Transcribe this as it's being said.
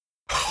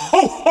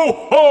Ho,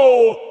 ho,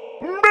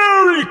 ho!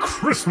 Merry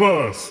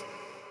Christmas!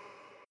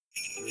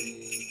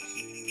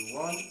 3, 2,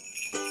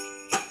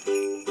 1.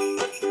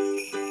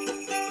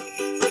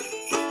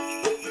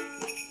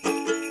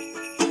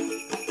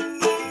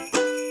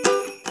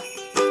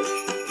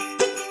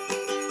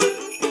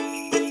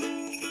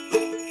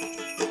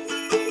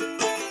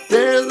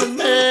 There's a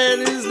man,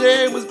 his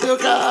name was Bill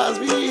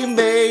Cosby. He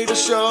made a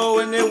show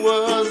and it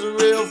was a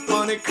real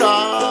funny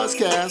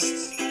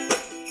Coscast.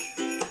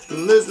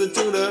 Listen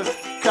to the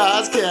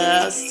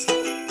Coscast.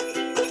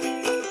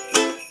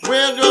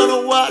 We're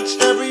gonna watch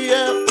every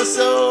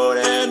episode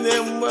and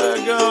then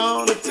we're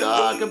gonna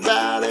talk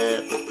about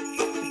it.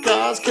 The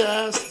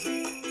Coscast.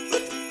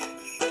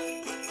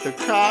 The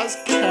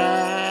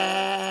Coscast.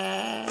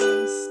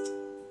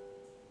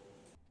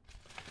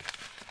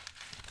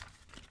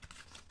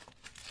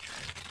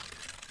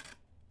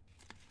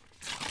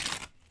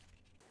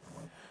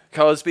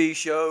 Cosby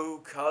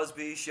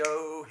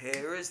Show,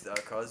 here is the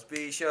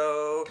Cosby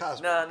Show.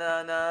 Cosby. Na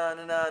na na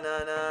na na na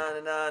na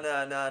na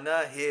na na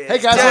na. Here's Hey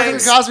guys, welcome to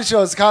James. the Cosby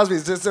Show. It's Cosby.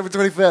 It's December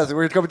 25th.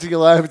 We're coming to you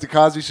live at the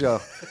Cosby Show.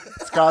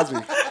 It's Cosby.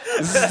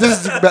 This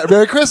is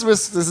Merry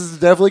Christmas. This is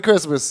definitely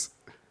Christmas.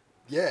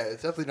 Yeah,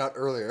 it's definitely not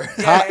earlier.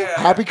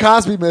 Happy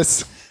Cosby,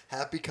 miss.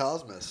 Happy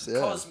Cosmos. Yeah.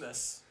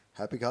 Cosmos.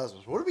 Happy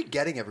Cosmos. What are we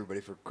getting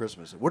everybody for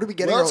Christmas? What are we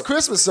getting? Well, it's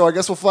Christmas, so I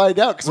guess we'll find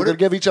out because we're What going are-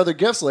 to give each other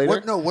gifts later.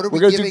 What- no, what are we're we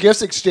going to do giving-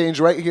 gifts exchange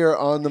right here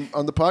on the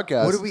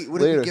podcast. What do we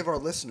later. give our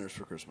listeners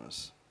for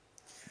Christmas?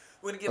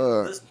 We're gonna give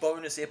this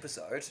bonus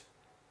episode,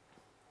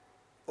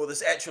 or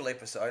this actual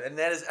episode, and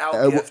that is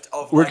our gift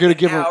of we're like gonna an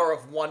give 'em- hour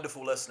of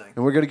wonderful listening.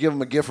 And we're going to give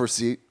them a gift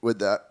receipt with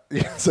that,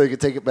 so you can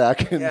take it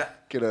back and Yeah.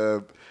 get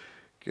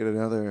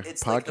another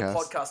It's podcast. like the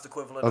podcast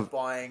equivalent of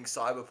buying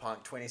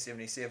Cyberpunk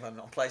 2077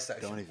 on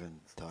PlayStation. Don't even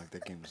talk.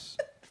 That game's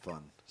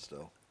fun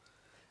still.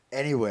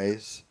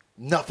 Anyways,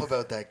 enough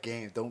about that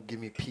game. Don't give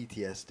me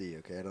PTSD,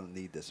 okay? I don't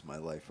need this in my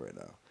life right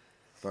now.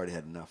 I've already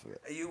had enough of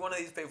it. Are you one of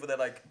these people that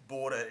like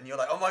bought it and you're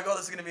like, oh my god,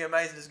 this is gonna be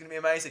amazing, this is gonna be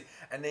amazing,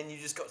 and then you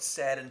just got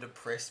sad and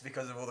depressed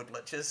because of all the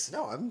glitches?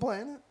 No, I've been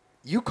playing it.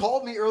 You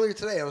called me earlier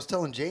today. I was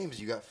telling James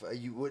you got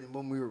when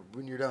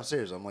you were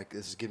downstairs. I'm like,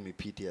 this is giving me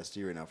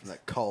PTSD right now from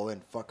that call in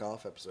fuck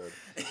off episode.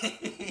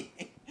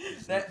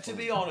 That, to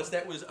be honest,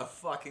 that was a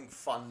fucking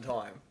fun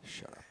time.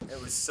 Shut up.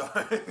 It was so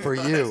For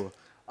fun. you.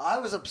 I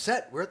was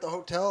upset. We're at the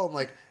hotel. I'm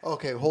like,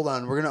 okay, hold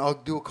on. I'll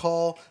do a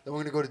call. Then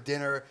we're gonna go to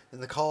dinner.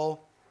 And the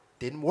call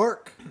didn't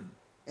work.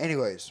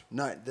 Anyways,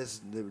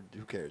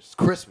 who cares? It's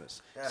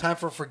Christmas. Yeah. It's time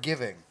for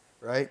forgiving,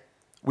 right?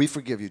 We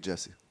forgive you,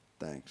 Jesse.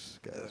 Thanks,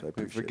 guys. I We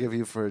appreciate forgive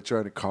you for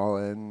trying to call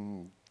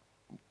in,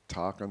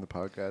 talk on the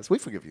podcast. We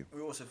forgive you.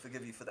 We also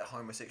forgive you for that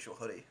homosexual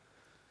hoodie, it.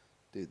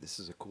 Dude, this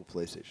is a cool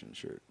PlayStation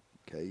shirt.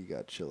 Okay, you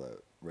gotta chill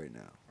out right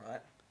now.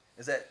 right?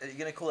 Are you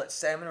gonna call that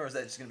salmon or is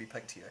that just gonna be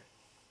pink to you?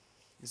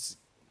 This is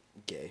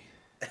gay.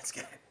 That's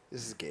gay.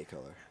 This is a gay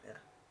color.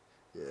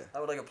 Yeah. Yeah. I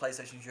would like a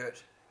PlayStation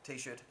shirt,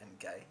 t-shirt, and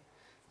gay.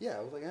 Yeah,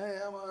 I was like,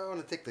 I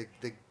want to take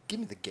the give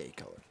me the gay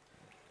color.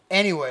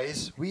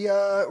 Anyways,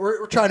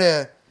 we're trying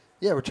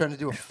to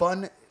do a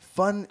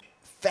fun,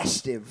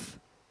 festive.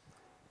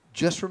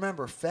 Just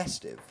remember,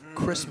 festive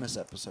Christmas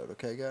episode,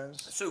 okay, guys?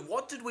 So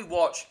what did we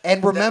watch?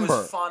 And remember- that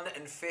was fun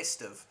and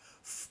festive,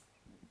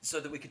 so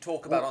that we could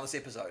talk about on this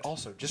episode.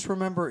 Also, just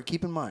remember,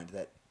 keep in mind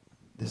that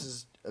this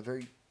is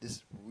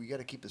we got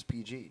to keep this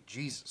PG.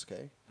 Jesus,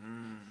 okay?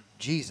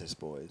 Jesus,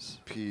 boys.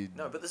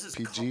 No, but this is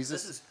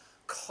Jesus? this is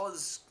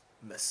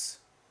Cosmos.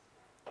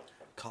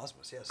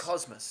 Cosmos, yes.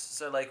 Cosmos.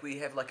 So like we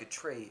have like a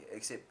tree,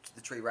 except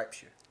the tree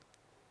rapes you.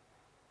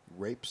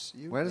 Rapes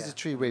you? Why does Yeah. the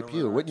tree rape No,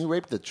 you? no, Wouldn't you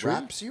rape the tree?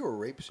 Raps you or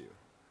rapes you?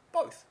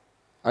 Both.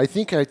 I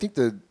think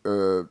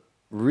the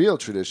real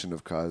tradition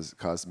of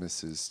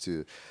Cosmos is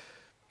to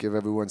give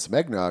everyone some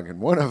eggnog,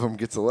 and one of them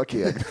gets a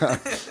lucky eggnog.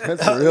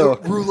 That's the real.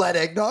 Roulette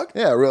eggnog?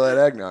 Yeah, roulette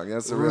eggnog.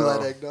 That's the real.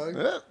 Roulette eggnog?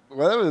 Yeah,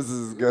 whatever this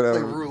is gonna.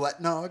 Like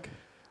roulette nog?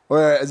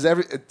 Or is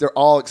they're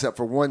all except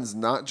for one's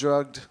not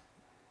drugged,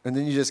 and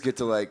then you just get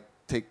to like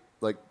take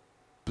like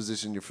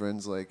position your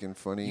friends like in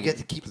funny. You get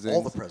to keep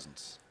all the positions.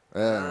 presents.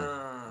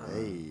 Yeah.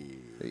 Hey.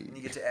 And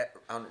you get to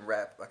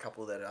unwrap a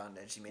couple that aren't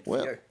actually meant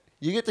Well, for you.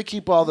 you get to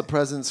keep all the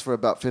presents for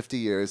about 50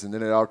 years, and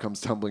then it all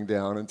comes tumbling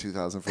down in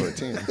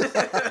 2014.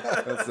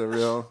 That's the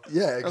real.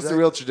 Yeah, That's the exactly.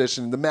 real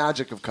tradition, the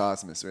magic of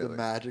Cosmos, really. The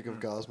magic of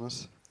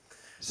Cosmos.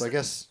 So I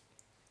guess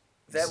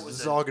That this was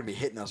is a- all going to be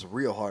hitting us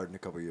real hard in a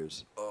couple of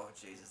years. Oh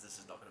Jesus, this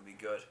is not going to be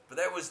good. But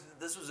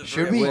this was a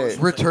Should very we emotional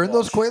thing return to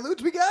those watch.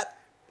 Quaaludes we got?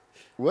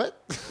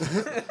 What? I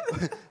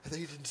thought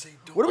you didn't say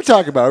What are we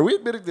talking about? Are we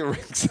admitting the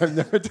rings? I've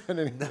never done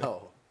anything.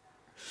 No.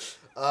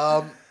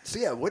 So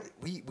yeah, what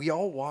we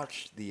all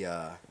watched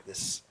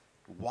this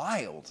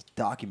wild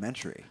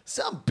documentary.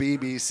 Some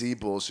BBC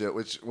bullshit,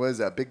 which, what is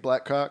that, Big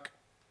Black Cock?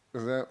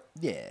 Is that?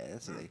 Yeah,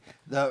 that's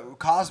the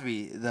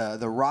Cosby,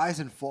 the rise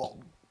and fall.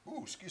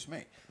 Ooh, excuse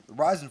me. The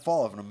rise and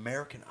fall of an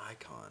American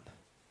icon.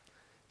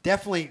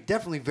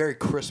 Definitely very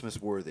Christmas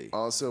worthy.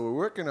 Also, we're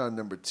working on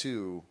number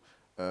 2.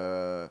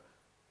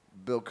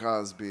 Bill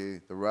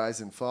Cosby, The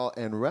Rise and Fall,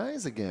 and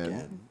Rise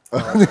Again.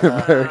 Of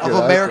American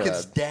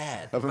American's Dad.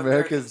 dad. Of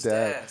America's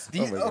Dad. The-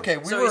 Oh my God. okay,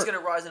 we So were. he's going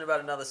to rise in about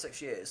another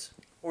 6 years.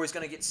 Or he's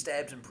going to get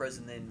stabbed in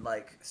prison, then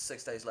like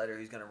 6 days later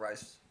he's going to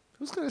rise.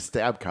 Who's going to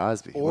stab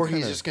Cosby? Or What he's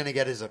kinda- just gonna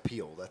get his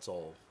appeal. That's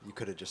all. You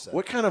could have just said.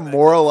 What kind of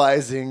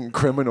moralizing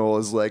criminal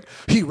is like,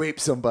 he raped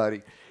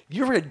somebody?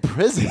 You're in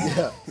prison.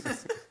 Yeah.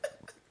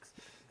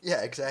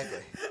 Yeah, exactly.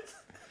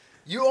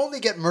 You only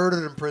get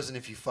murdered in prison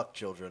if you fuck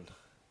children.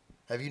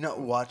 Have you not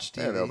watched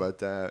TV? I don't know about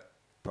that.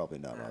 Probably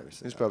not,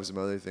 obviously. There's not. probably some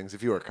other things.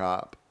 If you were a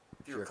cop.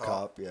 If you're a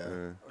cop, yeah.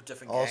 Or a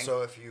different gang.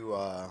 Also, if you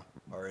are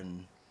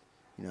in,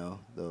 you know,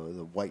 the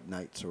White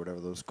Knights or whatever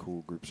those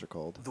cool groups are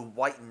called. The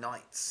White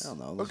Knights. I don't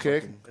know. those Okay,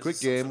 fucking- quick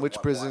some sort game. of Which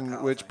white prison?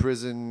 power Which thing.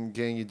 prison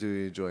gang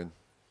you join?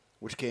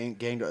 Which gang?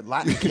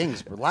 Latin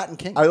Kings. Bro. Latin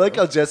Kings. I like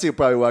bro. how Jesse will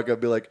probably walk up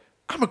and be like,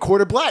 "I'm a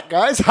quarter black,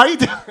 guys. How you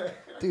doing?"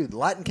 Dude,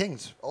 Latin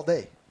Kings all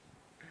day.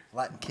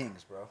 Latin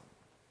Kings, bro.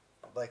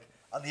 Like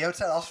on the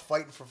outside, I was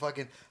fighting for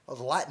fucking. I was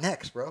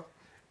Latinx, bro.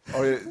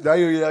 Oh, yeah, now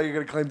you're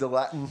gonna claim the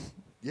Latin.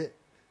 Yeah.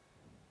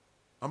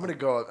 I'm gonna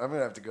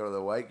have to go to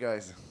the white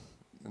guys.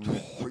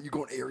 Are you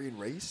going Aryan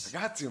race? I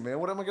got to, man.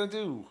 What am I gonna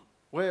do?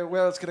 Where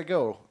else can I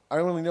go? I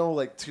only know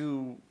like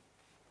 2.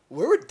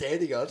 Where would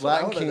Danny go? That's what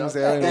Latin I wanna Kings,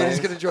 know. Aryan Danny's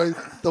race. gonna join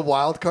the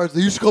wild cards.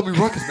 They used to call me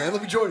Ruckus, man.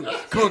 Let me join you.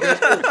 Come on, guys.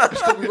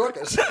 Just call me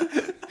Ruckus.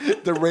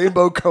 The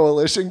Rainbow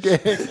Coalition gang.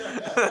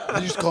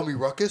 They used to call me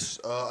Ruckus.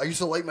 I used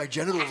to light my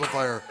genitals on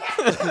fire.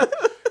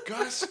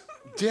 Guys,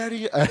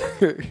 Daddy,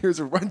 here's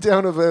a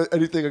rundown of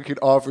anything I could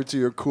offer to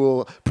your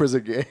cool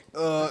prison gang.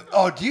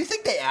 Do you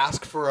think they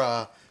ask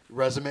for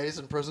resumes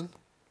in prison?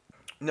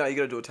 No, you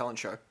got to do a talent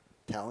show.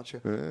 Talent show?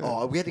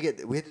 Oh, we had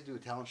to do a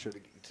talent show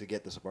to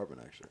get this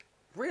apartment actually.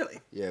 Really?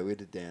 Yeah, we had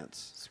to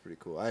dance. It's pretty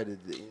cool. I did.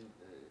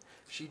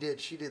 She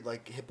did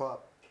like hip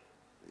hop,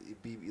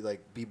 like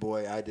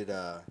b-boy. I did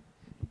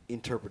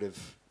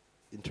interpretive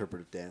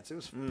dance. It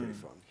was pretty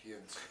fun.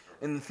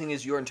 And the thing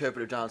is, your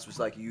interpretive dance was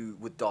like you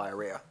with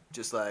diarrhea.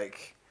 Just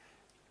like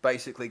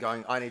basically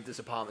going, I need this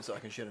apartment so I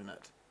can shit in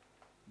it.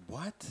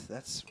 What?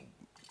 That's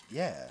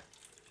yeah.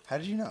 How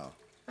did you know?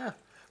 Yeah.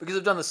 Because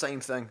I've done the same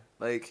thing.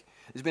 Like,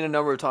 there's been a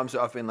number of times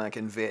where I've been like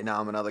in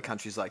Vietnam and other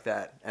countries like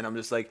that. And I'm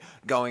just like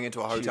going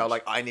into a hotel,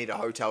 like, I need a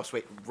hotel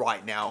suite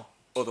right now.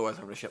 Otherwise,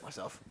 I'm going to shit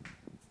myself.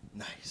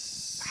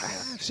 Nice.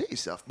 Shit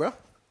yourself, bro.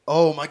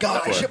 Oh my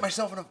god, I shit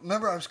myself.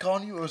 Remember, I was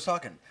calling you. I was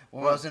talking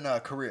when I was in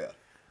Korea.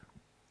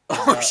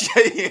 Oh,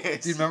 shit,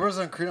 yes. Dude, remember I was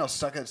in Korea? I was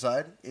stuck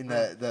outside in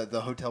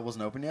the hotel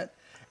wasn't open yet,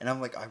 and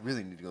I'm like, I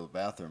really need to go to the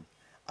bathroom.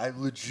 I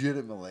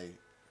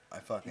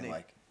fucking Neat.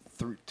 like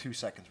 2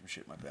 seconds from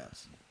shitting my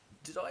pants.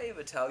 Did I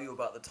ever tell you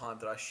about the time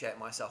that I shat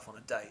myself on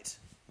a date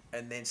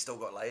and then still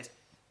got laid?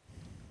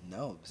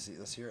 No, see,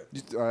 let's hear it.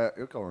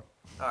 You're going.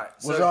 All right.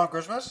 Was it on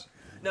Christmas?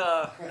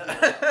 No.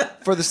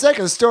 For the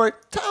second story,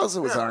 tell us it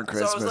was No. on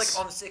Christmas. So I was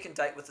like on a second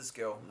date with this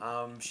girl.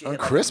 She On had,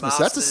 like, Christmas?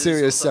 That's a masters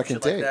serious or some second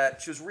shit like date.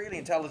 that. She was really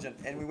intelligent,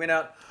 and we went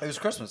out. It was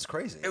Christmas. It's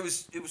crazy. It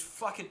was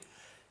fucking.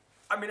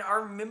 I mean, I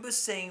remember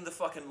seeing the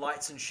fucking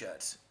lights and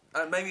shit.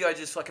 Maybe I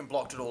just fucking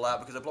blocked it all out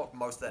because I blocked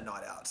most of that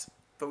night out.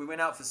 But we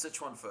went out for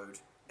Sichuan food,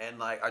 and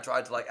like I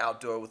tried to like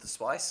outdo her with the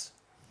spice.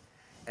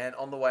 And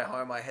on the way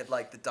home, I had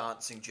like the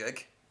dancing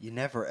jig. You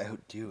never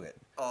outdo it.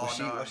 Oh,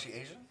 no. Was she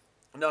Asian?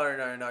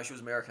 No. She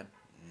was American.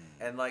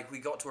 And like we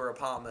got to her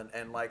apartment,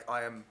 and like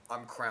I'm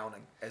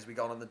crowning as we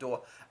got on the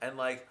door, and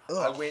like I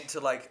Ugh. went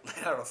to like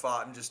let out a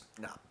fart and just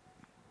nah.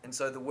 And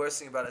so the worst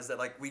thing about it is that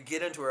like we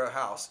get into her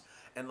house,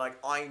 and like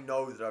I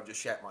know that I've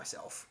just shat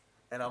myself,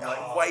 and I'm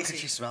like waiting. Could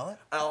she smell it?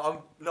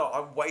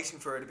 I'm waiting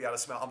for her to be able to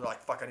smell. I'm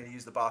like, fuck, I need to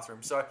use the bathroom.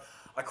 So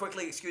I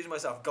quickly excuse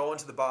myself, go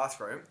into the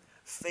bathroom,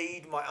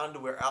 feed my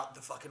underwear out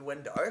the fucking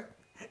window,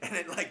 and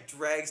it like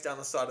drags down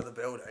the side of the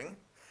building.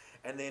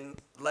 And then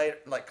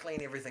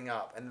clean everything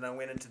up. And then I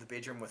went into the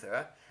bedroom with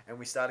her, and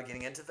we started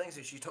getting into things.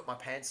 And she took my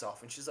pants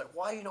off, and she's like,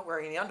 "Why are you not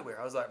wearing any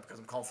underwear?" I was like, "Because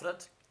I'm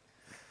confident."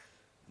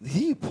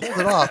 He pulled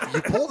it off.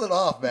 You pulled it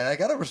off, man. I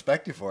gotta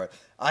respect you for it.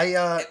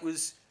 It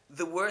was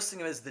the worst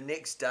thing is the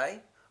next day.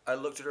 I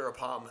looked at her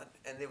apartment,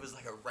 and there was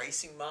like a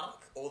racing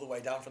mark all the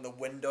way down from the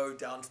window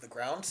down to the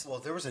ground. Well,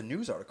 there was a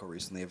news article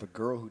recently of a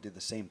girl who did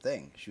the same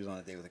thing. She was on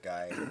a date with a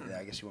guy. And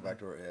I guess she went back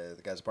to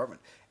the guy's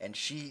apartment, and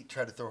she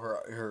tried to throw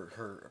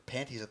her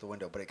panties out the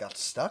window, but it got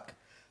stuck.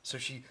 So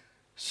she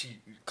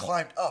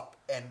climbed up,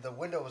 and the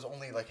window was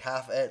only like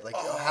half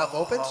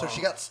open. So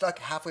she got stuck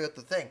halfway out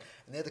the thing,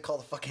 and they had to call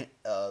the fucking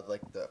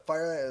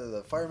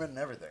the firemen and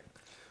everything.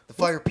 The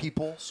fire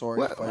people. Sorry,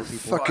 What fire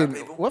people. fucking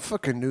people. what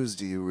fucking news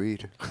do you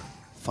read?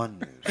 Fun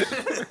news.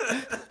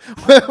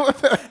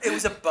 It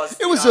was a BuzzFeed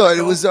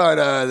It was on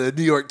the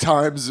New York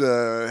Times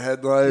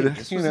headline. Dude,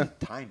 this You was know, in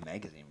Time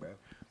magazine, bro.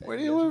 where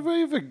do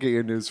you get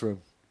your news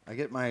from? I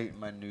get my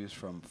news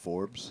from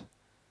Forbes.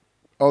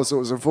 Oh, so it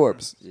was in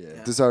Forbes.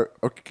 Yeah.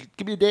 Okay,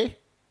 give me a day.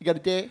 You got a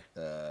day?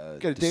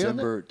 Got a day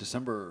on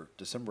December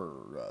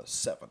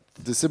 7th.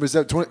 December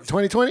 7th,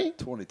 2020?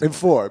 2020. In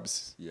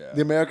Forbes. Yeah.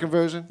 The American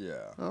version? Yeah.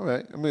 All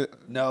right. I mean,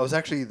 No, it was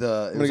actually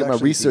gonna get my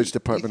research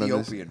department on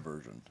this. Ethiopian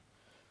version.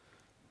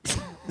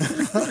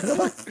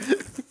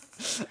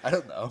 I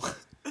don't know.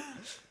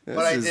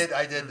 But I did.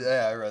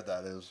 Yeah, I read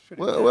that. It was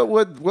pretty.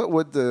 What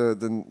would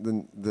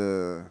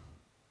the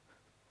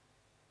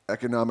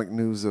economic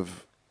news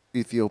of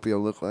Ethiopia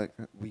look like?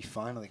 We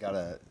finally got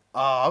a.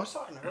 I was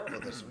talking to her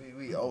about this.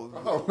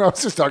 Oh, I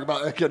was just talking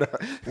about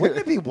economic. Wouldn't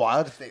it be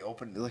wild if they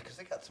opened, like, because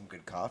they got some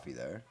good coffee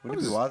there?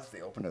 Wouldn't it be wild if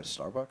they opened a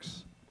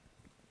Starbucks?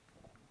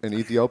 In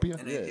Ethiopia?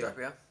 In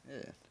Ethiopia.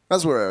 Yeah.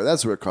 That's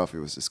where coffee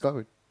was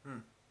discovered.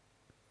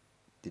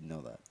 Didn't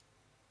know that.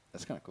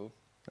 That's kind of cool.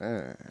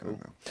 I don't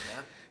know. Yeah.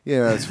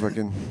 Yeah, that's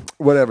fucking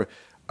whatever.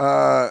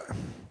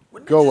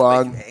 Wouldn't Go it just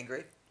on. make you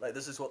angry? Like,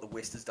 this is what the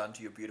West has done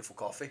to your beautiful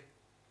coffee.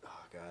 Oh,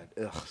 God.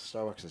 Ugh,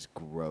 Starbucks is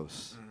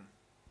gross.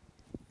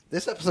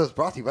 This episode is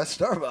brought to you by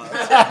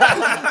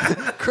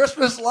Starbucks.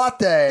 Christmas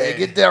latte. Hey,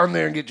 get down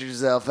there and get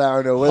yourself, I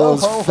don't know, one Ho,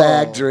 of those ho,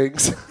 fag ho.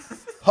 drinks.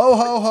 Ho,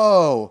 ho,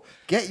 ho.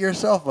 Get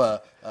yourself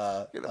a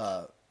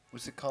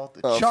what's it called?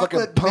 A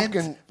chocolate fucking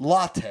mint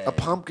latte. A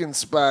pumpkin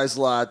spice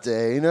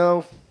latte, you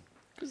know?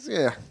 'Cause,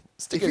 yeah,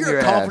 stick If it in you're your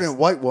a confident ass.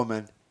 white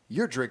woman,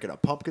 you're drinking a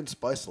pumpkin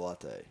spice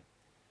latte.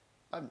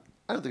 I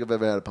don't think I've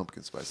ever had a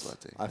pumpkin spice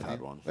latte. I've Have had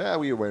you? one. Yeah,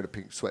 we were wearing a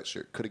pink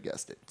sweatshirt. Could have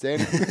guessed it.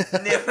 Danny?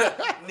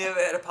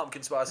 Never had a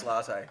pumpkin spice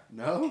latte.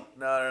 No?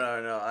 No.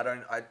 I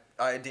don't. I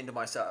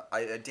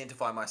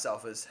identify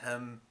myself as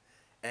him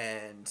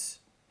and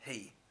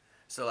he.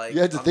 So like. You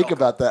had to I'm think not-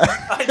 about that.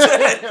 I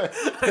did.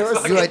 There was Fucking-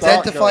 some You thought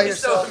identify going.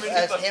 yourself So many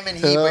as fucking- him and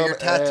he, but your Him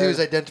tattoos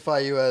and- identify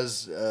you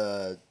as,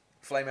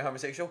 Flaming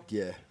homosexual.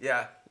 yeah.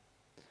 Yeah.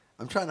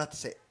 I'm trying not to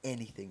say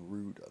anything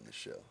rude on the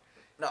show.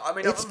 No, I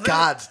mean It's I've literally-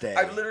 God's Day.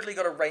 I've literally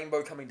got a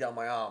rainbow coming down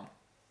my arm.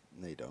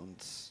 No, you don't.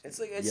 It's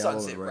like a yellow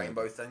sunset and red.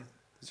 rainbow thing.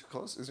 Is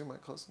your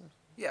mic close enough?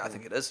 Yeah, I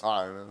think it is.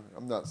 I don't know.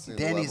 I'm not seeing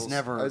the Danny's levels.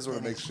 never. I just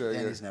want to make sure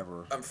Danny's you're...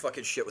 never. I'm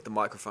fucking shit with the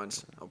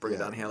microphones. I'll bring it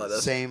down here like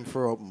this. Same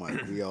for open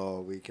mic.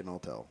 We can all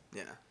tell.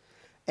 Yeah.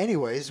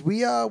 Anyways,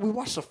 we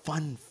watched a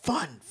fun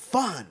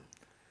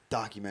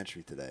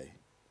documentary today.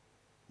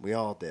 We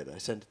all did. I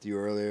sent it to you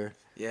earlier.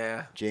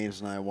 Yeah.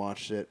 James and I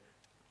watched it.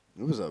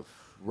 It was a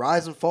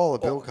rise and fall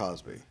of Bill Oh.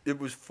 Cosby. It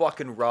was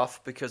fucking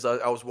rough because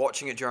I was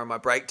watching it during my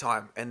break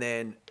time, and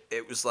then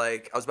it was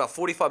like I was about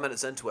 45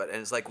 minutes into it,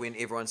 and it's like when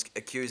everyone's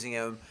accusing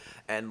him,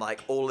 and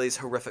like all these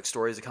horrific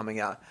stories are coming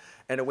out,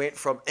 and it went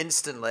from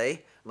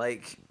instantly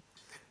like.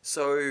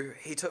 So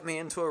he took me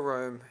into a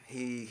room,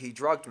 he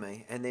drugged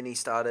me, and then he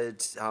started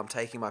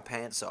taking my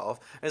pants off.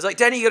 And he's like,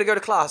 Danny, you got to go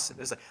to class. And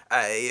it's like,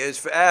 A is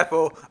for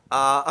apple.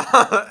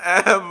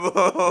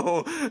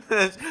 Apple.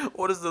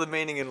 What is the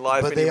meaning in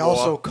life But they anymore?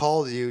 also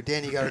called you,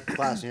 Danny, you got to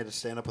class, and you had to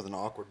stand up with an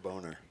awkward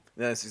boner.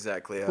 That's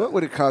exactly it. What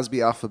would a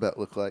Cosby alphabet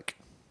look like?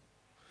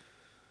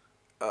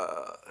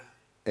 A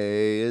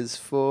is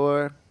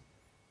for...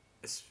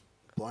 It's,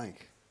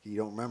 Blank. You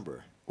don't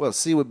remember. Well,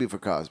 C would be for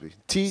Cosby.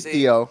 T, C.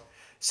 Theo.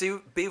 C,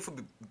 B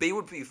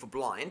would be for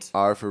blind.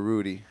 R for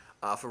Rudy.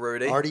 For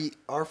Rudy.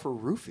 R for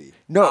roofie.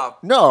 No,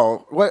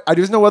 no. What?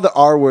 There's no other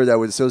R word I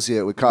would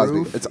associate with Cosby.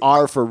 Rudy. It's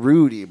R for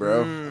Rudy,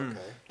 bro. Okay.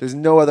 There's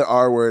no other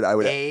R word I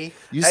would... A.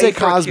 You A say for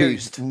Cosby,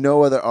 accused.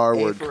 no other R A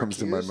word for comes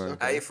to my accused? mind.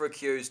 Okay. A for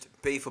accused.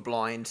 B for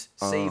blind.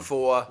 C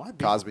for Why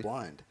be Cosby.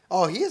 blind?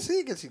 Oh, he gets.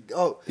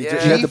 Oh, He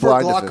Yeah. he had G the for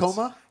blind defense.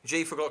 glaucoma.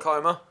 G for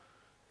glaucoma.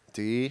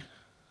 D.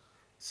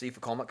 C for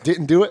comic.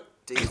 Didn't do it.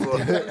 D for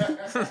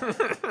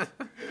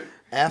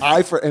F.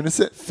 I for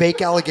innocent.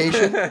 Fake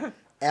allegation.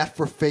 F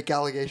for fake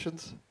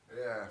allegations.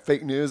 Yeah.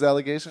 Fake news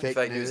allegation. Fake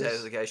fake news news.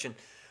 allegation.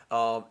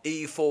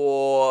 E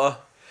for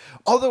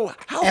Although,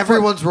 how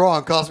Everyone's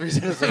wrong. Cosby's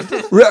innocent.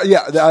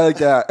 Yeah, I like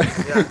that.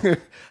 Yeah.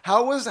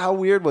 How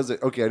weird was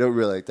it? Okay, I don't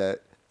really like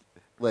that.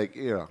 Like,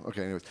 you know,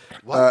 okay, anyways.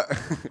 What?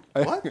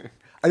 I, What?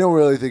 I don't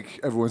really think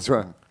everyone's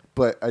wrong,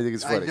 but I think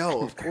it's I funny.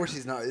 know. Of course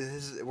he's not.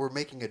 We're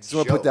making a Just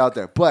want joke. to put that out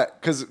there. But,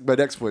 because my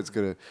next point's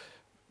going to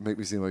make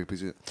me seem like a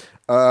piece of shit.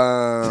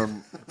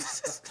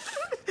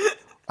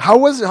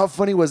 How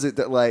funny was it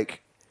that,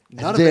 like,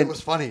 None of then- it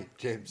was funny,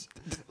 James.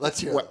 Let's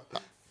hear it.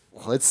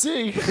 Let's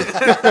see.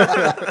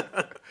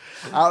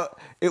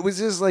 It was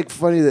just like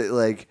funny that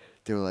like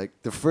they were like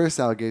the first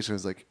allegation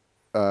was like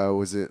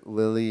was it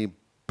Lily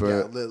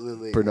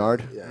Lily,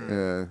 Bernard?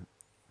 yeah.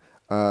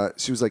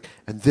 She was like,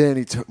 and then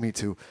he took me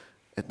to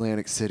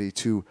Atlantic City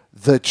to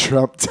the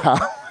Trump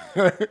Tower.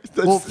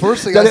 Well,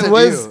 first thing that I said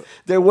to you-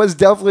 there was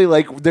definitely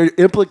like they're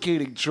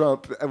implicating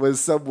Trump and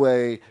was some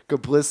way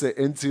complicit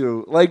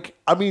into like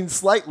I mean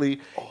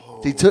slightly.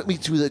 They took me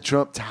to the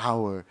Trump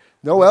Tower.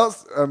 No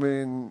else. I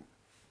mean,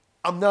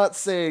 I'm not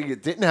saying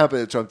it didn't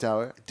happen at Trump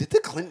Tower. Did the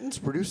Clintons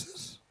produce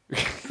this?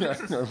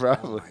 Probably.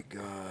 Oh my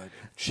God!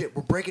 Shit,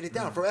 we're breaking it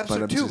down for But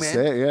episode I'm 2, just man.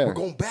 saying, yeah. We're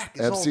going back.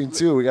 It's Epstein all,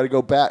 too. We got to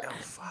go back,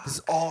 This is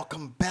all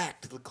come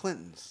back to the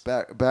Clintons.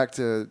 back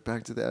to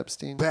the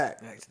Epstein.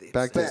 Back. back to the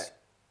Back to- Back.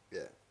 Yeah.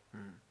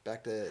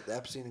 Back to the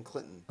Epstein and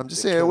Clinton. I'm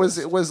just the saying it was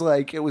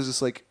killers.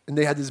 just like, and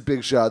they had this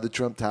big shot of the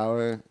Trump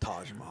Tower.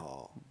 Taj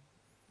Mahal.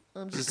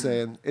 I'm just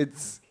saying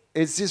it's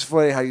it's just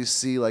funny how you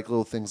see like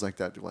little things like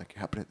that like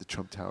happen at the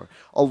Trump Tower.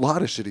 A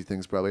lot of shitty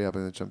things probably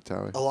happen at the Trump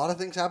Tower. A lot of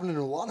things happen in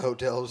a lot of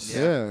hotels.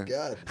 Yeah.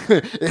 God.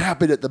 It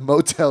happened at the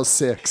Motel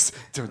 6.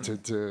 Dun, dun,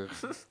 dun.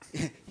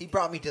 He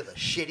brought me to the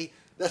shitty.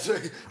 That's what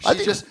I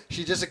think-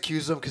 she just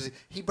accused him because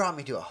he brought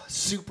me to a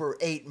Super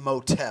 8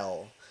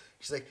 motel.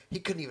 She's like, he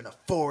couldn't even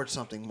afford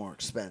something more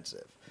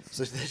expensive.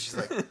 So then she's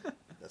like,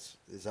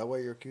 is that why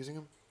you're accusing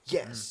him?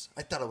 Yes,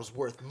 I thought it was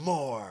worth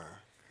more.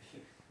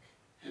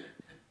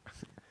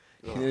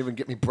 He didn't even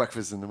get me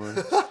breakfast in the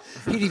morning.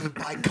 He'd even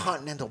buy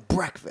continental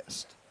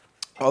breakfast.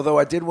 Although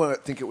I did want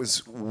to think it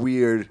was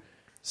weird,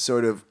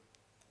 sort of.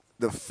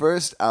 The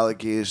first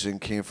allegation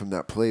came from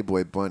that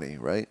Playboy bunny,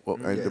 right? Well,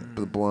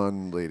 the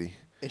blonde lady.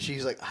 And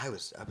she's like, I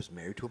was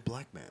married to a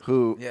black man.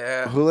 Who?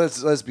 Yeah. Who?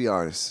 Let's be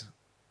honest.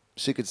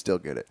 She could still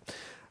get it.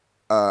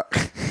 I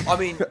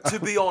mean, to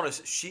be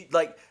honest,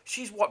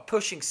 she's what,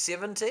 pushing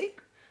 70?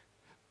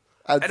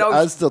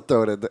 I'd still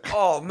throw it in there.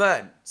 Oh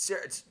man,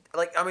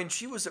 I mean,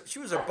 she was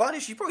a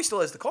bunny. She probably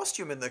still has the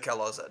costume in the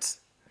closet.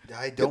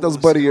 I don't those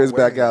wanna bunny see her ears back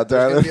wearing it. out,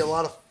 There's Tyler. gonna be a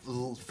lot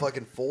of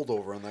fucking fold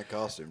over on that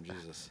costume.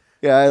 Jesus.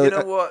 Yeah, You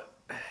know what?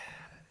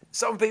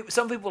 Some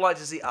people like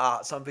to see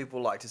art. Some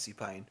people like to see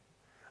pain.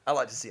 I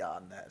like to see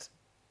art in that.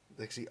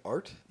 Like, see,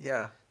 art?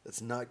 Yeah.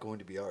 That's not going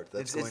to be art.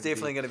 It's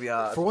definitely going to be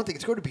art. For one thing,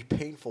 it's going to be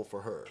painful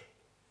for her.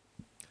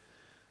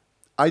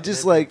 I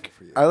just Maybe like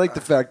for you. I like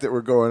the fact that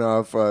we're going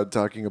off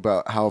talking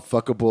about how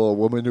fuckable a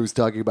woman who's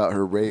talking about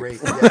her rape. Rape,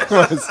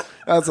 yes.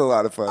 That's a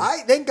lot of fun.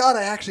 Thank God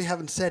I actually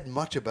haven't said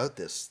much about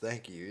this.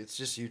 Thank you. It's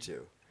just you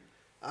two.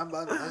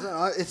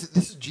 This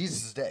is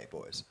Jesus' day,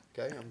 boys.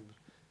 Okay?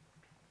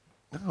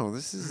 No,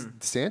 this is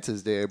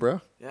Santa's day,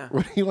 bro. Yeah.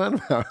 What are you on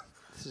about?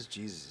 This is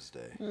Jesus'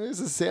 day. This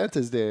is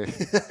Santa's day.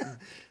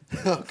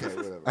 Okay,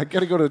 whatever. I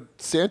gotta go to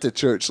Santa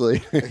church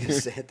later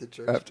Santa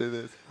church. after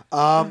this.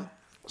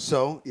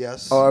 So,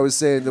 yes. Oh, I was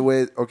saying the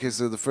way. Okay,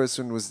 so the first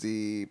one was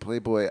the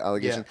Playboy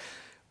allegation, Yeah.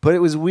 but it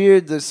was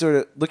weird. The sort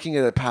of looking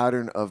at a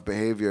pattern of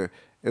behavior.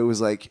 It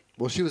was like,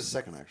 Well, she was the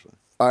second, actually.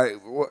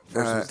 It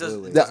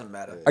Lily. doesn't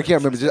matter. I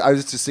can't remember. I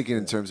was just thinking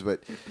in terms,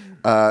 but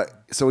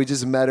so he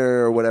just met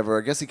her or whatever.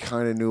 I guess he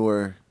kind of knew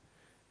her,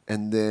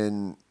 and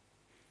then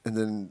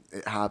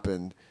it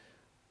happened.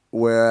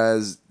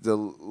 Whereas the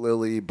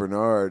Lily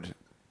Bernard,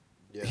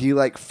 Yeah. he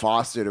like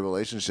fostered a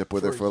relationship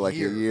with her For for a like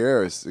year.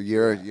 a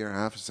year and a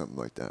half or something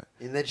like that.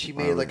 And then she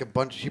made like a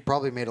bunch. She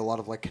probably made a lot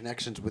of like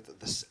connections with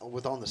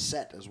on the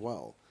set as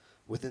well,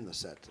 within the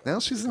set. Now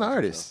she's an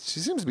artist. She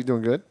seems to be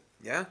doing good.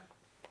 Yeah.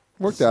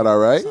 Worked out all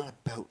right. It's not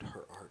about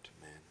her art,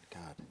 man.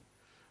 God.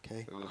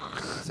 Okay.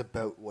 It's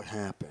about what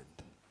happened.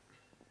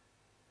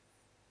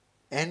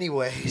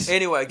 Anyways.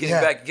 Anyway,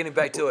 getting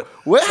back to it.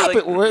 What So, like,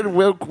 happened?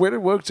 Where did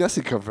Woke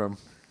Jesse come from?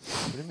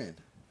 What do you mean?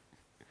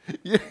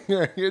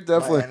 You're My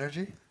definitely.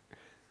 energy.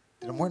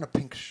 Dude, I'm wearing a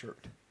pink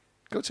shirt.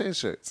 Go change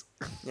shirts.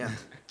 Yeah.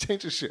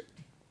 Change your shirt.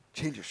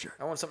 Change your shirt.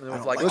 I want something I with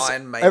don't like like-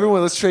 Iron Maiden.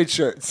 Everyone, let's trade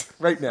shirts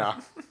right now.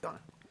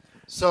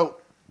 So,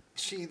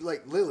 she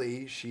like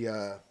Lily. She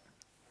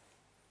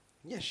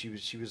she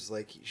was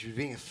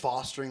being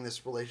fostering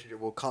this relationship.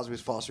 Well, Cosby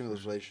was fostering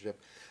this relationship.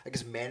 I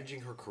guess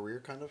managing her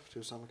career, kind of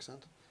to some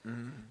extent.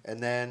 Mm-hmm. And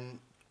then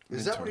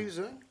is that what he was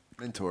doing?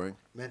 Mentoring.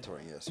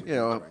 Mentoring, yes. he was You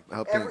know, mentoring.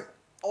 helping-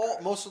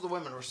 Most of the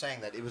women were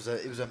saying that it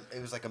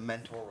was like a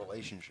mentor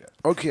relationship.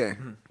 Okay.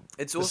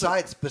 It's also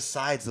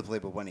Besides the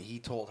Playboy bunny, he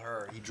told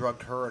her he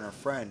drugged her and her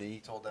friend, and he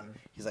told them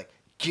he's like,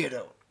 get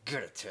out,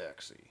 get a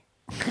taxi.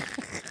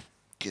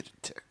 Get a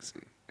taxi.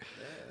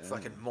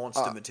 fucking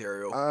monster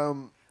material.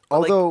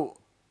 Although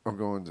I'm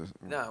going to.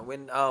 No,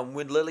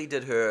 when Lily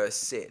did her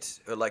set,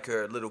 or like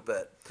her little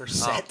bit, Her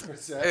set?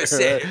 her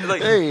set,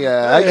 like, Hey,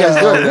 I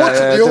guess What's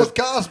the deal just,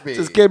 with Cosby?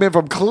 just came in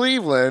from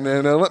Cleveland,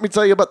 and let me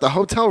tell you about the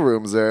hotel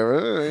rooms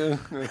there.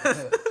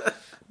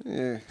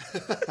 Yeah.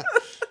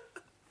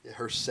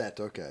 Her set,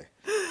 okay.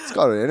 It's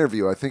called an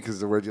interview, I think, is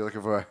the word you're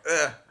looking for.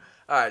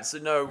 all right. So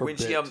no, Her when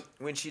she bit.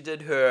 when she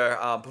did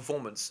her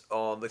performance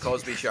on the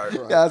Cosby Show.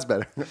 Yeah, that's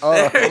better. Oh,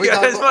 Are we, Yeah,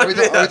 talking it's about, are, we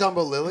my talking, are we bad. talking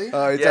about Lily?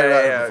 you're Yeah, talking about yeah,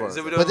 it yeah. before.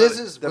 So we're doing But this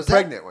is The was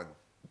pregnant one.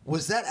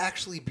 Was that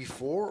actually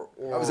before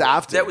or That was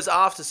after. That was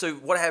after. So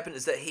what happened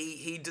is that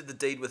he did the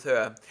deed with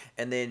her,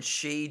 and then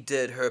she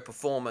did her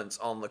performance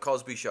on the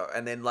Cosby Show,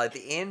 and then like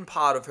the end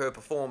part of her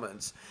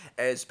performance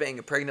as being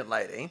a pregnant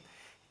lady,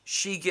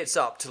 she gets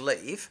up to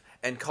leave,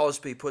 and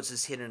Cosby puts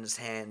his head in his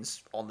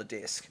hands on the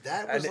desk.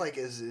 That And was it- like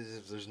as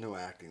if there's no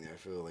acting there. I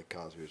feel like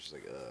Cosby was just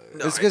like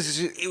No, It's 'cause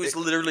he was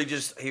literally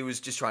just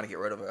trying to get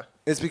rid of her.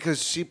 It's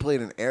because she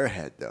played an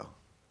airhead, though.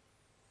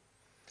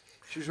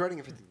 she was writing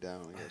everything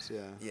down, I guess,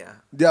 yeah. Yeah.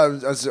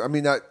 Yeah, I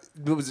mean that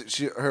was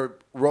her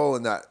role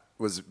in that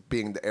was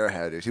being the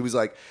airhead. She was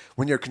like,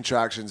 when your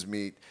contractions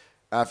meet,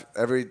 when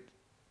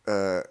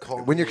your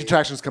me.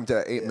 contractions come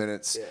to 8 Yeah,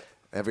 minutes, yeah.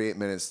 every 8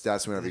 minutes,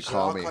 that's whenever you then she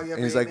call said, me. "I'll call you And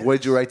every he's 8 like, what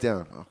did you minutes." write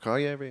down? I'll call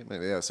you every 8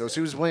 minutes. Yeah, so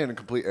she was playing a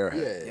complete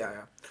airhead. Yeah, Yeah,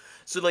 yeah.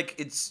 So like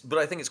but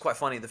I think it's quite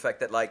funny the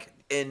fact that like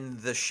in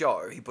the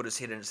show he put his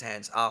head in his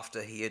hands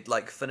after he had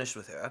like finished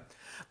with her,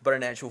 but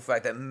in actual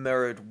fact that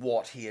mirrored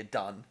what he had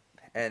done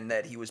and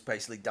that he was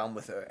basically done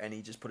with her, and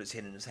he just put his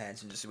head in his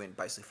hands and just went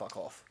basically fuck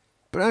off.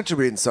 But aren't you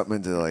reading something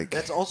into like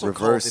That's also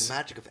reverse? called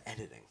the magic of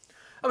editing.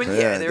 I mean,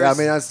 Yeah, there I is.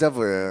 mean that's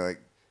definitely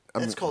like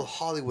That's called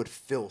Hollywood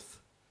filth.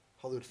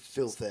 Hollywood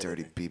filth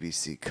dirty editing.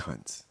 BBC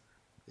cunts.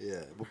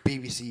 Yeah, well,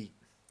 BBC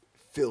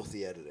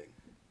filthy editing.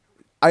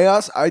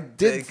 I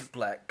did. big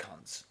black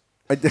cunts.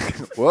 I did.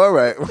 Well, all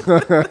right.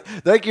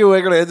 Thank you.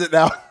 We're gonna end it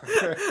now.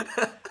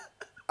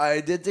 I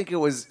did think it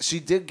was. She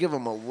did give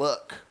him a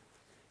look.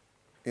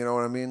 You know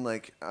what I mean?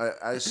 Like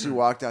as she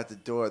walked out the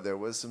door, there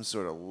was some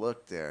sort of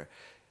look there.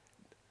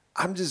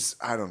 I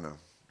don't know.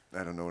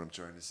 I don't know what I'm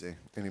trying to say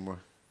anymore.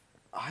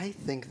 I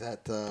think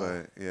that.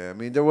 But yeah, I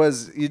mean, there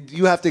was.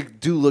 You have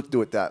to look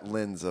through it that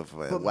lens of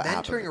But what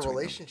happened. mentoring a between them.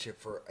 relationship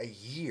for a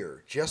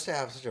year just to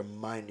have such a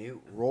minute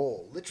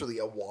role, literally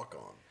a walk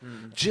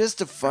on. Just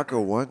to fuck her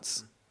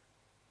once.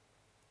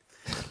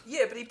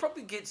 Yeah, but he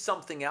probably gets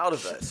something out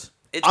of it.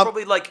 It's I'm-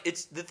 probably like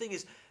the thing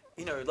is,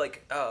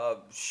 like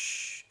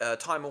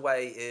time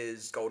away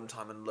is golden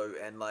time in Lou,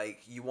 and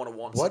like you want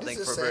What something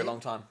does for it a very say? long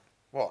time.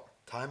 What?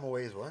 Time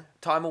away is what?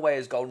 Time away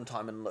is golden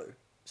time in Lou.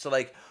 So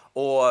like,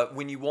 or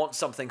when you want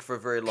something for a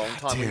very long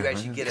time, when you damn,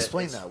 actually man. get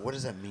Explain it. that. What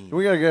does that mean?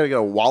 We gotta get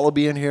a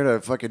wallaby in here to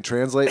fucking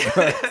translate.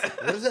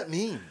 What does that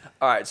mean?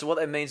 All right, so what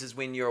that means is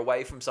when you're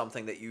away from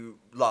something that you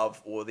love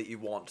or that you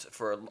want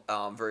for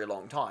a very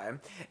long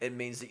time, it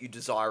means that you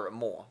desire it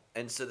more.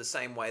 And so the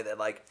same way that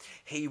like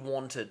he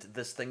wanted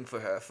this thing for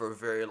her for a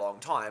very long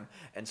time,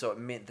 and so it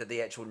meant that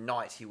the actual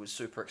night he was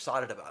super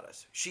excited about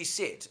it. She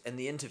said in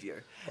the interview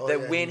Oh, that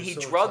yeah, when he he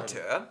was so drugged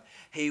excited. her,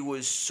 he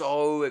was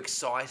so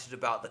excited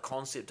about the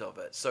concept of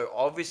it. So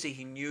obviously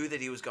he knew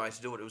that he was going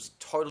to do it. It was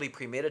totally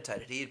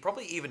premeditated. He had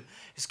probably even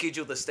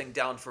scheduled this thing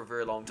down for a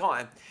very long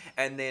time.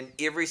 And then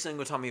every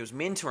single time he was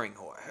mentoring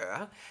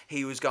her,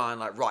 he was going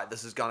like, right,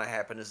 this is going to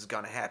happen. This is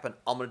going to happen.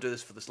 I'm going to do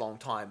this for this long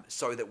time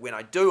so that when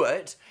I do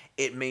it,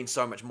 it means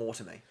so much more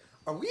to me.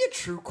 Are we a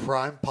true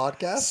crime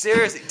podcast?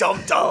 Seriously,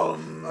 dum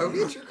dum. Are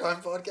we a true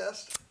crime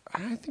podcast?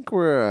 I think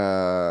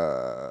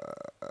we're.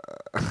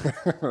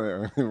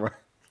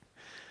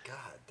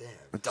 God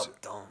damn. Dum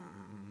dum.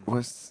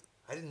 What's?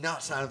 I did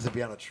not sign up to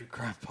be on a true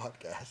crime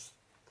podcast.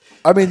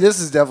 I mean, this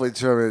is definitely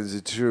true. It's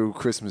a true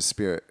Christmas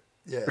spirit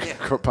Yeah.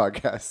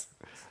 podcast.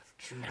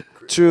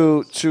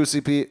 True. True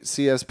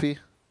CSP.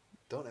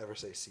 Don't ever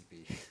say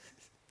CP.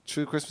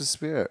 True Christmas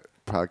spirit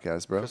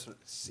podcast, bro. Christmas,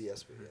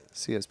 CSP. Yeah.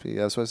 CSP.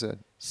 That's what I said.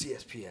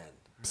 CSPN.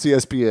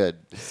 CSPN.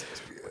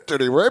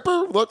 Dirty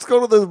Raper. Let's go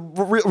to the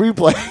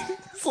replay.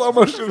 Slow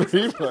motion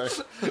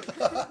replay.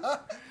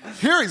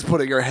 Here he's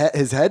putting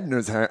his head in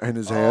his hands.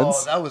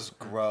 Oh, that was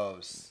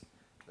gross.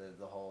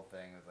 The whole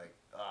thing was like,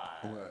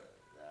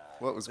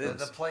 What was the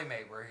gross?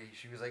 playmate where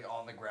she was like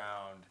on the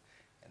ground,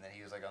 and then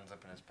he was like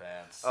unzipping his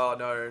pants. Oh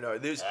no!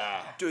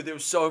 Dude, there were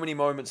so many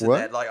moments in What?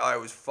 that. Like I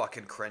was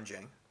fucking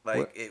cringing. Like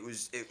What? it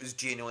was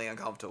genuinely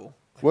uncomfortable.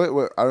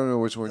 What? I don't know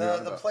which one you're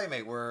on The about.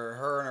 playmate where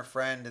her and her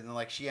friend, and then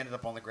like she ended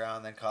up on the ground,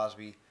 and then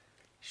Cosby,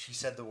 she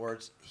said the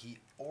words, "He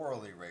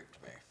orally raped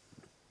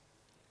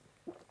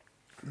me."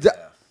 Th-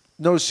 Yeah.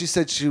 No, she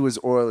said she was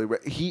orally.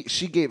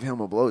 She gave him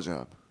a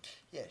blowjob.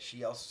 Yeah,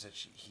 she also said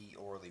he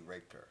orally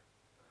raped her.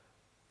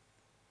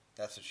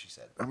 That's what she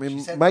said. I She mean,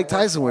 said Mike the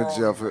words Tyson went to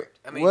jail orally for raped.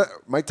 I mean- what?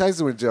 Mike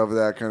Tyson went to jail for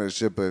that kind of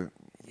shit, but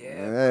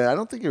Yeah. I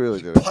don't think he really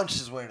He did. it. punched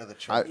his way to the I-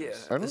 trophy. Yeah,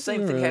 I don't the same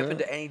think thing I- happened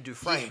to Annie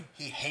Dufresne.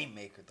 He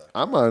haymaker though.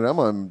 I'm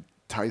on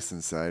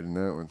Tyson's side in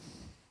that one.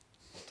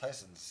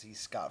 He's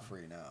scot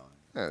free now.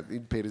 Yeah, he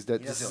paid his debt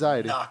He to doesn't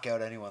society. knock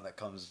out anyone that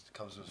comes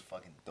to his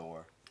fucking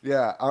door.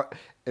 Yeah,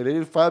 and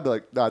 85, I'd be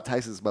like, nah,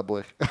 Tyson's my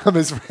boy. I'm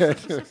his friend.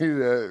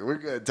 We're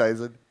good,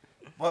 Tyson.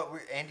 What?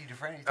 Andy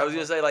Dufresne? I was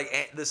gonna say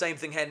like the same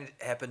thing hadn't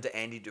happened to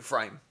Andy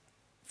Dufresne.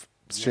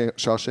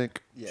 Shawshank.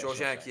 Yeah,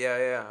 Shawshank,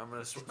 yeah. I'm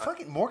gonna.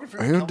 Fucking Morgan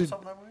Freeman killed Andy,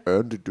 something that way?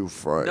 Andy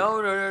Dufresne.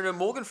 No.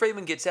 Morgan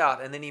Freeman gets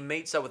out and then he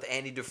meets up with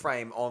Andy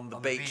Dufresne on the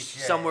On the beach, beach,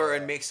 yeah, somewhere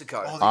yeah. in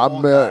Mexico. Oh, the I'm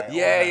old a- guy.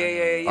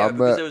 Yeah. I'm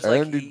Because it was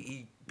like Andy-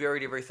 he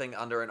buried everything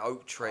under an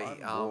oak tree. I'm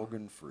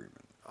Morgan Freeman.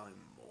 I'm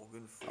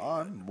Morgan Freeman.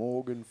 I'm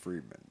Morgan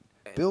Freeman.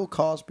 Bill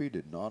Cosby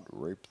did not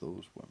rape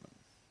those women.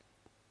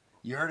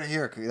 You heard it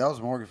here. That was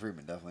Morgan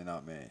Freeman, definitely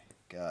not me.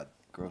 God,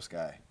 gross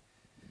guy.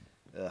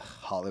 Ugh,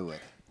 Hollywood.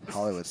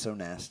 Hollywood's so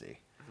nasty.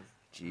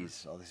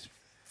 Jeez, all these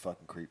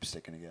fucking creeps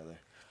sticking together.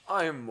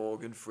 I am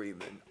Morgan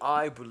Freeman.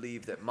 I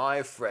believe that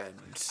my friend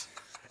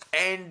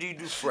Andy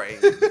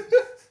Dufresne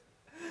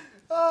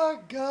Oh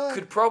God.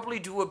 could probably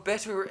do a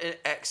better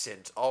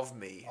accent of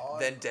me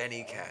than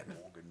Danny can.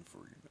 Morgan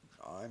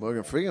Freeman.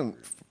 Morgan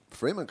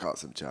Freeman caught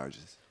some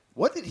charges.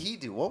 What did he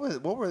do? What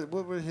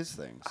were his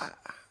things?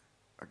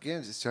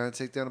 Again, just trying to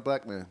take down a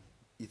black man.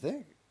 You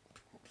think?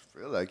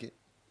 Feel like it.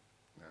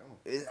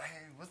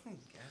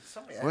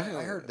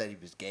 I heard that he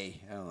was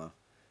gay. I don't know.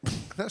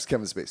 That's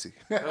Kevin Spacey.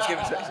 Let's give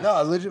it a second.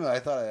 No, legitimately, I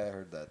thought I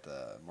heard that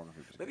Morgan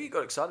Freeman was Maybe you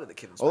got excited that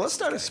Kevin. Oh, let's Spacey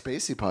start a was gay.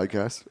 Spacey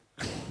podcast.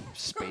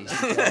 Space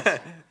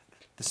Cast.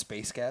 The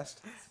Space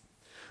Cast.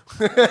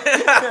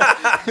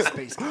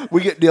 Space Cat.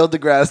 We get Neil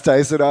deGrasse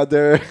Tyson on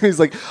there. He's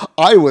like,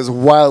 I was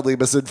wildly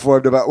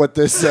misinformed about what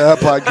this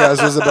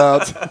podcast was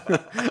about.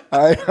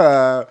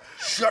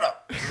 Shut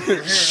up.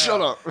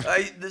 Shut up.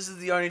 This is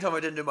the only time I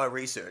didn't do my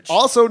research.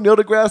 Also, Neil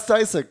deGrasse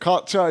Tyson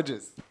caught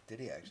charges, Did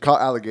he actually?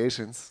 caught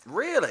allegations.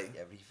 Really?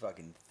 Yeah, but he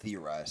fucking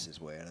theorized his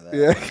way out of that.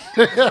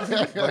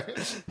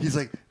 Yeah, He's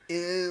like,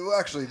 well,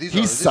 actually, these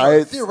He's are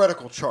science.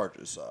 theoretical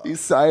charges. he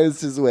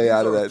scienced his way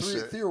out of that These are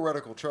shit.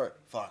 theoretical charge.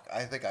 Fuck,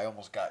 I think I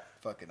almost got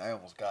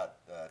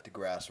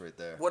DeGrasse right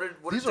there.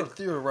 These are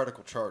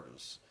theoretical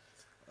charges.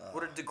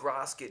 What did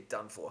DeGrasse get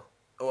done for?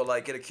 Or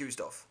like get accused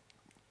of?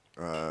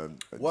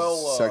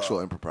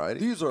 Sexual impropriety.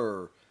 These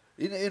are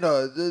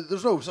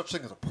there's no such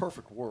thing as a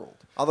perfect world.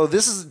 Although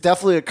this is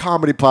definitely a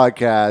comedy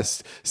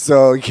podcast,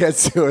 so you can't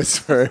sue us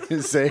for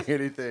saying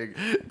anything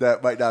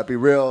that might not be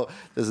real.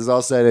 This is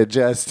all said in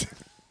jest.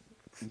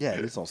 Yeah,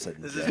 it's all said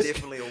and This jest. is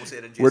definitely all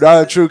said in jest. We're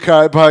not a true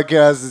crime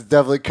podcast. It's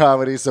definitely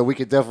comedy, so we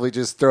can definitely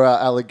just throw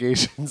out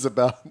allegations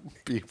about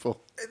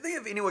people. I think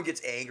if anyone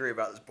gets angry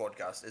about this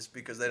podcast, it's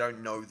because they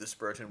don't know the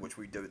spirit in which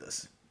we do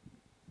this.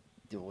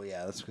 Well,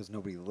 yeah, that's because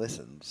nobody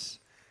listens.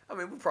 I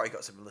mean, we've probably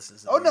got some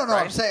listeners. In Oh, the no,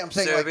 Ukraine. I'm saying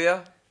like,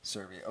 Serbia.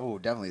 Serbia. Oh,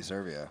 definitely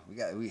Serbia.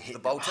 We hit The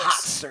the Baltics.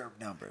 hot Serb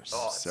numbers.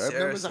 Oh, Serb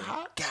numbers are seriously.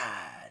 hot.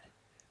 God.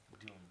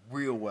 We're doing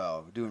real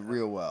well. We're doing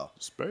real well.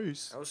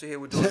 Space. I also hear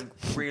we're doing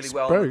really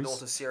well in the Space.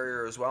 north of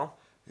Syria as well.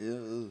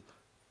 Yeah,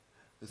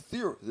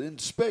 in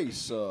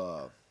space.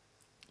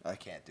 I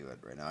can't do it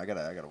right now. I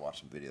gotta watch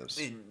some videos.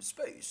 In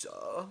space,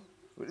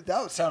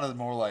 That sounded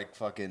more like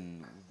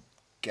fucking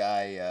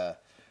guy.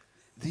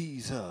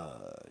 These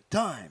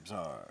times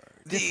are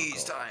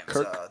these difficult. times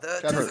Kirk. are the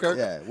Captain difficult. Kirk.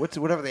 Yeah,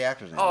 whatever the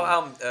actor's name.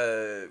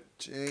 Oh,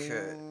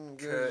 Jim.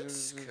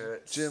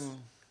 Kurt. Jim.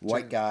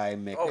 white guy,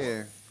 Mick. Oh,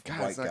 Yeah. God,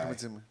 White it's not guy. coming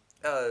to me.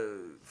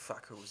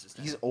 Fuck, who was his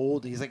name? He's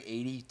old. He's like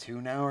 82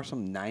 now or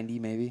something, 90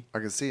 maybe. I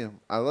can see him.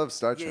 I love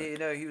Star Yeah, Trek. you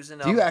know, he was in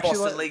Do you actually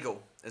Boston like-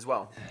 Legal as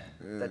well.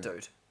 That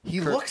dude. He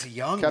Kirk. looks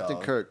young. Captain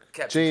though. Kirk.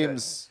 Captain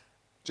James.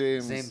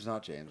 James. His name's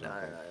not James. No, I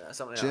no, think. no,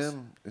 something else.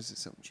 Jim. Is it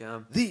something?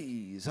 Jim.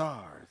 These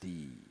are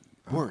the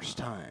worst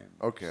times.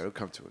 Okay, it'll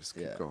come to us.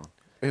 Keep Yeah. going.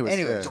 Anyway,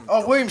 yeah.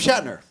 oh, William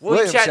Shatner.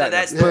 William Shatner,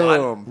 that's the one.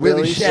 Boom.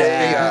 Willie Billy Shat,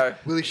 Shat. baby.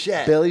 Willie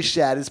Shat. Billy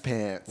shat his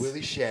pants.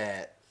 Willie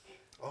Shat.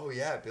 Oh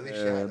yeah, Billy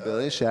Yeah, Shat.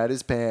 Billy shat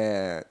his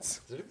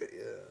pants.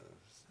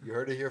 You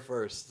heard it here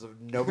first. So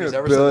nobody's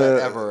ever said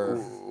that ever.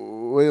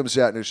 William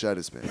Shatner shot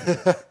his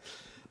pants.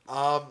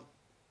 Um,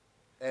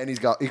 And he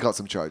got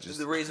some charges.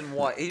 The reason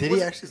why Did he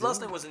wasn't- actually his last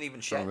do it? name wasn't even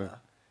Shatner.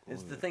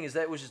 It's the thing is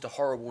that was just a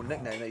horrible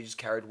nickname that he just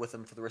carried with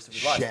him for the rest of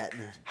his life.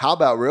 Shatner. How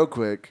about real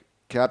quick,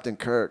 Captain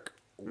Kirk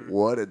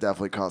would have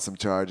definitely caught some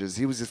charges.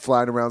 He was just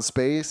flying around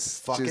space.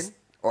 Fucking?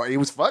 Or he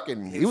was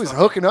fucking. He was fucking.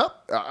 hooking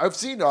up. I've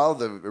seen all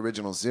the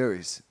original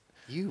series.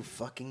 You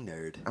fucking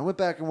nerd. I went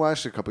back and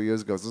watched it a couple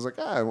years ago. So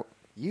I was like,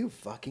 You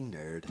fucking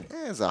nerd.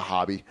 it's a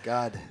hobby.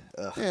 God.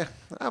 Ugh. Yeah,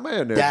 I'm a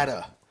nerd.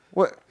 Data.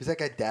 What? Who's that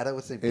guy? Data?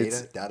 What's his name?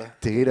 It's Data?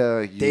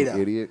 Data, you Data.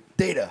 idiot.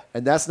 Data.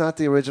 And that's not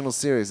the original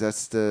series.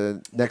 That's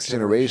the Next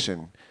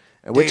Generation,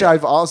 and which Data.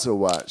 I've also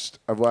watched.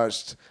 I've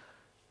watched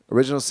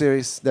original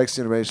series, Next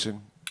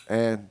Generation,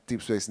 and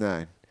Deep Space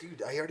Nine.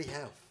 Dude, I already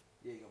have.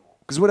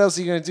 Because what else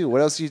are you gonna do?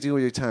 What else do you do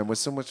with your time?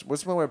 What's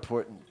more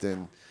important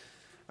than,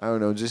 I don't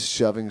know, just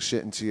shoving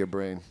shit into your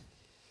brain?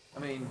 I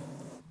mean,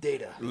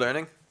 Data.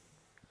 learning.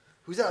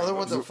 Who's that other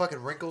one with the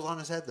fucking wrinkles on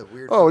his head? The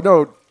weird. Oh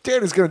no,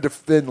 Dan is gonna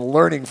defend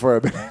learning for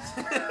a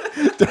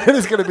minute. Dan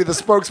is gonna be the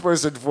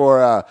spokesperson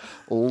for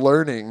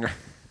learning.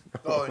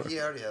 Oh, and he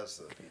already has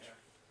the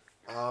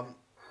feature.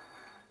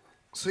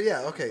 So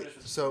yeah, okay.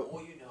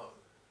 So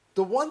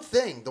the one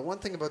thing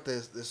about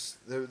this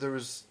there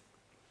was.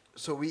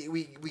 So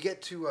we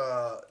get to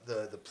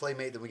the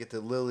playmate, then we get to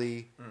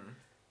Lily.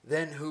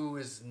 Then who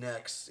is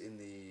next in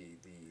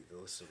the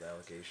list of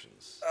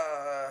allegations?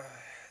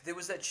 There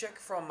was that chick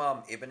from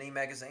Ebony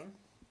magazine.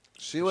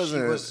 She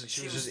wasn't.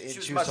 She was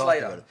talking much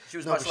later. about it. She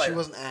was No, much but later. She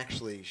wasn't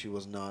actually. She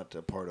was not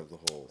a part of the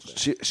whole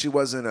thing. She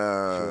wasn't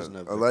wasn't a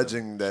victim.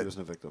 alleging She that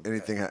wasn't a victim.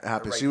 anything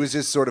happened. Right. She was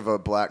just sort of a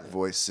black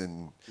voice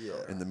in Yeah.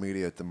 the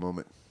media at the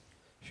moment.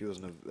 She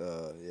wasn't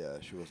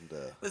she wasn't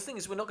a The thing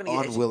is, we're not going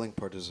to unwilling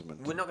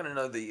participant. We're not going to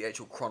know the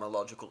actual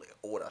chronological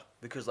order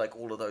because, like,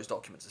 all of those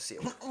documents are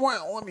sealed.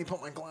 Well, let me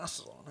put my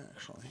glasses on,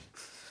 actually.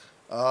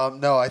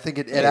 No, I think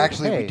it Hey,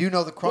 actually, hey. we do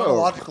know the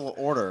chronological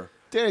order.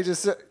 Danny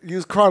just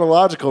used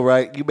chronological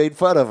right. You made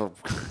fun of him.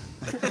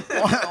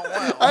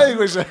 I think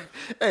we should.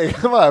 Hey,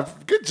 come on.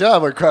 Good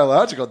job on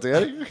chronological,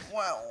 Danny.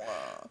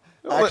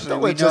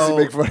 Don't let Jesse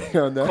make fun of you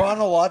on that.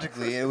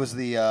 Chronologically, it was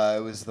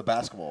the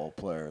basketball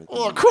player.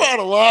 Well,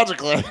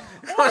 chronologically.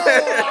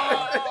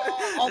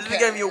 This is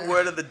gave you a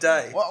word of the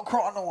day. Well,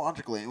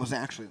 chronologically, it was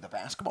actually the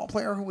basketball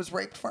player who was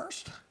raped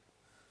first.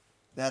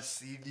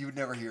 That's you would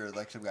never hear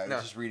like some guy who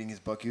was just reading his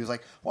book. He was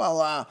like,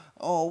 "Well,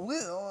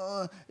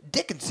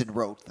 Dickinson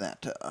wrote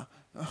that,"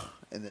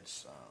 and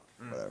it's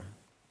whatever.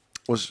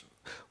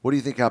 What do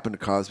you think happened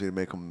to Cosby to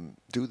make him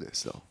do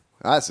this, though?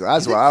 That's what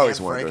I always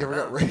Anne Frank wondered. ever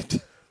got raped?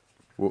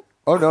 Well,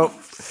 Oh no.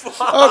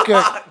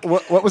 Okay.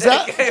 What was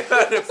That that? came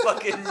out of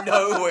fucking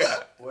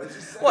nowhere.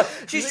 What?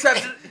 She's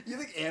trapped in... You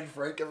think Anne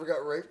Frank ever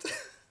got raped?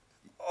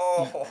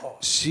 Oh.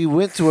 She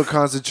went to a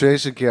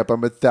concentration camp.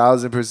 I'm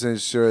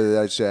 1,000% sure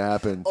that shit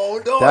happened.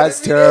 Oh no, That's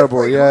I didn't mean Anne terrible.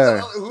 Frank.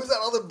 Yeah. Who's that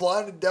other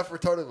blind and deaf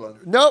retarded one?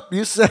 Nope.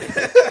 You said.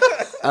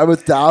 I'm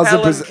 1,000%.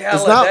 Helen It's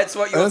Keller, not- that's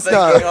what you're that's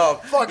thinking not-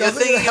 of. Fuck, I You're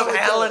was thinking thinking of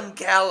Helen Helen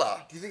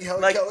Keller. Do you think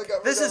Helen Like, Keller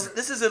got this raped?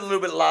 is a little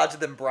bit larger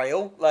than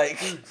Braille.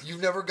 Like,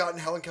 You've never gotten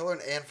Helen Keller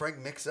and Anne Frank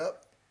mixed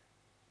up?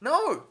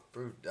 no.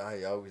 Bro,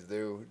 I always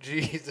do.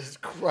 Jesus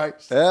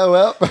Christ. Yeah,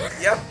 well,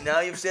 Yep, now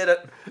you've said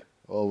it.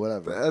 Oh,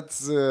 whatever.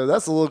 that's a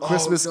little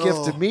Christmas no.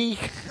 gift to me.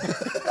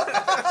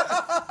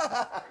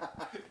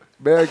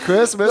 Merry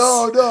Christmas.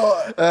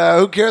 No.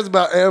 Who cares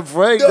about Anne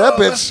Frank? No, that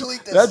let's bitch,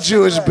 delete this. that Let's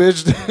Jewish take it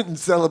bitch didn't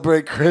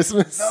celebrate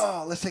Christmas.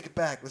 No, let's take it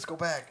back. Let's go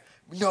back.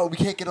 No, we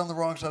can't get on the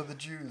wrong side of the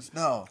Jews.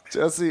 No.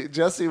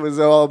 Jesse was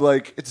all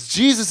like, "It's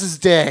Jesus'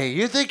 day.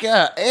 You think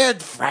Anne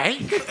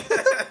Frank?"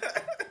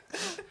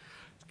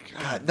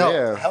 God No,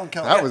 damn, Helen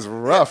Keller. that was a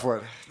rough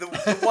one. The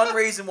one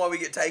reason why we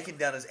get taken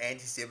down is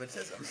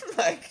anti-Semitism.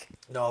 Like,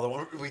 No, the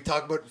one we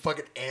talk about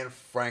fucking Anne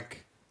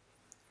Frank.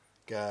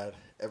 God,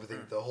 everything,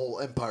 the whole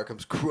empire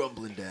comes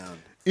crumbling down.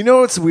 You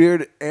know what's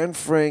weird? Anne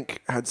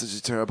Frank had such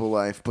a terrible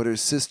life, but her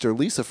sister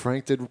Lisa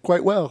Frank did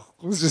quite well.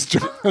 It was just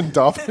drawing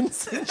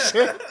dolphins and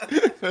shit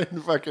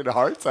and fucking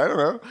hearts. I don't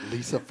know.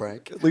 Lisa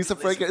Frank. Lisa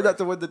Frank, isn't that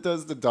the one that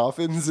does the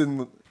dolphins?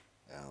 And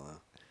I don't know.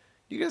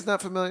 you guys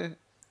not familiar?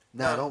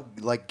 No, I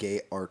don't like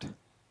gay art.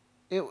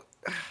 It,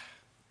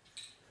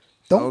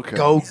 Don't Okay.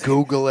 go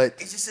Google it.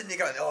 he's just sitting there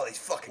going, "Oh, these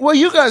fucking." well,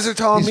 you guys are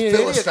telling These me an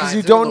idiot because Philistines,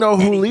 you they don't don't know know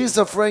who anything.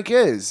 Lisa Frank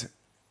is.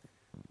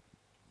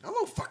 I don't know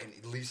who fucking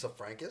Lisa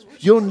Frank is. Where's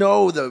she You'll from?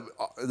 know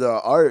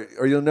the art,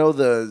 or you'll know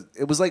the.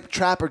 It was like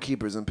Trapper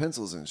Keepers and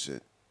pencils and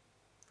shit.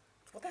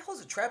 What the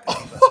hell's a trap? Why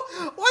do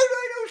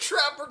I know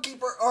Trapper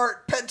Keeper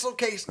art, pencil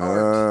case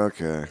art?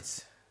 Okay.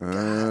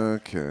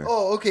 Okay.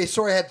 Oh, okay.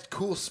 Sorry, I had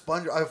cool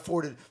sponge.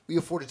 We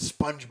afforded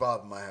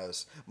SpongeBob in my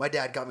house. My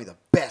dad got me the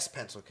best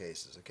pencil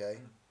cases. Okay.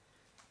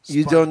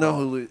 You don't know SpongeBob.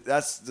 who.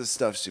 That's the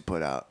stuff she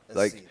put out. Let's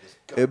Like, see, let's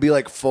go. it'd be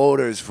like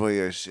folders for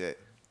your shit.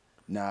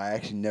 No, I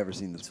actually never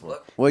seen this before.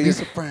 Look. Well, you.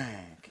 Lisa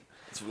Frank.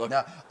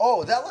 Now,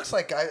 oh, that looks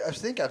like I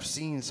think I've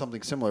seen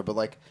something similar, but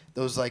like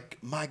those like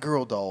My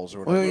Girl dolls or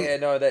whatever. Well, Yeah,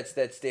 no, that's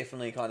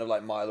definitely kind of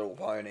like My Little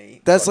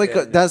Pony. That's like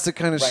Fucking that's the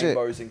kind of shit.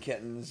 rainbows and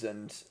kittens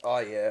and oh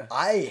yeah,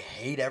 I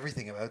hate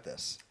everything about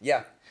this.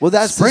 yeah. Well,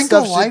 that's the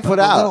Sprinkle stuff she life put with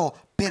a out. little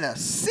bit of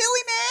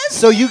silliness.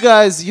 So you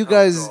guys,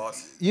 God.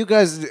 you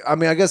guys. I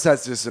mean, I guess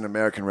that's just an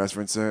American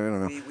reference. I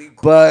don't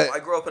know. I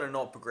grew up in a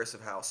not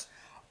progressive house.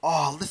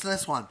 Oh, listen to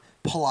this one.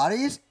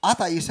 Pilates? I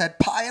thought you said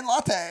pie and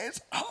lattes.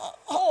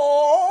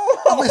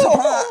 Oh, I'm Lisa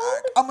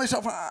Frank. I'm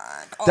Lisa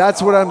Frank. Oh.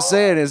 That's what I'm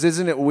saying.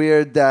 Isn't it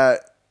weird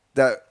that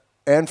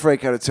Anne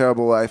Frank had a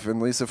terrible life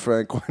and Lisa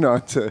Frank went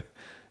on to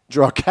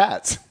draw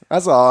cats?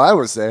 That's all I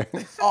was saying.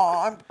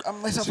 Oh,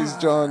 I'm Lisa She's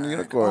Frank. drawing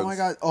unicorns. Oh my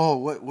god. Oh,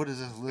 what is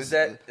this? Is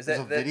that Is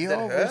a video that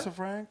of her? Lisa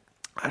Frank?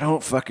 I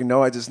don't fucking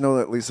know. I just know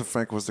that Lisa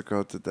Frank was the girl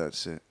that did that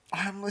shit.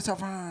 I'm Lisa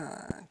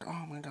Frank.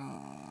 Oh my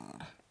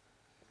god.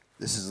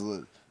 This is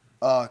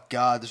oh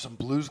god. There's some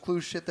Blue's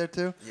Clues shit there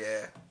too.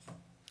 Yeah.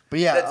 But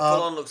yeah, That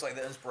full on looks like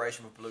the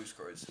inspiration for Blue's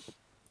Clues.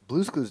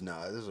 Blue's Clues.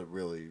 Nah, this is a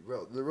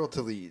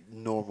relatively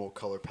normal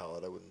color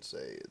palette. I wouldn't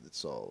say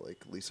it's all like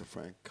Lisa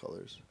Frank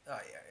colors. Oh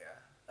yeah.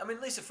 I mean,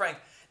 Lisa Frank.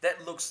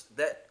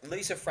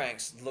 Lisa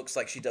Franks looks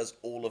like she does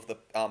all of the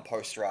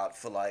poster art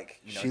for like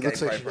She gay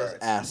looks like pride she does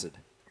parades. acid.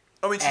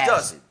 I mean, she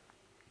does. Acid.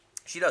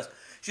 She does.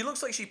 She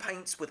looks like she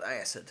paints with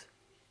acid.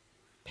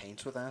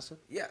 Paints with acid.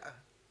 Yeah.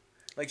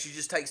 Like she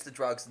just takes the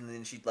drugs and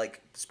then she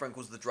like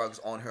sprinkles the drugs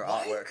on her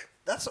What? artwork.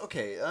 That's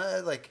okay.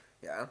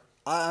 Yeah.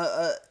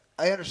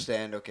 I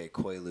understand. Okay,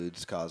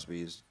 Quaaludes,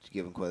 Cosby's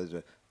giving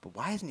Quaaludes, but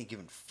why isn't he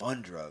giving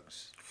fun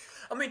drugs?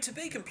 I mean, to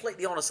be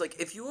completely honest, like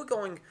if you were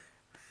going,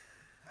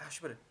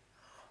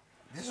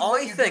 This is I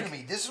what you think- do to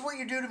me. This is what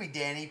you do to me,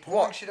 Danny. Pouring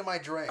What? shit in my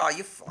drink. oh,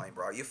 you're fine,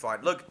 bro. You're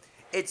fine. Look,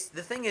 the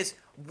thing is,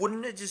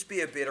 wouldn't it just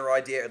be a better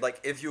idea, like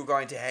if you were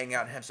going to hang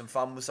out and have some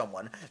fun with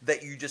someone,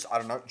 that you just, I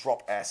don't know,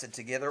 drop acid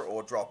together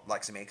or drop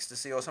like some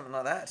ecstasy or something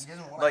like that? He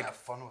doesn't want like to have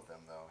fun with them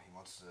though. He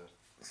wants to.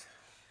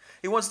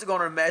 he wants to go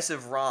on a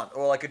massive rant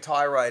or like a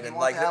tirade He in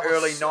wants like to the have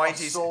early a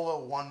 '90s.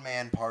 solo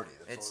one-man party.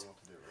 That's It's- all he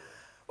wants to do. Really.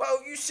 Well,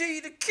 you see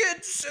the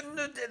kids and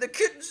the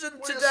kids and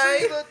Well, you today,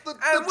 see that the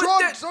and with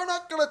drugs are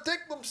not gonna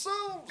take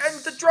themselves. and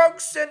the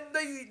drugs and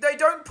they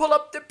don't pull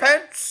up their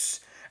pants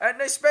and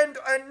they spend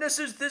and this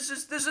is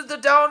the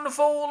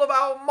downfall of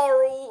our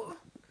moral.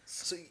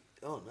 See,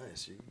 oh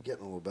nice, you're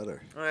getting a little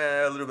better.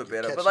 Yeah, a little bit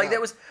better, but catching like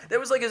up. that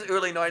was like his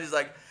early '90s,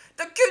 like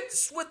the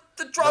kids with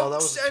the drugs. No, that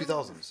was the and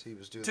 2000s. He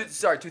was doing. that.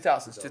 Sorry,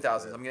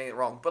 2000s. yeah. I'm getting it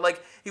wrong. But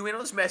like he went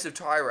on this massive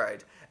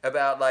tirade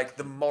about like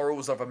the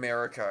morals of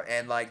America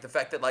and like the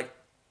fact that like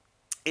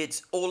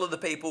it's all of the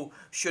people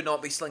should not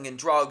be slinging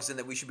drugs and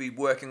that we should be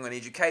working on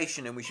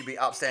education and we should be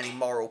upstanding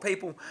moral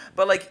people.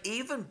 But like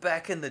even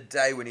back in the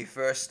day when he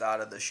first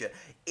started this shit,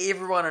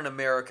 everyone in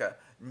America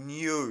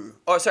knew.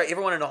 Oh, sorry,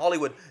 everyone in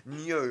Hollywood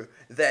knew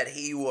that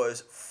he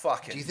was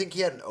fucking. Do you think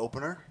he had an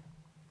opener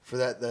for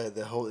that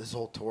his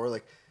whole tour?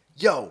 Like,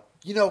 yo,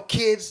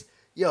 kids,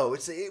 yo,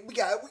 we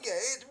got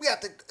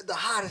the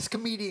hottest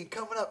comedian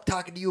coming up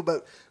talking to you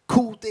about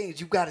cool things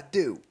you got to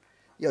do.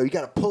 Yo, you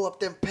got to pull up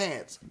them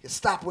pants. You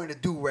stop wearing the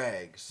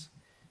do-rags.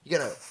 You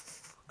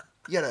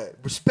gotta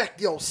respect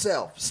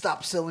yourself.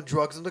 Stop selling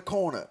drugs in the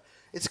corner.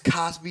 It's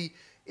Cosby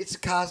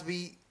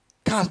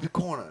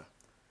Corner.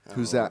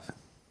 Who's that?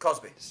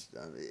 Cosby.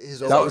 His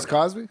That opener. was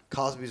Cosby?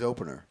 Cosby's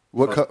opener.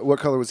 What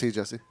color was he,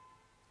 Jesse?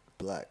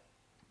 Black.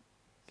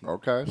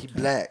 Okay. He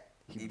black.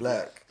 He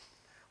black.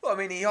 Well, I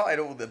mean, he hired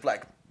all the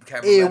black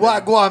cameramen. Hey, why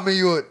and- go on me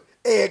you?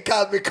 Hey,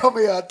 Cosby, come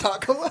here and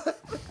talk about.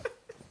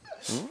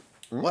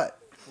 What?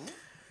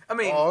 I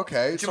mean, Oh,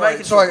 okay.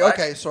 Jamaicans Sorry. were black.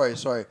 Okay.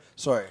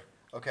 Sorry.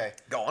 Okay.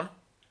 Go on.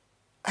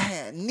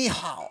 Hey, ni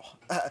hao.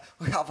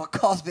 We have a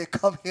Cosby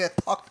come here and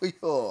talk to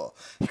you.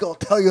 He gonna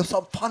tell you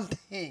some fun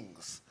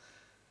things.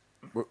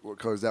 What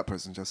color is that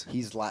person, Jesse?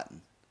 He's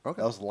Latin. Okay.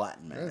 That was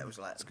Latin, man. That was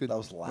Latin. It's good. That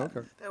was Latin.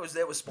 Okay.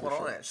 That was spot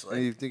on, And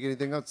actually. you think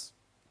anything else?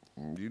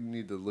 You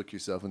need to look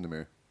yourself in the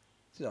mirror.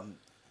 Dude,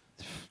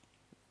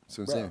 That's what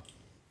I'm Bro. saying.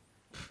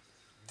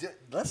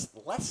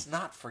 let's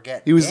not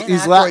forget. He's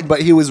Dan Latin, Aykroyd-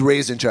 but he was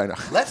raised in China.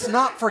 let's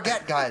not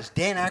forget, guys.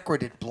 Dan Aykroyd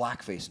did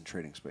blackface in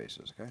Trading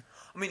Spaces. Okay.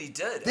 I mean, he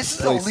did. This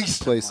is Place- the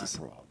least places.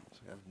 of my problems.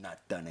 I've not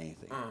done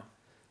anything.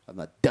 I've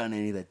not done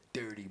any of that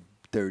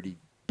dirty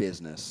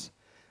business.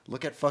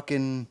 Look at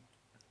fucking.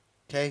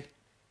 Okay,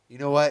 you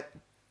know what?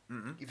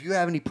 If you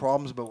have any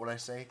problems about what I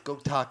say, go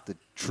talk to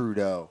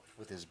Trudeau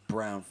with his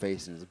brown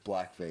face and his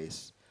black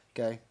face.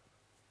 Okay.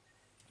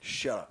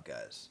 Shut up,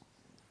 guys.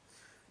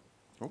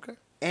 Okay.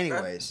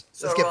 Anyways,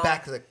 So, let's get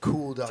back to the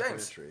cool James,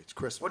 documentary. It's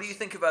Christmas. What do you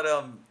think about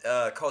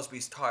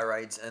Cosby's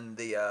tirades in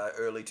the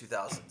early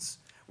 2000s?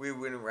 We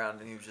went around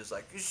and he was just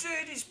like, you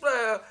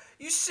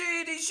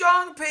see these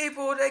young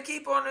people, they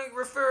keep on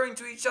referring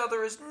to each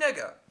other as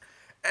nigger.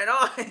 And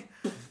I...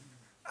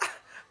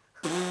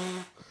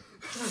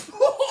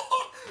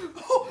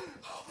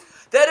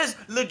 That is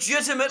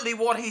legitimately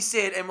what he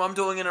said, and I'm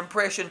doing an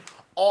impression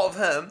of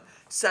him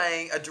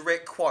saying a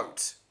direct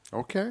quote.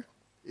 Okay.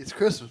 It's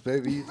Christmas,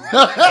 baby. Do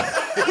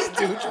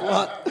what you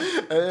want.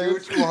 Do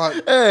what you want.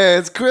 Hey,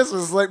 it's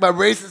Christmas. Like my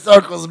racist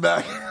uncle's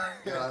back.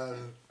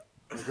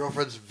 My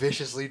girlfriend's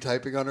viciously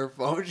typing on her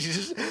phone.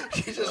 She's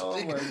just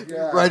Oh my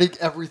God. writing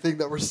everything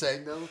that we're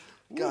saying now.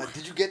 God,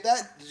 did you get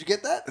that? Did you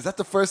get that? Is that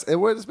the first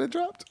N-word that's been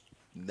dropped?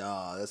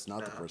 No, that's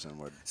not the first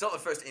N-word. It's not the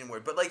first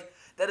N-word, but like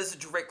that is a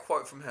direct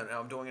quote from him, and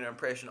I'm doing an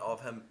impression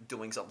of him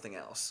doing something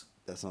else.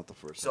 That's not the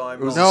first. So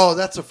N-word. I'm No,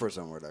 that's the first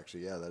N-word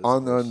actually. Yeah, that is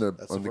On the the- first. on the-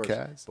 That's on the first.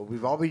 cast? But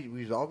we've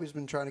always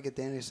been trying to get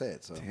Danny to say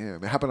it. So,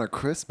 Damn, it happened on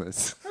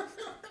Christmas.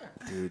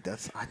 dude,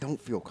 I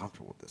don't feel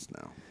comfortable with this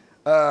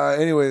now.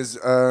 Anyways,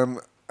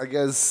 I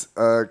guess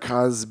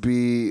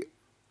Cosby.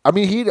 I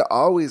mean, he'd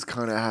always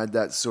kind of had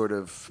that sort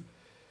of.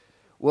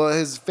 Well,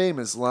 his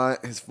famous line,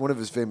 one of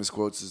his famous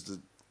quotes is the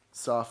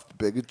soft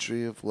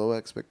bigotry of low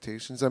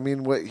expectations. I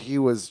mean, what he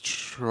was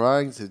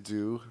trying to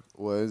do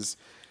was,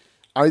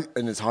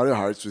 in his heart of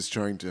hearts, was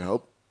trying to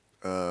help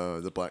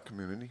the black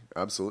community.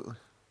 Absolutely.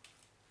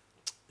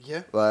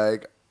 Yeah.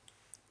 Like,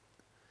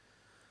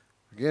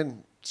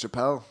 again,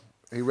 Chappelle,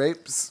 he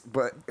rapes,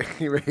 but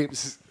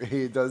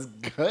he does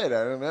good.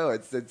 I don't know.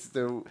 It's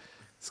the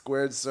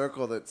squared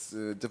circle that's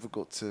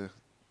difficult to.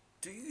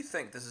 Do you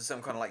think this is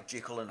some kind of like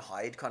Jekyll and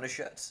Hyde kind of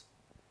shit?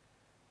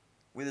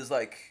 Where there's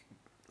like,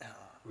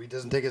 He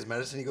doesn't take his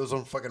medicine. He goes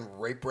on fucking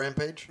rape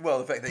rampage. well,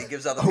 the fact that he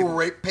gives other Oh, people,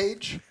 rape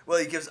page. well,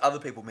 he gives other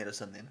people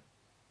medicine. Then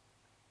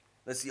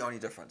that's the only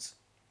difference.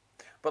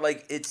 But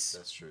like, it's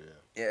That's true.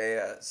 Yeah.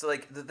 yeah. So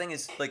like, the thing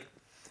is like,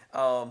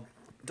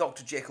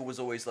 Dr. Jekyll was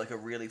always like a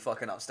really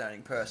fucking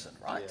outstanding person,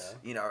 right? Yeah.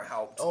 You know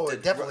how? Oh,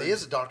 it definitely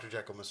is a Dr.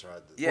 Jekyll, Mr.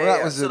 Hyde. Yeah, Well, that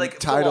yeah. was So the like, full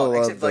title on,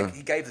 of except like the-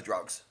 he gave the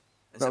drugs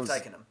instead That of was-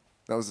 taking them.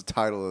 That was the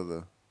title of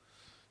the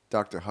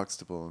Dr.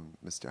 Huxtable and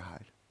Mr.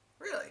 Hyde.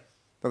 Really?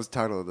 That was the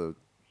title of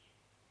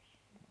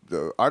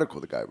the article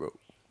the guy wrote.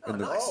 Oh,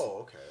 And the, nice.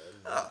 Oh, okay.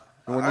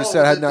 the one you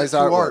said had nice through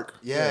artwork. art.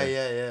 Yeah.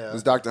 It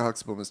was Dr.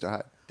 Huxtable, Mr.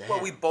 Hyde.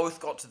 Well, we both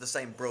got to the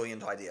same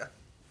brilliant idea.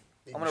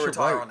 You I'm gonna should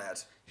retire write. on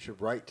that. You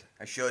should write.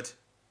 I should.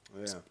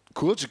 Yeah.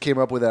 Cool that you came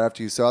up with that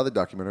after you saw the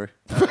documentary.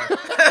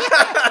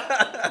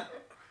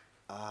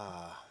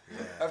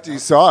 After you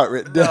saw it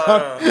written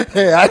down.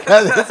 Hey, I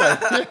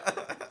got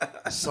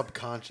this.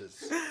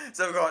 Subconscious.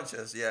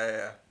 Subconscious.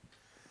 Yeah.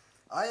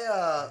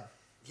 I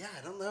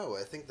don't know.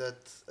 I think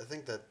that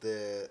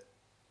the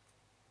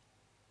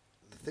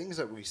things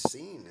that we've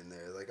seen in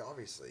there, like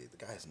obviously the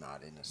guy's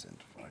not innocent.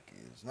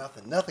 Fucking,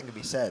 there's nothing to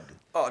be said.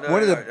 Oh no,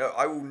 One no, of the- no,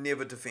 I will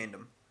never defend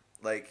him.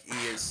 Like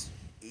he is,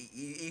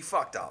 he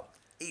fucked up.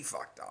 He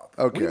fucked up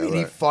What do Okay. you mean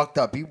he right. fucked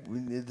up?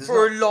 There's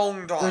for not, a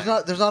long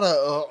time. there's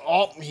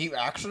not he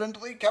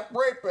accidentally kept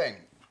raping.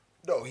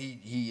 No,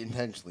 he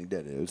intentionally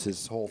did it. It was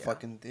his whole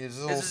fucking. It was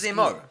his, whole his scheme.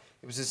 MO.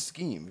 It was his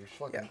scheme. He was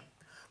fucking. Yeah.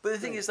 But the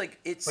thing is, like,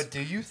 it's. But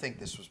do you think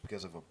this was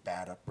because of a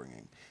bad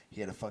upbringing?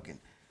 He had a fucking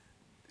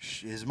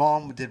his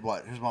mom did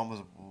what? His mom was.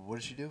 What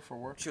did she do for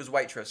work? She was a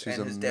waitress, She's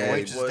and a his maid. dad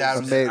Waitress, was dad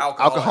A was maid,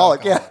 alcoholic.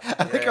 alcoholic. Yeah, Alcoholic.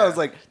 I think Yeah. I was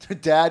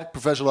like, dad,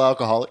 professional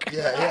alcoholic.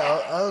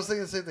 Yeah. I was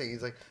thinking the same thing.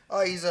 He's like,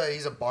 oh, he's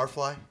a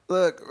barfly.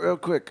 Look, real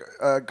quick,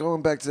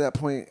 going back to that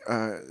point,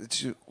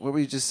 what were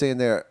you just saying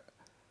there?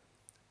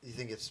 You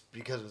think it's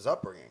because of his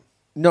upbringing?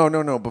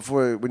 No.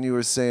 Before, when you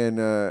were saying,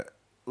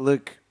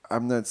 look,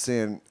 I'm not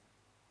saying.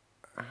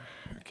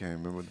 I can't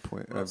remember the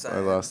point. not I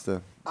saying- lost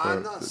the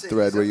I'm not saying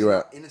thread he's where you definitely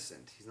at. not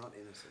innocent. He's not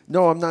innocent.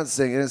 No, I'm not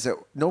saying innocent.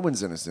 No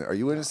one's innocent. Are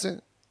you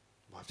innocent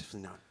Well, I've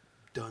definitely not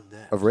done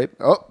that. of rape?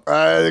 Oh,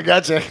 I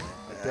gotcha.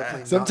 Definitely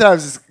not.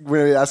 Sometimes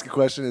when we ask a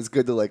question, it's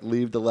good to like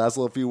leave the last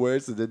little few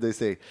words, and then they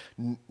say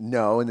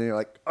no, and then you're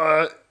like,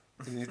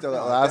 and you throw that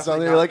No, last one,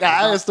 definitely and you're like,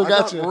 not. I still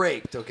got I'm you. not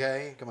raped,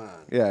 okay? Come on.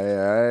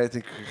 Yeah. I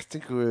think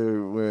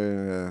we're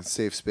in a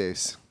safe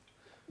space,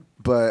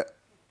 but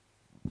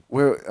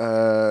we're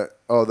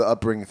the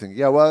upbringing thing.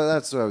 Yeah, well,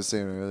 that's what I was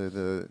saying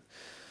earlier.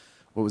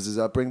 What was his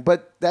upbringing?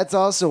 But that's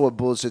also a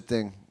bullshit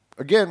thing.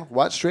 Again,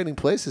 watch Trading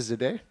Places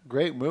today.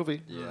 Great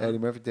movie. Yeah. Eddie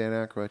Murphy, Dan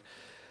Aykroyd.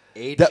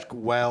 Aged That-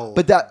 well.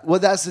 But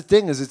that's the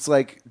thing is, it's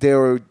like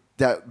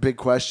that big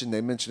question.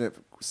 They mention it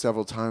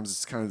several times.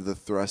 It's kind of the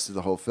thrust of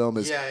the whole film.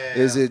 Is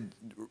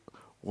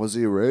was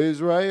he raised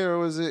right,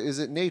 or is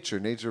it nature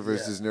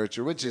versus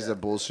nurture, which is a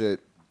bullshit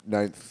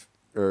ninth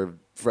or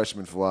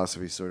freshman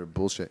philosophy sort of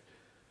bullshit.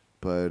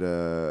 But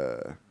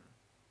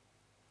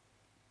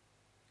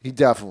he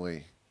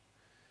definitely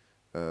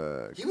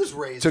he was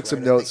raised. took some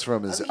right, notes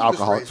from his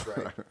alcoholic.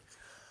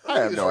 I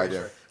have no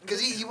idea.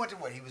 Because he went to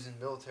what? He was in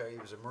the military. He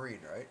was a Marine,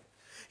 right?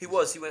 He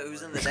was in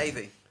the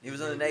Navy. He was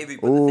in the Navy.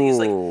 But the thing is,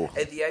 Ooh. like,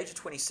 at the age of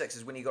 26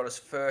 is when he got his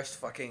first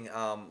fucking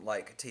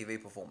like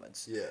TV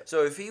performance. Yeah.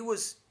 So if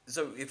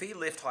he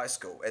left high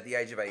school at the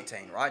age of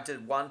 18, right,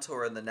 did one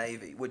tour in the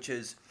Navy, which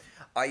is,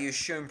 I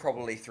assume,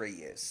 probably 3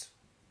 years.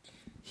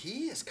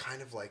 He is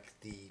kind of like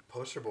the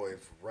poster boy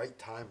of right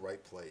time,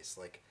 right place.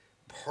 Like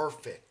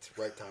perfect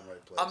right time,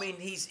 right place. I mean,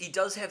 he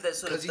does have that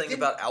sort of 'Cause he thing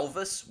didn't- about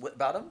Elvis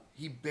about him.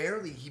 he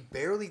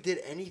barely did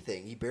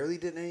anything. He barely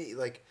did any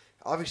like.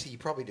 Obviously, he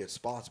probably did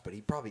spots, but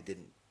he probably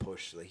didn't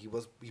push. Like he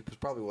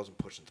probably wasn't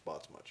pushing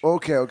spots much.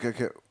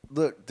 Okay.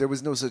 Look, there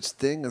was no such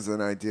thing as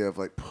an idea of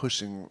like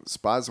pushing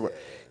spots.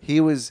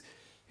 He was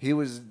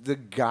the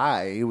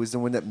guy. He was the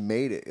one that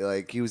made it.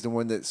 Like he was the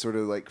one that sort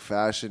of like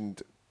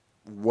fashioned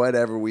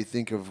whatever we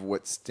think of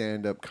what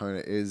stand up kind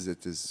of is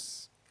at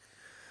this.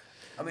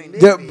 I mean,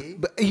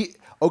 Maybe.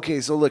 Okay,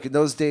 so look, in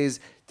those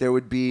days there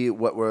would be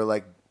what were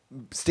like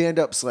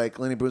stand-ups like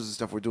Lenny Bruce and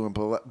stuff were doing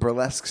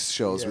burlesque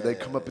shows where they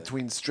come up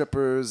between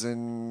strippers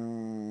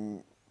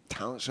and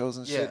talent shows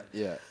and shit.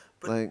 Yeah.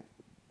 But Like,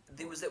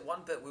 there was that one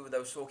bit where they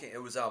were talking.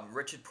 It was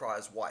Richard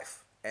Pryor's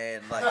wife,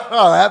 and like,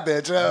 oh, that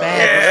bitch.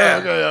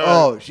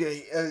 Oh,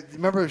 she,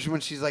 remember when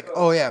she's like,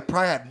 "Oh yeah,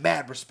 probably had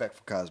mad respect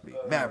for Cosby,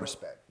 mad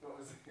respect."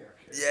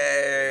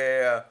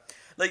 yeah.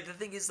 Like the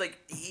thing is, like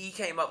he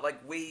came up. Like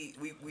we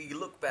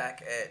look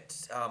back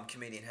at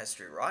comedian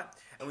history, right?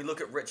 And we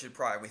look at Richard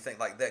Pryor and we think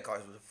like that guy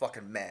was a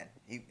fucking man.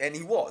 He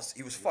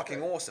was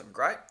fucking awesome,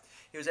 great.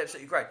 He was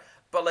absolutely great.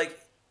 But like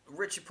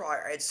Richard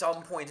Pryor at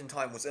some point in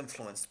time was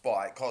influenced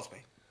by Cosby.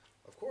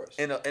 Of course.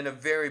 In a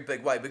very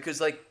big way,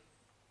 because like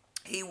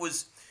he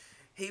was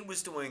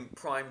doing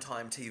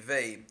primetime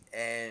TV,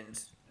 and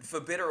for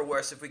better or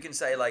worse, if we can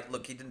say like,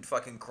 look, he didn't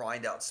fucking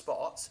grind out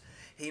spots.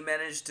 He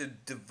managed to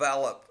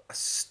develop a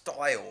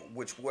style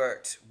which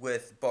worked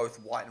with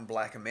both white and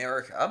black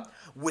America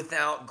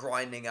without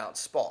grinding out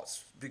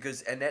spots,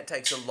 and that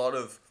takes a lot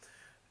of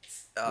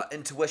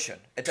intuition.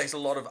 It takes a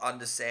lot of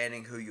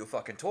understanding who you're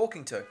fucking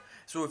talking to.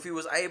 So if he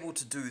was able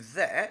to do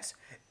that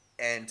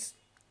and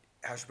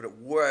how should I put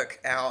it, work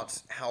out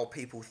how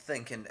people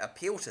think and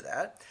appeal to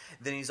that,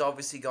 then he's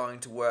obviously going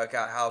to work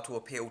out how to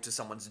appeal to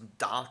someone's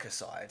darker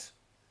side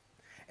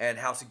and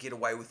how to get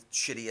away with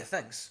shittier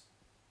things.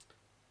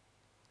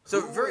 So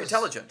very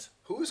intelligent.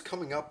 Who's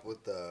coming up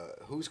at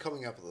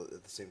the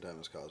same time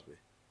as Cosby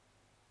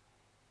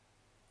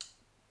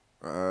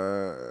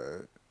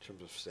in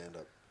terms of stand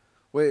up?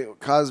 Wait,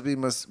 Cosby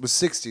was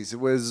 60s. It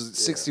was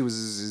 60 was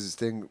his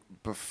thing.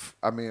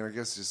 I mean, I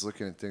guess just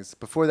looking at things.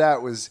 Before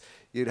that was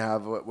you'd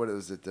have what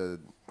was it?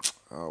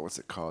 What's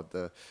it called?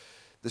 The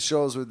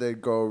shows where they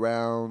go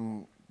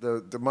around.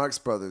 The Marx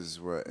Brothers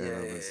were in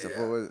them and stuff.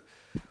 yeah.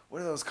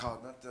 What are those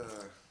called? Not the.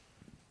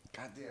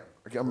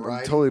 Goddamn. I'm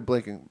Variety? totally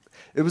blanking.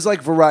 It was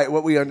like variety.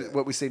 What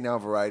we say now,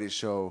 variety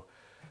show.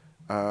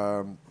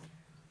 Fuck,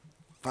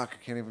 I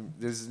can't even.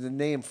 There's a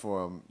name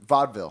for them.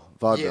 Vaudeville.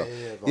 Yeah,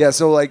 Yeah.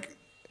 So like,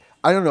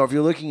 I don't know if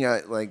you're looking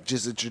at like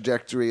just the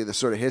trajectory of the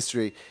sort of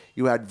history.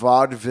 You had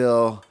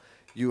vaudeville.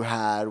 You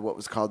had what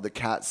was called the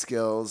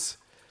Catskills.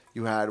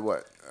 You had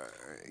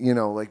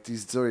like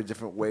these sort of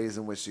different ways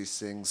in which these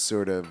things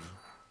sort of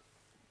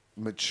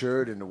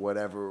matured into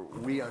whatever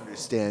we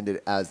understand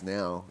it as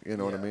now. You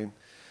know what I mean?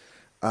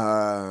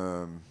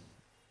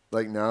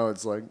 Like now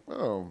it's like,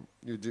 oh,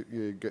 you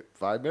get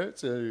 5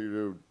 minutes and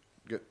you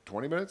get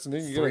 20 minutes and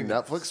then you get a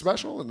Netflix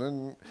special and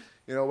then,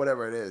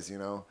 whatever it is,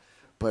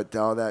 But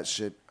all that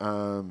shit.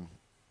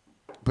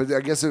 but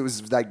I guess it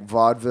was like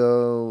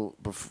vaudeville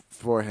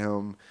before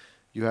him.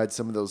 You had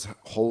some of those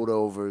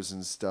holdovers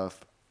and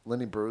stuff.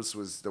 Lenny Bruce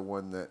was the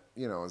one that,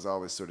 you know, is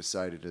always sort of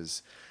cited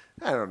as,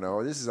 I don't know.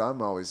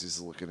 I'm always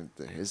just looking at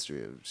the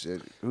history of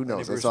shit. Who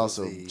knows? Bruce That's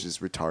also was the-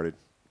 just retarded.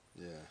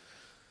 Yeah.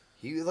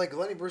 He like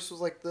Lenny Bruce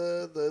was like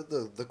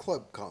the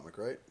club comic,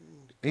 right?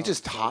 He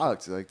just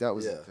talked. Like, that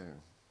was Yeah. the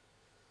thing.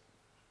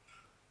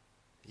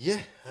 Yeah.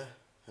 I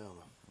don't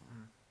know.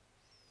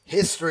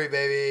 History,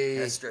 baby.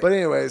 History. But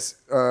anyways,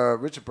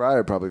 Richard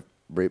Pryor probably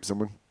raped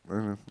someone. I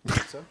don't know.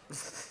 So?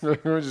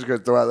 We're just going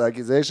to throw out the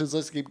accusations.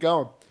 Let's keep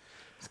going.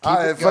 keep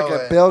it Fucking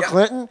going. Bill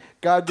Clinton.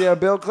 Goddamn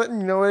Bill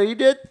Clinton. You know what he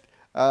did?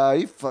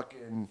 Okay.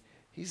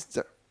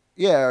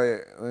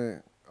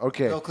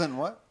 Bill Clinton,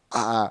 what?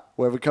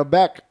 When we come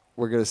back,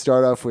 we're going to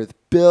start off with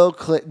Bill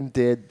Clinton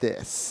did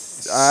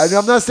this.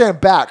 I'm not saying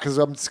back because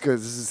this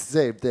is the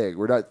same thing.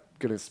 We're not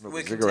going to smoke We're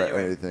a cigarette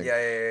or continuing. anything.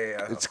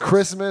 Yeah. It's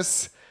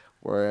Christmas.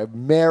 We're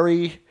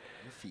merry.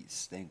 Your feet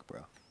stink,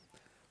 bro.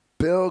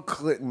 Bill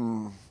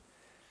Clinton.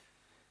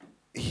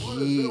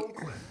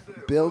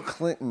 Bill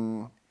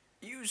Clinton.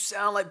 You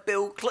sound like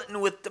Bill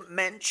Clinton with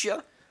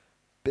dementia.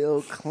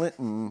 Bill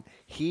Clinton.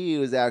 He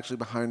was actually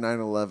behind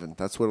 9/11.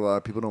 That's what a lot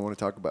of people don't want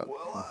to talk about. Well,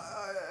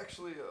 I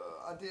actually,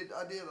 I did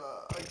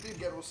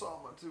get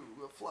Osama to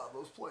fly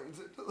those planes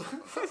into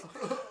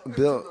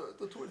Bill.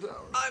 the Twin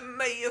Towers. I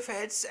may have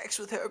had sex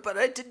with her, but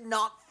I did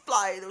not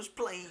fly those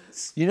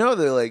planes. You know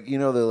they're like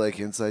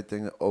inside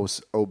thing.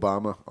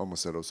 Obama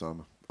almost said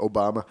Osama.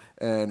 Obama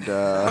and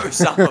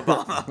Osama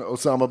Obama.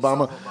 Osama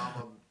Obama.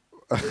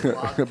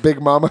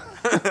 Big Mama.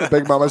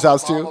 Big Mama's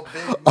house too.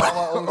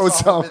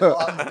 Osama.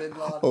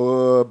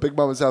 Big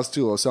Mama's house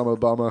too. Osama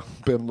Obama.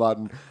 Bin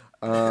Laden.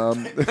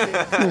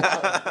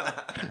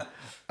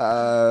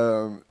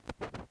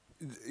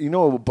 You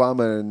know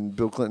Obama and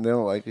Bill Clinton, they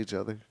don't like each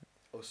other.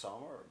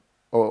 Osama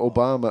or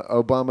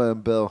Obama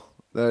and Bill,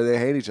 they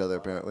hate each other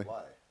apparently.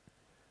 why?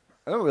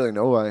 I don't really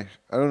know why.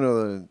 I don't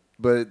know,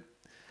 but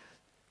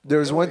there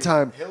was one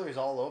time. Hillary's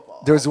all over.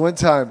 There was one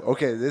time.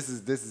 Okay, this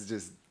is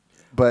just.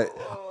 But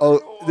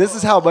this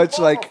is how much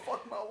like.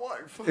 Fuck my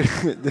wife.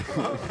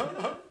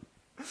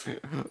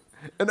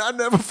 And I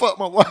never fucked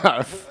my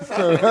wife.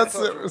 That's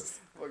it.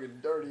 Fucking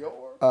dirty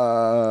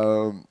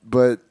whore.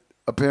 But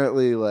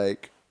apparently,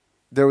 like,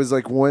 there was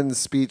like one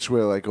speech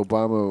where like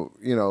Obama,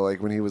 you know,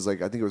 like when he was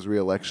like, I think it was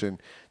re-election,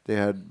 they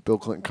had Bill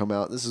Clinton come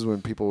out. This is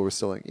when people were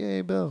still like,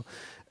 "Yay, Bill!"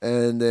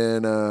 And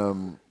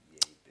then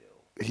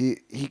he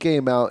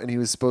came out and he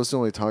was supposed to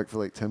only talk for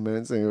like 10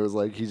 minutes, and it was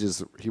like he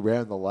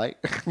ran the light.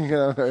 You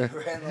know? Ran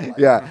the light.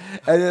 Yeah,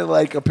 and then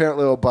like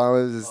apparently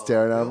Obama was just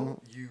staring at him.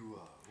 You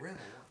ran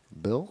the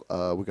Bill,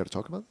 we got to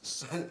talk about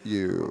this.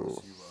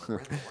 You, ran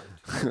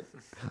the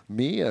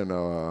me,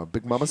 and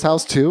Big Mama's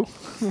house too.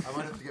 I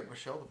might have to get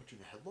Michelle to put you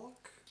in a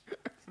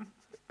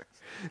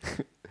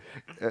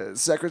headlock.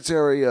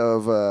 Secretary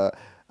of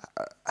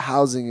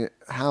Housing.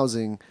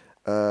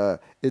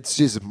 It's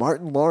just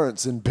Martin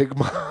Lawrence and Big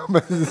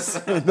Mama's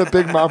in the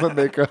Big Mama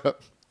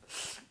makeup.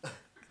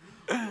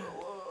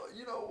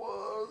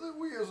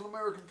 We as an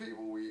American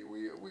people, we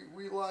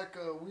like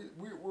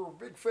we're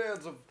big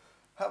fans of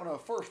having a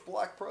first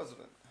black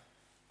president.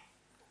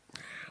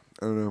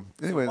 I don't know.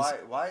 Anyways,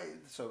 Why?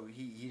 So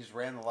he just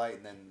ran the light,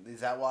 and then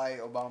is that why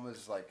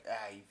Obama's like,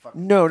 he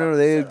fucking. no. fucking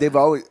said They've it.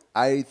 always.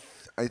 I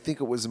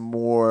think it was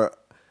more.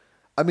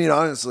 I mean,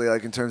 honestly,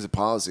 like in terms of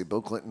policy,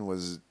 Bill Clinton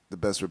was the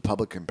best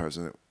Republican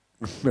president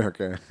in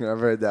America. I've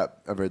heard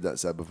that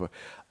said before.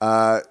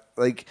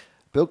 Like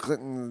Bill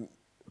Clinton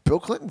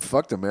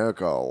fucked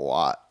America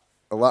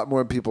a lot more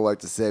than people like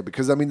to say,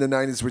 because I mean the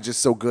 90s were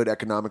just so good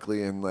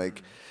economically and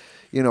like,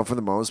 you know, for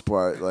the most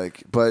part,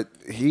 like, but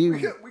We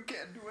can't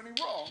do any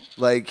wrong.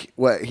 like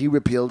what he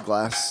repealed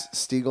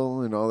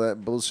Glass-Steagall and all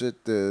that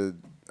bullshit, the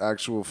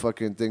actual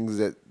fucking things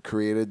that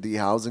created the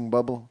housing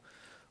bubble.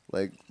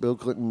 Like Bill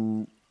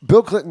Clinton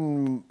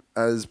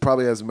has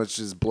probably as much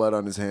as blood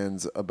on his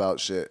hands about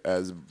shit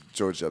as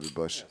George W.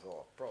 Bush.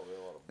 Probably a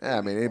lot of. Yeah,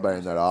 I mean anybody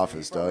in that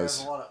office He probably does.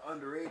 has a lot of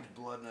underage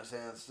blood in his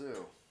hands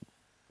too.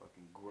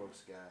 Fucking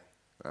gross guy.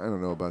 I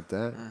don't know about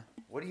that.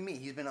 What do you mean?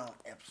 He's been on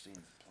Epstein's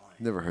plane.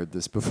 Never heard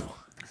this before.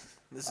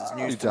 This What is are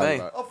news you to talking me.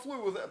 about? I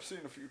flew with Epstein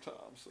a few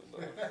times.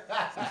 And,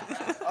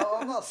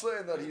 I'm not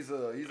saying that he's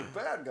a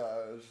bad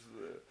guy.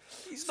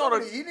 He's not a.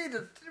 We need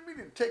to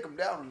take him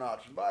down a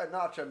notch. And by a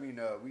notch, I mean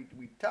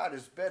we tied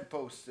his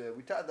bedpost.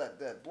 We tied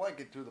that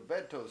blanket to the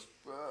bedpost.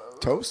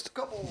 Toast?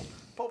 Couple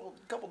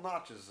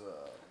notches.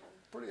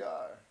 Pretty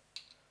high.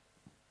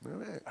 All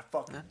right. I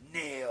fucking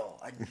nail.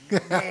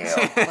 Clinton.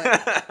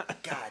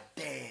 God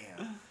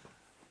damn.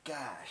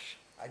 Gosh,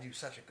 I do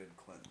such a good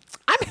Clinton.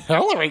 I'm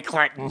Hillary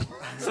Clinton.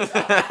 Hey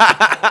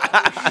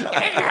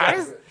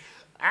guys.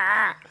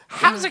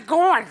 How's it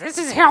going? This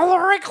is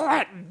Hillary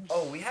Clinton.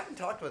 Oh, we haven't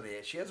talked about it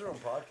yet. She has her own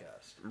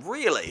podcast.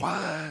 Really?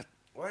 What?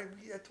 Why?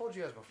 I told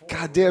you guys before.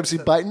 God damn, she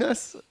biting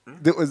us?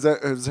 Was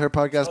her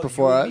podcast Oh,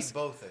 before you and me us?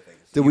 both, I think.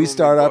 Did You we and me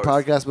start our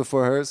both. podcast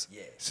before hers?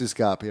 Yeah. She's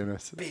copying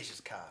us. Bitch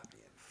is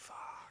copying. Fuck.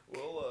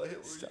 Well, I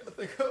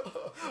think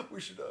we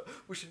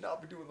should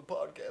not be doing the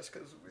podcast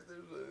because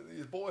there's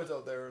these boys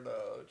out there in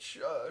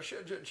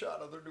Shenzhen,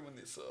 China. They're doing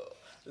this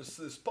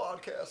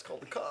podcast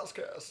called the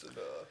Coscast, and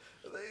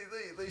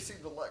they seem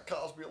to like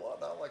Cosby a lot.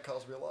 And I like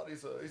Cosby a lot.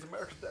 He's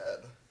America's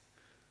dad.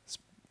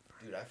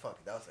 Dude, I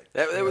fucking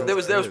that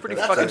was That was pretty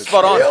That's fucking a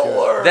spot on.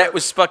 killer. That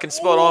was fucking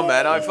spot on,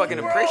 man. I fucking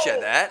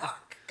appreciate that.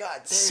 God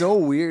damn. So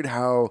weird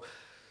how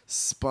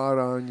spot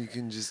on you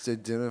can just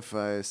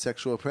identify a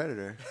sexual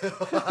predator.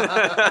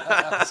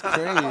 It's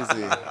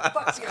crazy.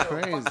 Fuck you.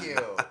 crazy. Fuck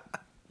you.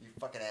 You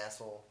fucking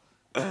asshole.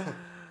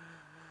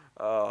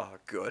 Oh,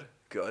 good.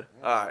 All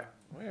right.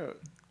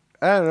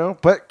 I don't know,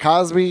 but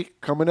Cosby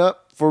coming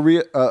up for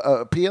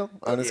appeal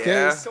on his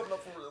Yeah. case.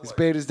 He's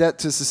paid his debt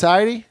to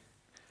society.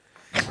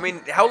 I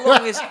mean, how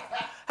long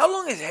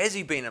has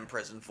he been in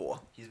prison for?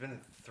 He's been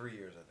in 3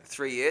 years, I think.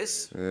 3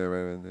 years? Yeah,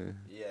 right in there.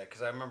 Yeah,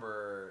 because I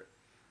remember.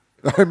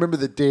 I remember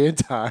the day and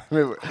time.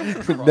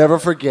 Never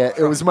forget.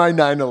 It was my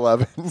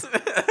 9/11.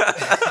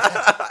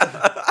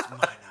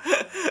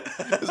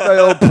 It was my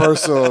own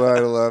personal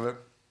 9/11.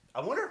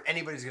 I wonder if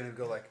anybody's gonna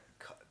go like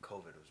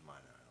COVID was mine.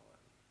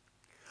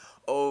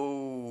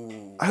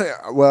 Oh.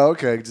 Well,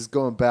 okay, just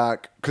going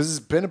back because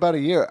it's been about a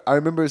year. I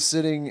remember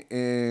sitting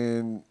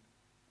in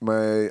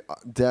my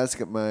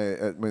desk at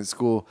my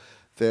school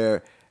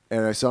there,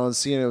 and I saw on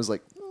CNN. It was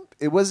like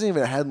it wasn't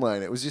even a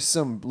headline. It was just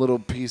some little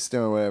piece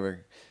down or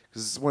whatever.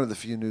 Because it's one of the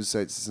few news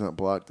sites that's not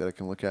blocked that I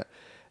can look at,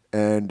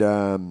 and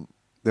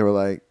they were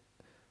like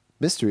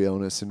mystery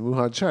illness in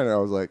Wuhan, China. I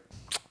was like,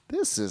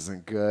 this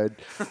isn't good,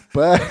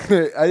 but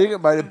I think it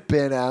might have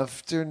been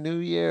after New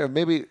Year,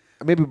 maybe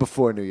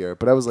before New Year.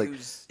 But I was like, It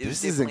was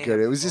this isn't definitely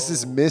good. It was just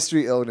this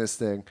mystery illness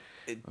thing.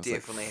 It was like,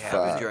 definitely fuck.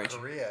 happened during.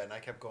 Korea, and I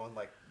kept going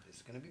like,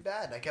 "It's gonna be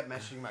bad." And I kept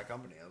messaging my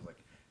company. I was like,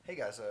 "Hey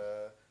guys,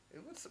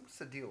 what's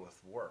the deal with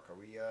work? Are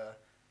we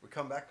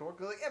come back to work?"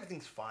 They're like,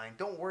 "Everything's fine.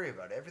 Don't worry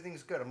about it.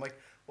 Everything's good." I'm like,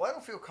 "Well, I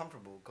don't feel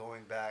comfortable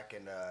going back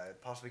and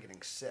possibly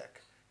getting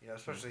sick. You know,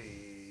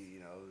 especially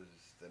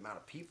the amount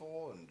of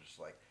people and just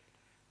like."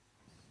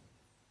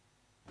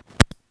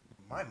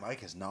 My mic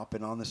has not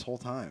been on this whole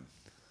time.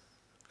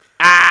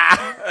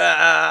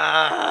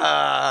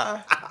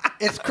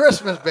 It's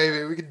Christmas,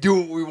 baby. We can do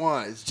what we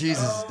want. It's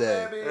Jesus'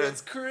 day. Baby,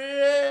 it's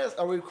Chris.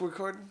 Are we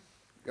recording?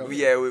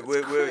 Yeah, we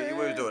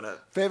were doing it.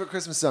 Favorite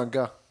Christmas song?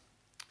 Go.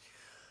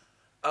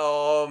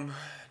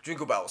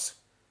 Jingle Bells.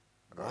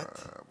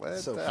 What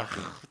So the?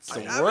 fucking- It's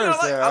the I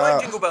worst.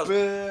 like Jingle Bells.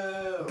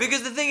 Boo.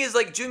 Because the thing is,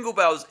 like, Jingle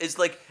Bells is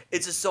like,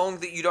 it's a song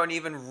that you don't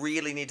even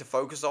really need to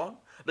focus on.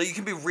 Like, you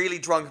can be really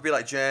drunk and be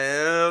like,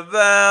 Jingle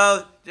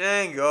Bells,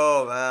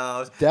 Jingle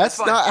Bells. That's It's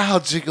fine. not how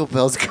Jingle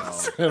Bells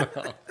goes.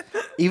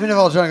 Even if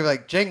I was drunk, I'd be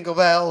like, jingle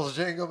bells,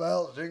 jingle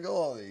bells,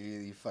 jingle. Oh,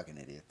 you fucking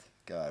idiot.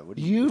 God, what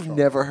are you You've doing?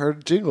 never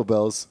heard Jingle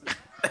Bells.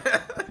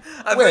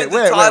 I've read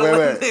the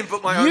title and then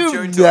put my own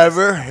tune You've to it.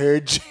 never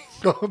heard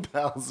Jingle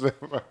Bells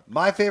before.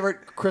 My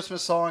favorite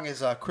Christmas song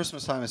is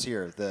 "Christmas Time Is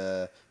Here."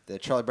 The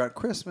Charlie Brown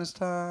 "Christmas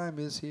Time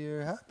Is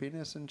Here,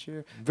 Happiness and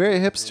Cheer." Very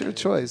hipster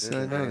choice.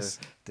 Nice.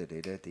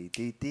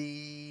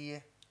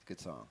 Good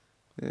song.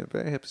 Yeah,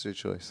 very hipster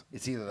choice.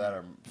 It's either that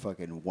or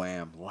fucking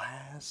Wham!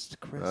 Last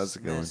Christmas. That's a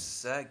good one.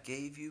 Yes, I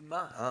gave you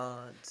my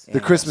heart. The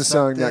Christmas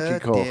song, Nat King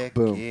Sucked a Cole. dick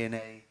Boom. in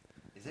a-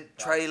 Is it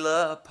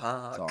Trailer It's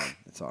Park. on.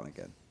 It's on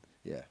again.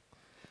 Yeah.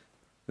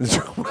 You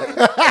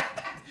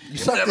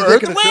sucked Never the heard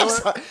dick in the a Wham!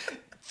 trailer? song.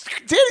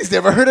 Danny's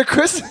never heard a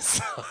Christmas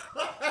song.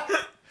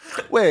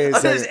 Wait a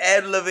I'm just second.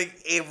 ad-libbing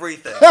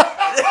everything.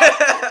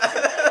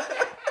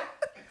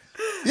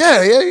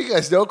 Yeah, you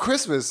guys know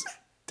Christmas.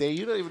 Dan,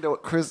 you don't even know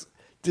what Chris.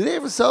 Do they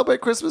ever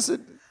celebrate Christmas?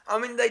 I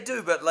mean, they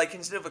do, but like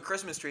instead of a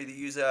Christmas tree, they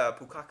use a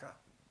pukaka.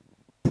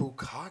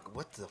 Pukak?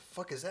 What the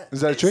fuck is that?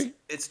 Is that a tree?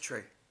 It's a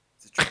tree.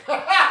 It's a tree.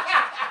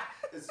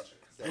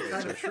 What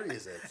kind of tree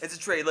is it? It's a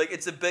tree. Like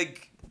it's a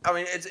big. I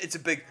mean, it's a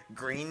big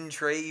green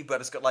tree, but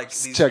it's got like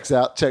these. Checks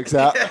out. all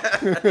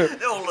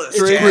the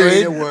Tree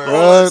scans. green.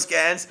 All the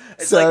scans.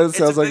 It's Sounds it's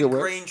a like big it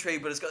works. green tree,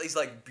 but it's got these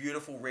like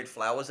beautiful red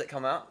flowers that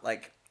come out.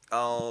 Like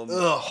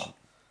Ugh.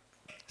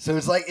 So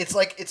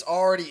it's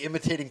already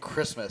imitating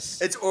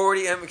Christmas. it's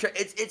already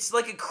it's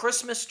like a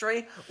Christmas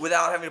tree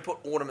without having to put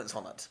ornaments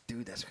on it.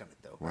 Dude, that's kind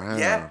of dope. Wow.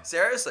 Yeah,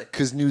 seriously.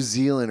 Because New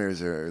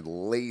Zealanders are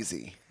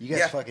lazy. You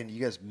Yeah.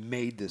 guys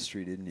made this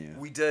tree, didn't you?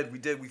 We did.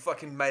 We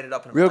fucking made it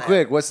up in a Real plan.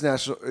 quick, what's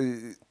national?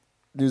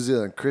 New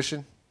Zealand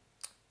Christian.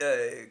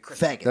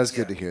 Christian. Faggot. That's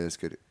good Yeah. to hear. That's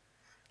good.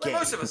 Like,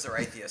 most of us are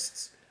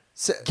atheists.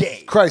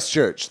 Gay.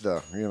 Christchurch,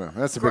 though,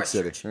 that's a big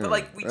city. Christchurch. But,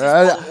 like, we just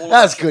Uh, follow all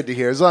that's that good to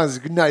hear. As long as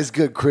it's a nice,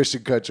 good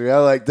Christian country, I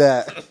like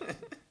that.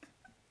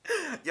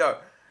 Yo,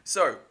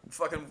 so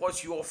fucking,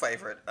 what's your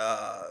favorite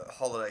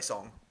holiday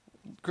song?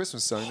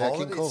 Christmas song, Nat King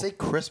Holiday? Cole. Say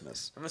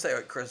Christmas. I'm gonna say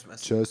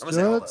Christmas. I'm gonna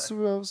say Chestnuts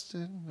holiday.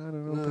 roasted on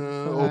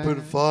an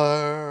Open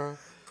fire.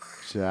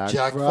 Jack,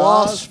 Jack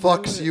Frost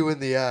fucks you in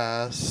the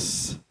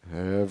ass.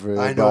 Everybody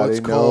I know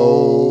it's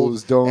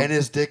knows. cold. And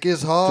his dick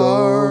is don't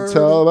hard.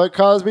 tell what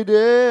Cosby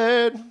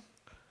did.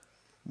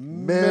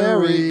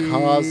 Merry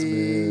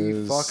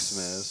Cosmos.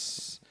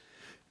 Fucksmas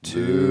to to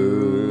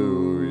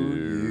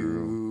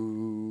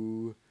you.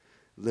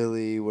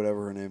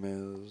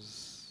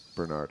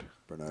 Bernard?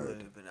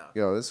 Bernard.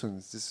 Yo, this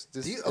one's this.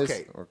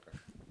 Okay.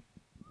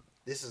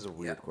 This is a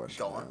weird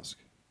question go to on. ask,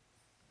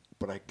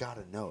 but I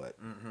gotta know it.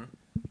 Mm-hmm.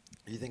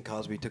 Do you think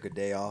Cosby took a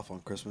day off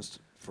on Christmas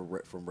from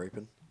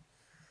raping?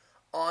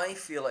 I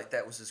feel like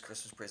that was his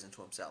Christmas present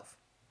to himself.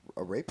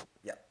 A rape?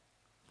 Yeah.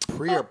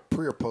 Pre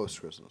or post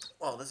Christmas?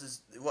 Well, this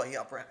is well,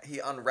 he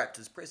unwrapped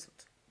his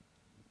present.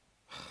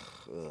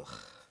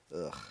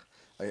 Ugh.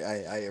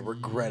 I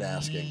regret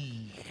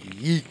asking.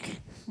 Yeek.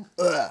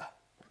 Ugh.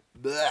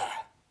 Blah.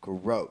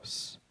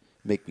 Gross.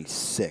 Make me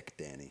sick,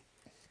 Danny.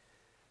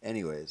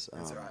 Anyways,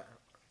 That's all right.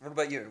 What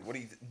about you? What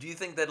do you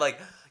think that like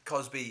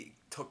Cosby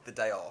took the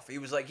day off? He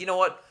was like, you know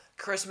what?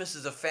 Christmas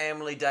is a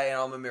family day, and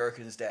I'm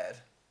America's dad.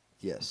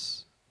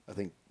 Yes, I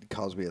think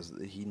Cosby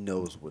he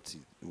knows what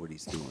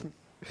he's doing.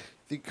 I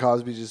think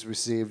Cosby just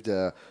received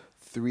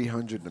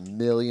 300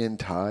 million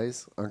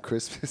ties on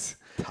Christmas.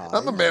 Ties?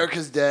 I'm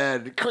America's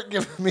dad. Quit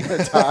giving me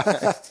a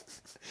tie.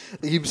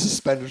 He was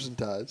suspenders and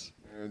ties.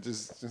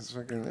 just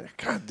fucking.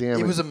 God damn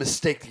it. It was a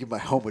mistake to give my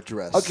home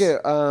address. Okay.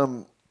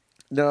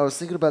 No, I was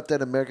thinking about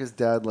that America's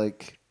Dad,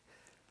 like,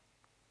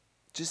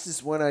 just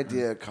this one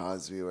idea of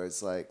Cosby where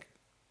it's like,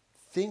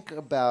 think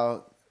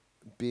about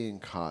being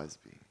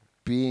Cosby,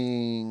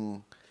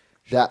 being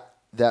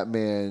that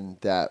man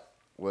that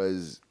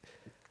was,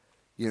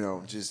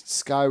 just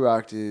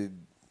skyrocketed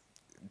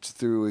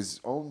through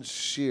his own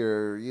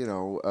sheer,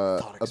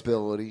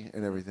 ability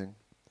and everything.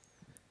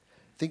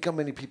 Think how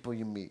many people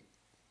you meet.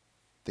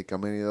 Think how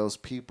many of those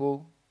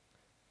people.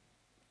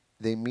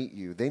 They meet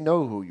you. They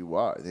know who you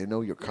are. They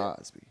know you're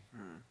Cosby.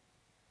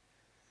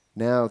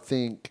 Now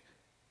think,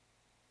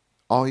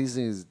 all he's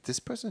saying is,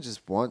 this person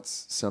just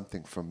wants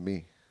something from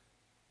me.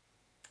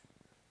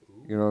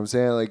 You know what I'm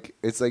saying? Like,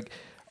 it's like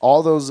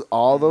all those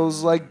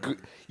like,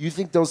 you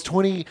think those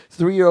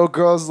 23-year-old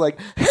girls like,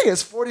 hey,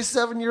 it's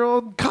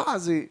 47-year-old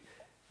Cosby.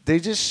 They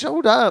just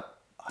showed up.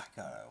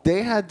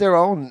 They had their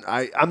own.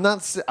 I'm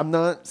not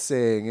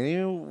saying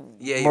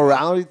any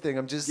morality thing.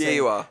 I'm just saying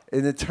you are.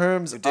 In the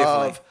terms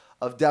Definitely.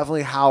 of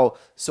definitely how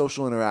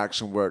social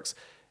interaction works.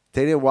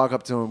 They didn't walk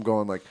up to him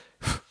going like,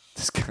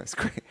 "This guy's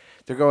great."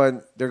 They're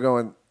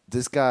going.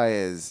 This guy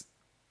is.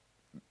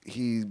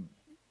 He.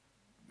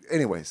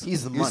 Anyways,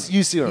 He's the money.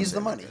 You see what He's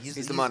I'm the saying. money.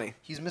 He's the money.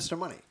 He's Mr.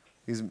 Money.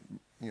 He's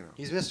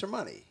He's Mr.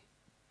 Money.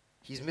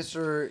 He's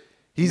Mr.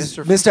 He's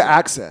Mr. Mr.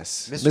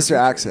 Access. Mr. Mr. Future.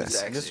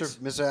 Access.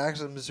 Mr.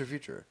 Access, Mr.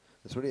 Future.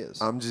 That's what he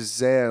is. I'm just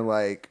saying,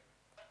 like,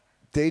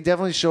 they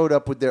definitely showed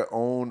up with their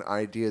own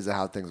ideas of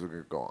how things were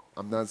going to go on.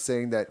 I'm not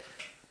saying that.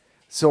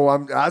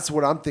 So that's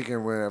what I'm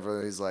thinking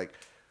whenever he's like,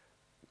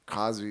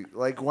 Cosby.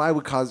 Like, why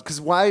would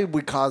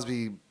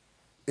Cosby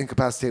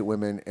incapacitate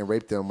women and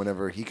rape them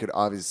whenever he could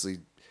obviously.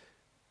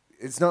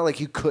 It's not like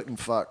he couldn't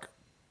fuck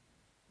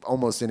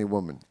almost any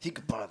woman. He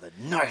could buy the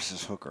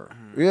nicest hooker.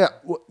 Yeah,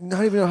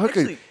 not even a hooker.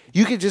 Actually-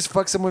 You could just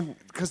fuck someone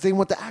because they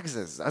want the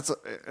access. That's.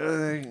 But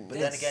then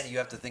again, you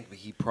have to think that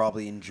he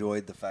probably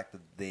enjoyed the fact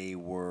that they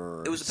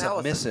were It was a power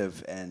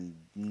submissive and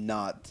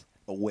not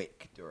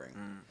awake during.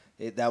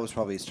 That was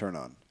probably his turn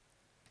on.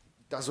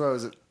 That's what I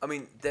was. I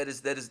mean, that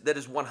is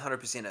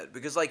 100% it.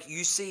 Because like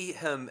you see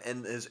him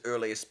in his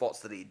earlier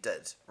spots that he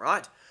did,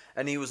 right?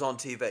 And he was on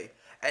TV,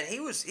 and he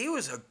was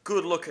a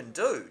good looking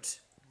dude.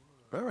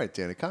 All right,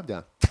 Danny, calm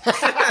down.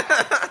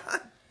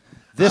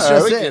 This All right,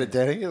 just we in. get it,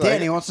 Danny. You like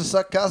Danny it. wants to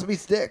suck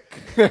Cosby's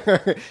dick.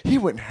 He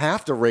wouldn't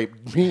have to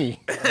rape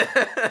me.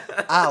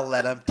 I'll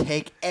let him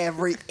take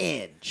every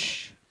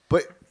inch.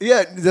 But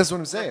yeah, that's what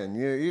I'm saying.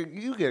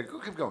 You get it. Go,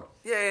 keep going.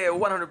 Yeah,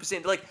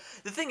 100%. Like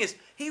the thing is,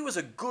 he was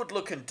a good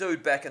looking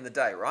dude back in the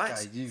day,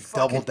 right? You Fucking-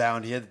 doubled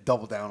down. You had to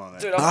double down on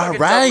it. Dude, I'm All fucking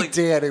right, doubling-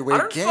 Danny, we I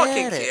don't get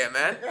fucking it. care,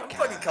 man. I'm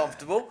fucking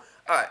comfortable.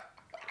 All right.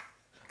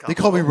 They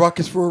call me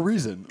Ruckus for a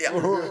reason. Yeah.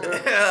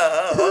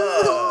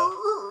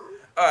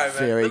 All right, man.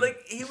 Very- But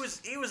like, he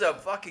was a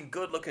fucking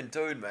good looking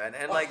dude, man,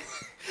 and like,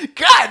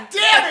 God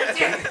damn it,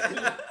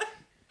 Danny!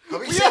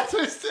 We have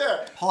to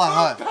stare. Hold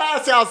on.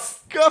 Pass out.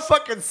 Go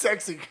fucking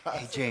sexy guy.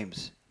 Hey,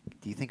 James,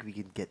 do you think we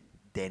can get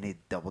Danny to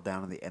double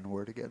down on the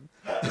N-word again?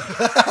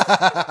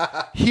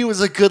 He was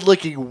a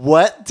good-looking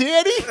what,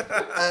 Danny?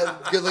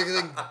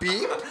 Good-looking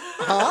beep?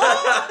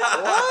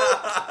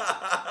 What?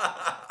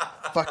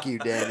 Fuck you,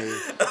 Danny.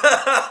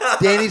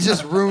 Danny's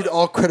just ruined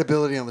all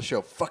credibility on the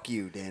show. Fuck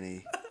you,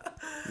 Danny.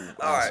 You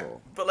all right.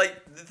 asshole. But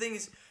like, the thing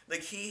is,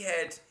 like, he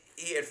had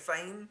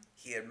fame,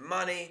 he had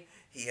money,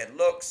 he had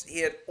looks,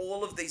 he had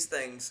all of these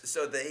things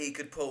so that he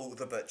could pull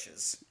the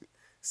bitches.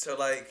 So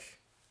like,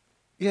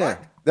 Yeah, Right.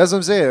 that's what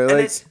I'm saying. and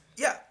Like, it's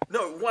yeah,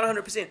 no,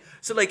 100%.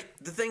 So like,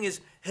 the thing is,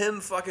 him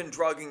fucking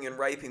drugging and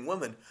raping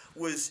women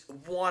was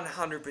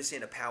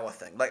 100% a power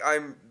thing. Like,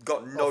 I'm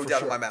got no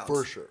doubt in my mouth.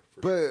 For sure.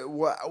 but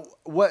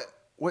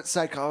what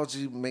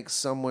psychology makes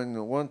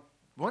someone want?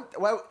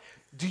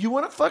 Do you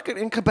want a fucking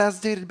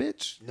incapacitated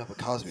bitch? No, but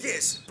Cosby.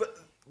 Yes, but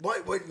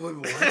Wait, what?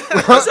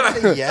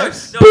 Sorry.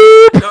 Yes. No,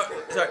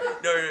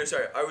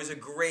 sorry. I was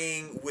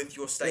agreeing with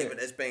your statement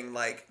as being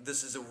like,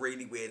 this is a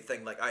really weird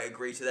thing. Like, I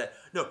agree to that.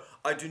 No,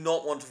 I do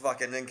not want to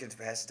fuck an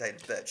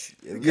incapacitated bitch.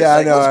 Yeah,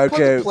 I know. Let's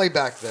put Okay. the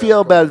playback there.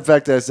 Feel Go bad the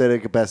fact that I said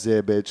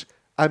incapacitated bitch.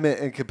 I meant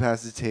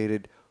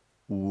incapacitated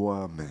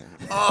woman.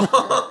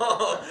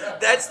 Oh,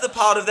 that's the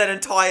part of that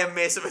entire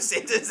mess of a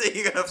sentence that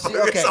you're going to See,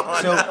 focus okay,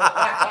 on.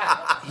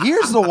 so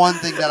here's the one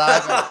thing that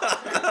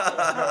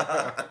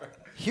I've.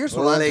 Here's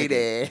what I'm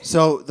thinking.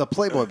 So the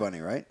Playboy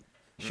bunny, right?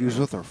 She was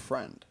with her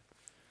friend.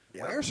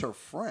 Where's her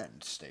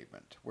friend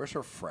statement? Where's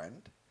her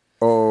friend?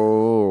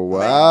 Oh,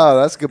 wow.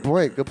 That's a good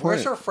point. Good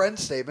Where's point. her friend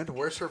statement?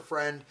 Where's her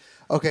friend?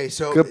 Okay,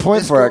 so Good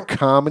point this for a girl-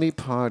 comedy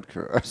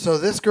podcast. So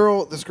this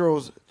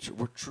girl's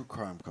we're true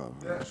crime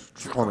covers.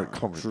 Comedy.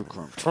 True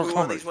crime. Ooh,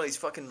 one of these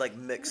fucking like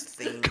mixed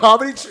themes.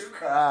 Comedy true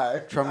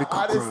crime. Comedy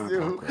Hottest crime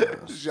new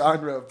podcast.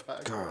 genre of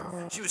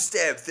podcast. She was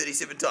stabbed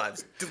 37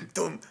 times. Dum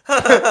dum.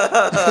 Yeah,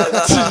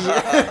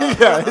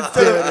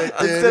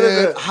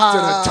 instead of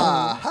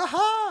Ha ha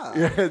ha.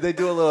 yeah, they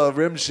do a little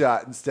rim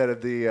shot instead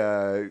of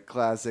the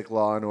classic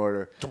Law and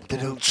Order.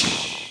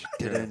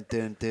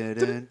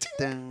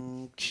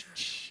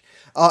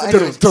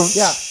 Anyways,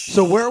 yeah.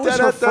 So where was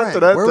her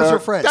friend? Where was her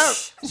friend?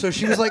 So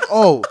she was like,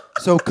 oh,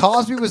 so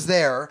Cosby was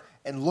there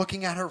and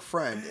looking at her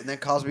friend, and then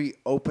Cosby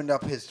opened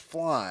up his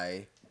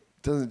fly.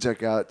 Doesn't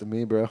check out to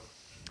me, bro.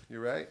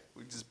 You're right.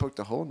 We just poked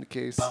a hole in the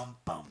case. Bum,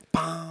 bum,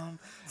 bum.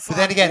 But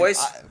then again,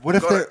 boys. what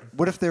if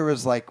Got there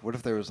was like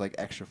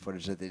extra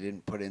footage that they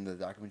didn't put in the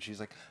document? She's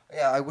like,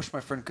 yeah, I wish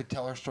my friend could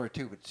tell her story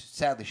too, but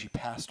sadly she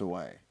passed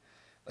away.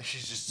 Like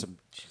she's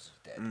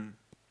dead.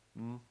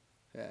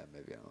 Yeah,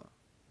 maybe I don't know.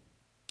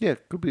 Yeah,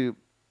 could be a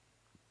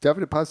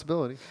definite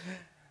possibility.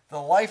 The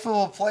life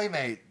of a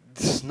playmate.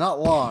 It's not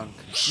long.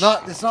 It's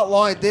not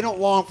long. They don't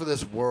long for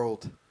this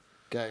world.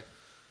 Okay.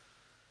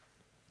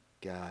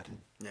 God.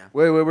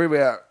 Wait, where we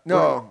at?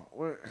 No.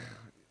 We're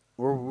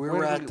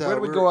Where at. did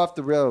we go off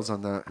the rails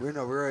on that? We're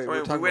I we're mean, we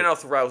talking. went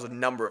off the rails a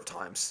number of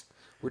times.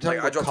 We're talking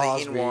Like, I about dropped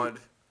Cosby. the N word.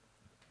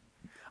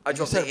 I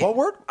dropped said the what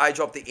word? I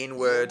dropped the N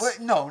word. What?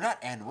 No, not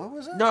N. What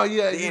was it? No,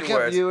 yeah, The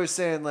N-word. you were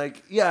saying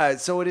like, yeah,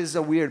 so it is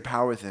a weird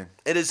power thing.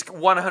 It is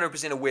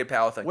 100% a weird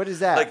power thing. What is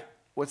that? Like,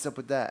 What's up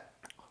with that?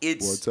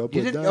 it's up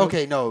You didn't.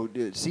 Okay, no.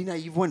 Dude, see now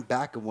you went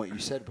back on what you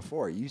said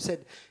before. You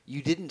said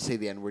you didn't say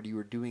the N word. You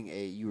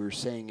were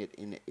saying it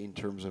in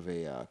terms of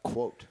a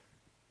quote.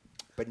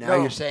 But now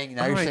you're saying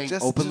openly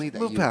just that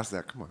move you. past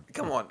that. Come on.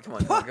 Come on.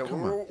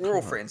 We're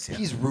all friends here.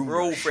 He's ruined We're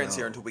all our friends show.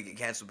 here until we get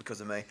cancelled because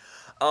of me.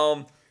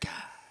 The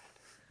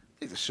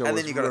show And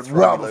was then you gotta ruined throw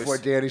well me loose. before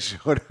Danny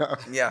showed up.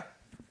 Yeah.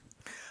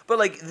 But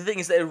like the thing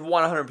is that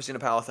 100% a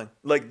power thing.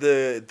 Like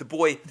the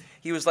boy,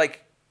 he was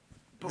like,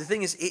 the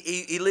thing is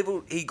he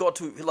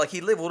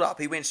leveled up.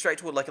 He went straight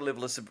to like a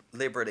level of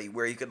celebrity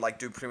where he could like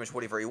do pretty much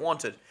whatever he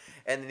wanted.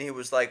 And then he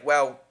was like,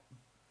 well,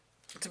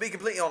 to be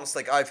completely honest,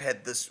 like I've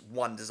had this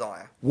one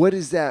desire. What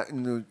is that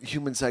in the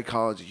human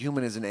psychology?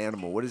 Human as an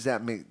animal. What does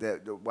that make?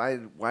 Why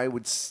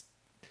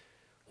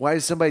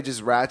does somebody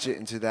just ratchet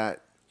into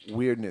that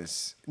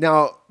weirdness?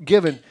 Now,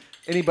 given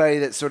anybody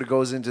that sort of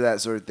goes into that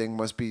sort of thing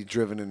must be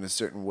driven in a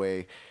certain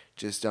way,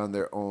 just on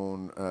their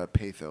own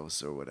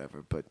pathos or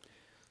whatever. But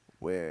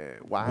why?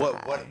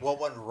 What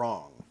went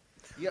wrong?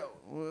 Yeah,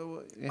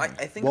 I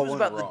think What it was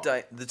went about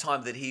wrong? the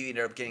time that he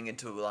ended up getting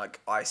into like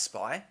I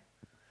Spy.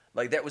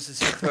 Like that was his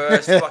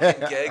first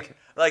fucking gig.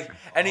 Like,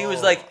 and he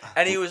was like,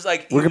 he We're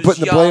was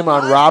putting the young. blame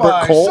on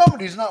Robert Culp.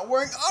 Somebody's not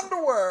wearing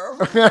underwear.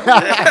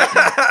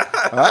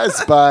 I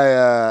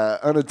spy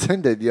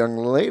unattended young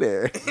lady.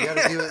 You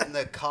gotta do it in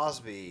the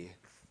Cosby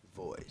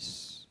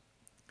voice.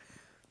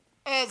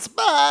 I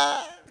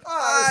spy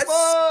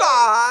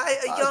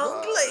a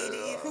young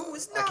lady who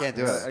was I not. can't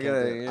do it. I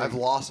gotta- I've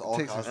lost all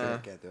takes Cosby. a- I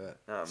can't do it.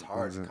 It's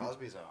hard.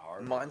 Cosby's a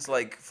hard. Mine's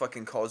like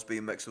fucking Cosby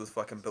mixed with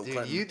fucking Bill Dude,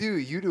 Clinton. you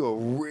do a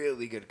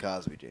really good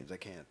Cosby, James. I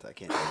can't do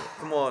it.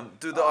 Come on,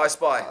 do the I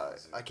Spy.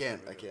 I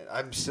can't.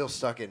 I'm still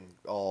stuck in.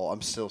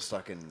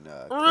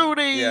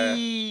 Rudy. Yeah.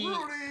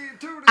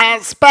 I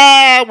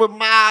spy with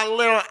my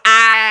little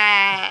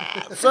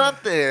eye.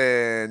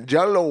 Something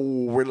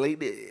Jello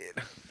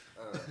related.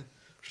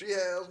 She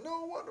has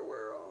no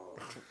underwear on.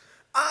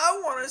 I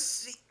want to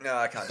see. No,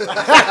 I can't do it.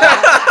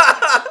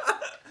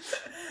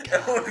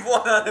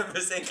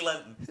 100%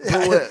 Clinton.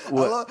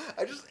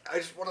 I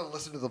just want to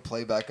listen to the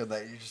playback on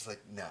that. You're just like,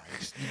 nah.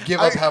 You give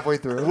up halfway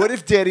through. What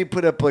if Danny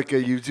put up like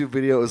a YouTube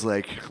video? It was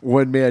like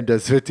one man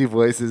does 50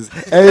 voices,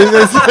 and it's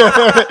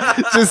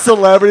just, just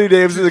celebrity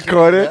names in the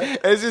corner. And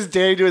it's just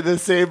Danny doing the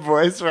same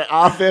voice for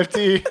all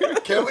 50.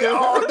 Can we?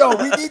 Oh no,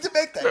 we need to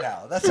make that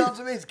now. That sounds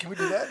amazing. Can we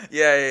do that?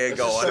 Yeah,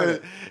 go on.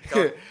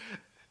 Go on.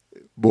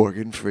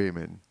 Morgan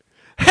Freeman.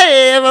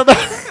 Hey, everybody.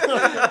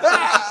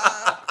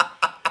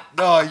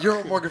 No,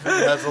 your Morgan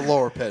Freeman has a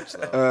lower pitch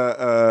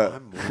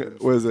though.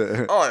 What is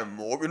it? I'm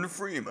Morgan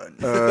Freeman.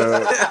 What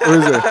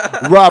is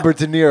it? Robert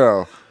De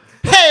Niro.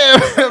 Hey,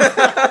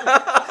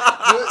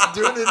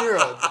 Do it De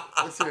Niro.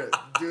 Let's hear it.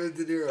 Do it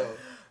De Niro.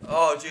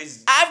 Oh,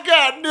 Jesus. I've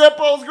got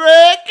nipples,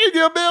 Greg. Can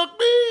you milk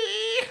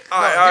me?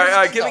 All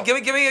right.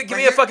 Give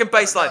me a fucking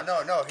baseline.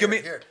 No. Give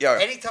me. Here. Yeah.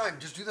 Anytime,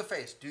 just do the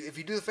face. If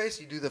you do the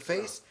face, you do the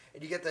face,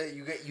 and you get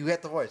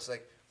the voice.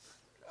 Like,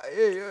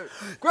 hey,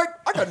 Greg,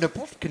 I got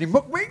nipples. Can you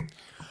milk me?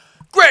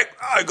 Greg,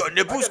 I got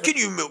nipples. Can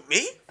you milk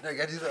me? No, you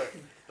gotta do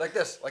like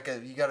this.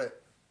 You gotta.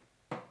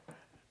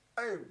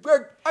 Hey,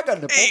 Greg, I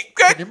got nipples. Hey,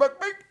 Greg. Can you milk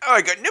me?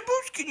 I got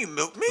nipples. Can you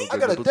milk me? I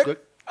got a dick.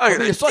 I got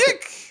Can a you suck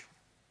it?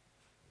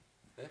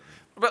 dick.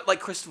 What about like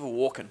Christopher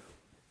Walken?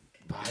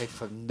 I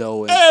have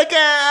no Hey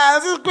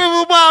guys, it's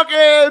Griffin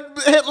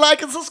Walken. Hit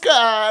like and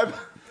subscribe.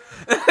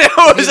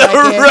 That was I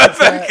can't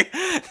horrific.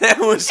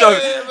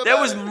 That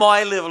was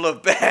my level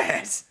of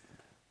bad.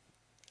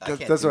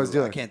 That's what I was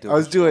doing. I can't do I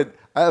was doing.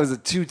 I was a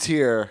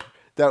 2-tier.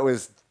 That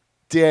was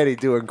Danny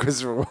doing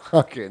Christopher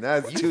Walken.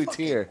 That's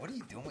 2-tier. What are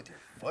you doing with your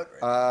foot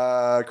right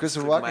now?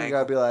 Christopher Took my Walken, you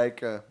gotta be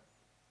like,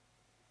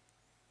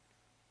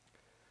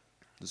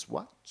 just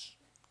watch.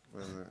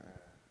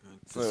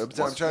 I'm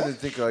trying to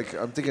think like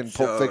I'm thinking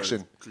Pulp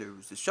Fiction.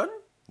 Close the sun.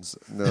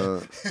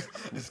 No,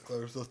 Just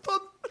close the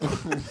thumb.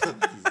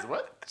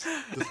 what?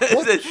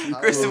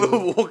 Christopher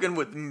Walken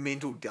with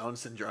mental Down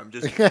syndrome.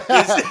 Just No,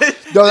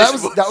 that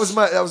was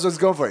what I was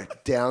going for.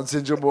 Down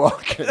syndrome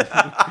walking,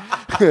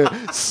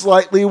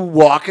 slightly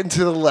walking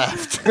to the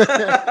left.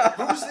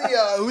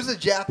 Who's the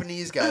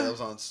Japanese guy that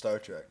was on Star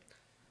Trek?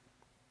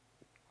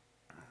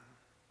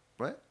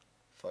 What?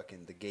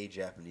 Fucking the gay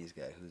Japanese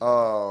guy. Who's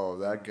Oh,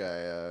 that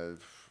guy.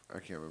 I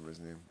can't remember his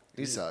name.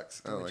 He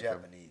sucks. I don't like him.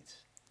 Japanese.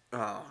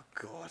 Oh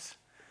God.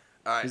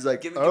 All right. He's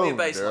like, give oh me a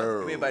baseline. no.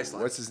 Give me a baseline.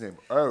 What's his name?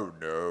 Oh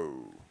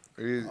no.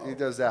 He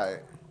does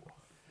that.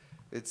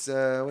 It's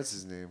what's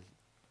his name?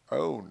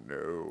 Oh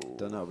no.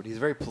 Don't know, but he's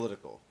very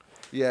political.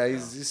 Yeah,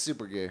 he's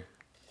super gay.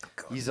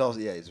 He's also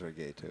he's very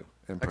gay too.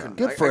 And proud.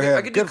 Good for him.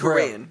 I could do Good for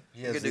him. Korean.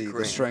 He I has could do the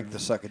Korean. strength to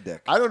suck a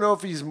dick. I don't know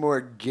if he's more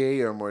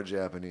gay or more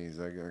Japanese.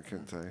 I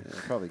couldn't tell you.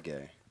 Probably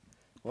gay.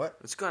 What?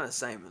 It's kind of the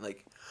same.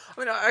 Like, I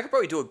mean, I could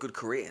probably do a good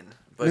Korean.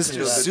 But Mr.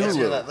 do a good-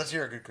 Zulu. Let's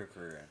hear a good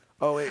Korean.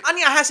 Oh wait.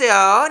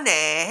 안녕하세요.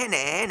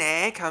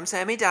 네.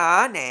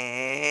 감사합니다.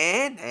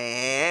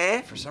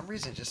 네. For some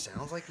reason, it just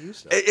sounds like you.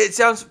 It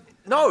sounds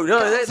no.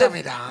 That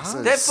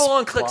That's full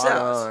on clicks spot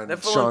out. on That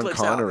full on Sean clicks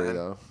Connery out. Man.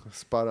 though.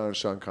 Spot on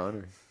Sean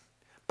Connery.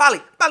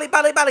 Bali.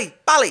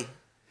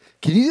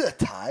 Can you do a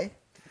Thai?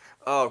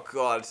 Oh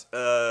God.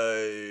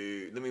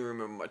 Let me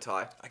remember my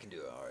Thai. I can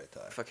do it. All right,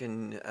 Thai.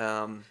 Fucking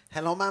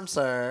Hello, ma'am,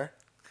 sir.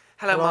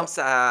 hello, Hello. mom,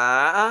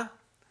 sir.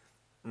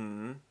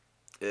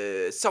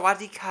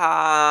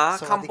 Sawadee-ka.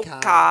 Sawadee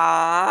ka.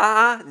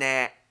 Kambuka.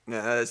 Nah.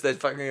 No, that's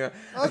fucking.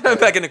 I'm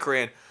back into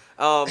Korean.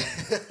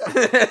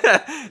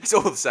 It's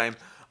all the same.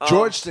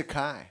 George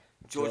Takei.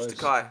 George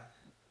Takei.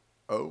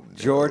 Oh no.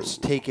 George,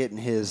 take it in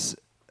his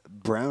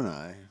brown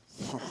eye.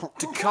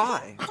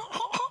 Takei.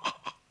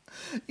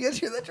 You guys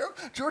hear that joke?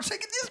 George,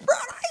 take it in his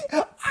brown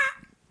eye.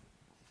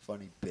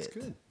 Funny bit.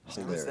 good.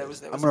 Hilarious. That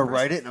was I'm gonna impressive.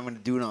 write it and I'm gonna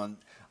do it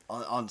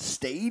on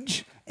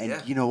stage. And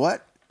Yeah. you know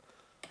what?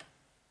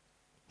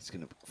 He's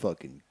gonna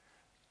fucking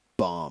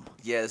bomb.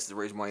 Yeah, that's the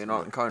reason why you're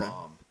not in Conan.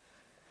 Bomb.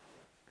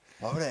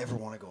 Why would I ever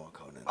want to go on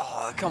Conan?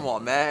 Oh, come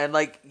on, man!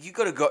 Like you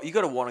gotta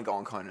want to go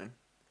on Conan.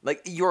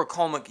 Like you're a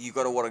comic, you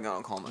gotta want to go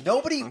on Conan.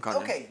 Nobody. On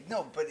Conan. Okay,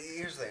 no, but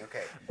here's the thing.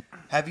 Okay,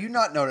 have you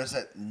not noticed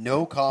that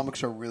no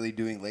comics are really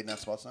doing late night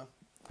spots now?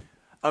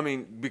 I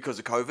mean, because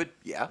of COVID,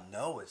 yeah.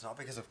 No, it's not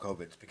because of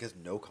COVID. It's because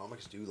no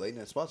comics do late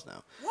night spots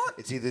now. What?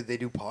 It's either they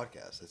do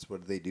podcasts. That's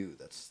what they do.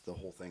 That's the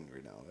whole thing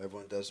right now.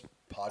 Everyone does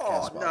podcast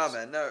Oh spots. no,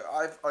 man, no!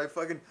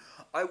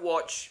 I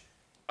watch.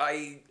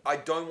 I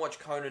don't watch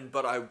Conan,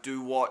 but I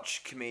do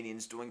watch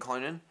comedians doing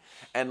Conan,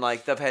 and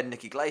like they've had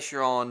Nikki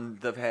Glacier on.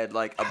 They've had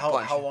like a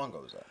bunch. How long ago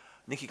was that?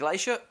 Nikki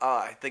Glacier?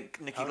 I think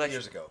Nikki How Glacier. many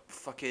years ago?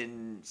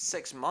 Fucking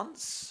 6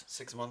 months.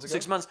 6 months ago.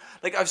 6 months.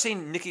 Like I've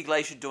seen Nikki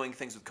Glacier doing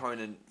things with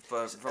Conan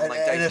from like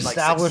An days like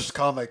established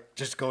comic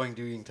just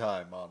doing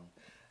time on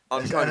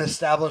On an Conan.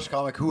 established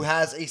comic who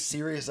has a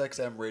Sirius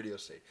XM radio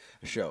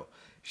show.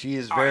 She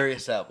is very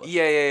established.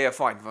 Yeah,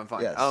 fine.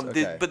 Yes,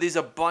 okay. But there's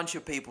a bunch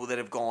of people that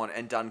have gone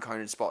and done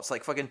Conan spots,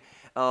 like fucking,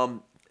 God,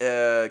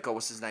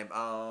 what's his name?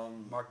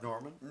 Mark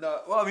Norman.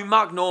 No, well, I mean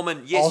Mark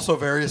Norman, yes. Also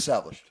very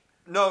established.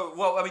 No,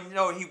 well, I mean,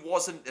 no, he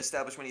wasn't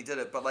established when he did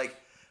it, but like,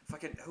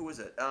 fucking, who was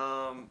it?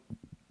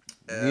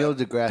 Neil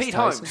deGrasse Pete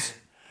Tyson. Holmes.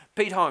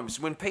 Pete Holmes.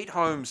 When Pete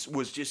Holmes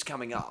was just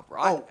coming up,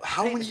 right? Oh,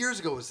 how many years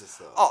ago was this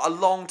though? Oh, a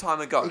long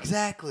time ago.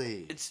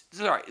 Exactly. It's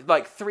sorry,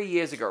 like 3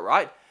 years ago,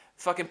 right?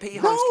 Fucking Pete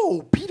Holmes.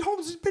 No, Pete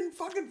Holmes has been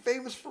fucking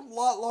famous for a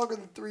lot longer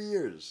than 3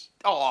 years.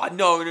 Oh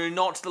no,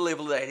 not to the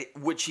level that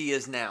which he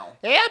is now.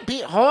 Yeah,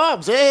 Pete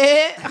Holmes.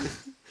 Eh?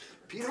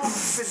 Pete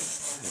Holmes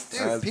has been,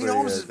 dude. That's Pete pretty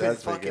Holmes good. has been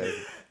That's pretty fucking.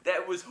 good.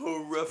 That was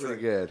horrific.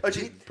 Pretty good.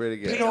 Pretty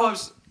good. Pete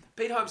Holmes.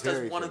 Pete Holmes does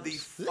Very one of the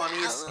famous.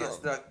 funniest skits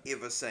that I've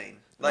ever seen.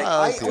 Like I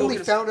like I Pete only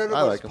Holmes. found out I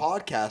about like his him.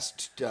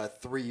 podcast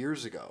 3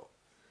 years ago.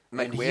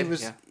 Made And weird, he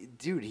was, yeah.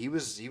 dude. He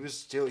was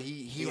still.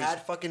 He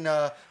had fucking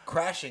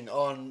Crashing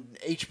on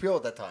HBO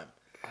at that time.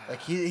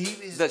 Like he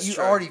was. That's He's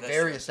true, already that's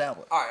very true.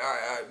 established. All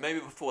right. Maybe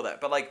before that,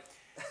 but like,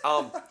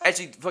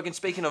 Actually, fucking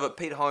speaking of it,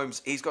 Pete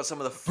Holmes, he's got some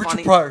of the funny.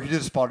 Richard Pryor, he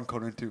did a spot in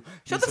Conan too.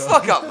 Shut the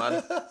fuck up,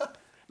 man.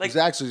 It's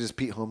actually just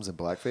Pete Holmes in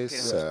blackface.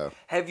 So.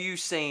 Have you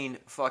seen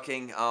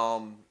fucking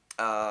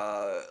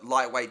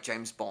Lightweight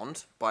James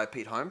Bond by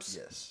Pete Holmes?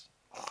 Yes.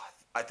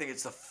 I think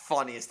it's the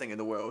funniest thing in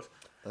the world.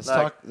 Let's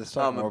Like,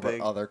 talk more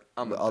about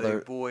I'm a other.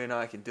 big boy and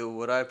I can do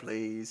what I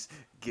please.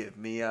 Give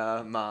me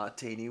a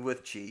martini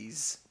with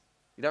cheese.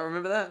 You don't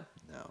remember that?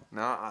 No.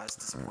 No, it's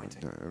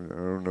disappointing. I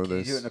don't know Can you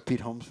this. do it in a Pete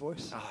Holmes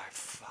voice? Oh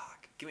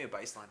fuck! Give me a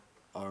baseline.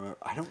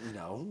 I don't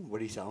know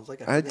what he sounds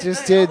like. I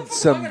just Hey, how did the fuck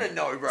some am I gonna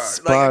know, bro?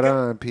 spot Like,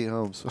 on Pete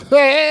Holmes.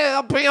 Hey,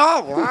 Pete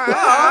Holmes.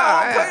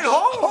 Pete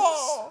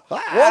Holmes.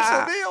 What's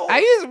the deal? I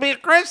used to be a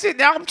Christian,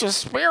 now I'm just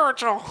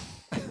spiritual.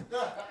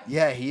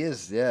 Yeah, he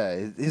is. Yeah,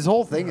 his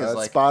whole thing is That's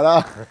like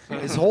spot on.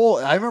 his whole.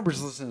 I remember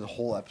just listening to the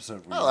whole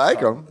episode. Where I he was like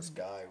talking him. about This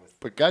guy with.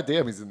 But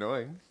goddamn, he's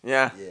annoying.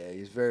 Yeah. Yeah,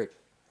 he's very,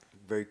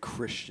 very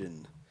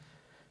Christian,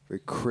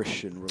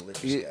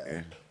 religious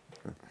guy.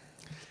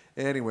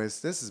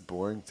 Anyways, this is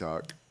boring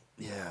talk.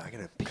 Yeah, I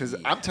gotta. Because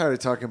pee. I'm tired of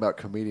talking about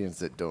comedians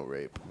that don't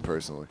rape,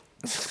 personally.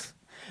 This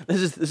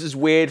is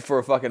weird for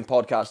a fucking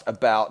podcast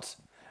about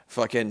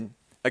fucking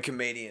a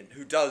comedian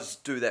who does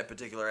do that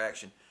particular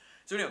action.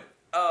 So anyway,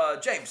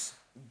 James,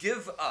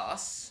 give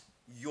us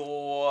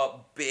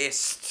your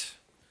best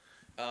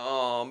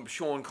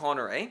Sean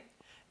Connery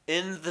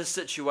in the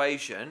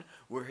situation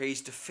where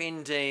he's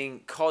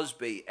defending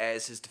Cosby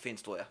as his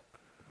defense lawyer.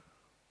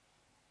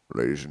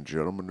 Ladies and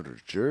gentlemen of the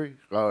jury.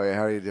 Oh, yeah,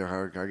 how do you do?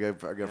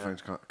 I got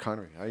friends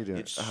Connery. How you doing?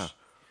 It's-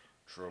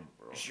 Trump.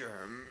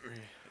 Sure.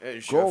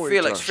 Go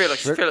Felix, into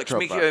Felix, shit Felix, to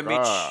Mitch,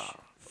 back.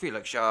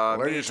 Felix,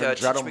 Ladies and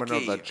gentlemen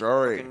of the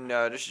jury.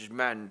 This is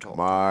man talk.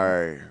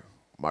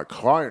 My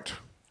client,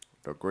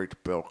 the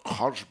great Bill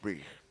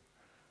Cosby.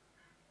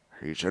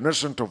 He's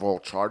innocent of all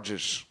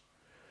charges,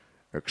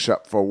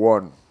 except for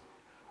one.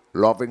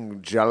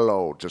 Loving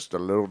Jell-O just a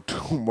little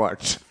too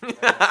much.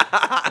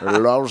 He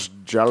loves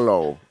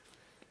Jell-O.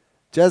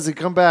 Jesse,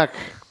 come back.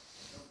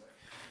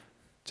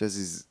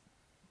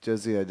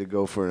 Jesse had to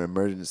go for an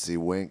emergency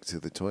wink to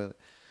the toilet.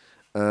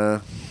 I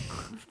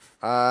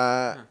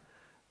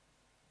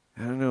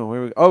don't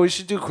know. We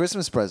should do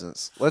Christmas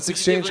presents. Let's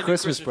exchange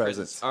Christmas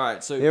presents. All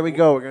right, so Here we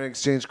go. We're going to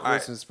exchange all right,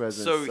 Christmas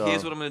presents. So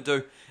here's what I'm going to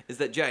do: is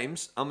that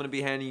James, I'm going to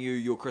be handing you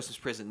your Christmas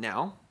present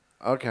now.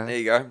 Okay. There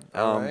you go.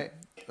 All right.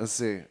 Let's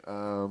see.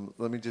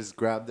 Let me just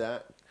grab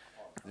that.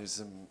 There's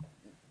some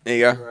There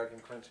you go. paper I can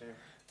crunch here.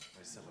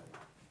 There's some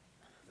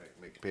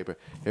make paper.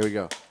 Here we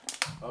go.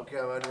 Okay,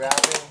 I'm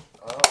unwrapping.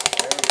 Oh,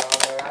 there we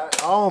go. All right.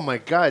 Oh my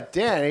God,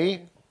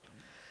 Danny!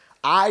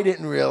 I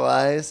didn't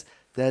realize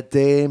that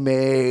they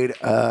made.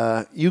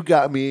 You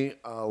got me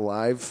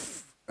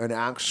an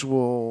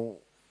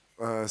actual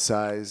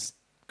size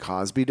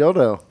Cosby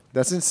dildo.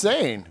 That's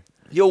insane.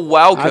 You're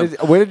welcome.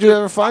 Where did you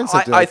ever find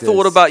something I like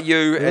thought this? about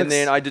you, It's- and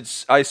then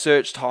I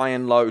searched high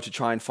and low to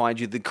try and find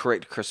you the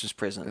correct Christmas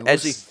present. It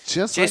As looks he-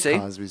 just Jesse,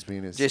 like Cosby's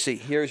penis. Jesse,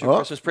 here is your Oh.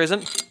 Christmas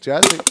present.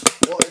 Jesse.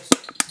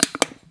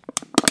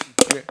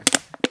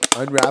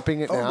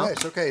 Unwrapping it Oh, now.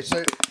 nice. Okay,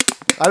 so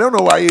I don't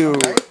know why you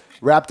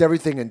wrapped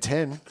everything in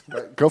tin.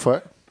 But go for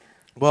it.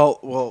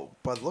 well,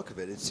 by the look of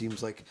it, it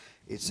seems like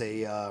it's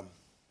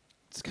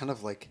it's kind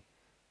of like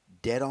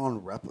dead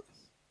on replica.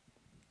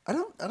 I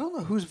don't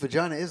know whose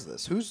vagina is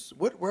this. Whose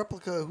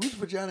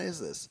vagina is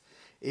this?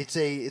 It's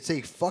a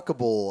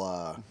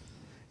fuckable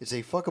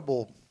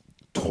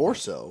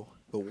torso.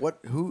 But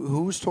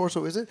whose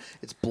torso is it?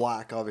 It's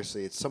black,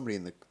 obviously. It's somebody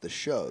in the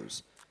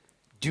shows.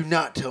 Do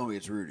not tell me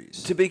it's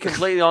Rudy's. To be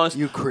completely honest,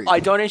 You creep. I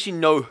don't actually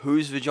know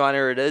whose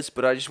vagina it is,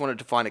 but I just wanted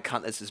to find a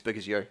cunt that's as big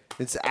as you.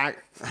 It's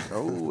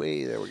oh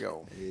wait, there we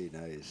go. Hey,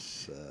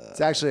 nice.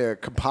 It's actually a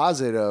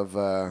composite of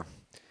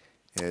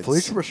it's,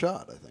 Felicia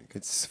Rashad, I think.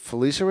 It's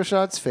Felicia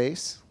Rashad's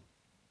face,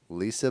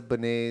 Lisa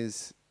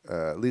Bonet's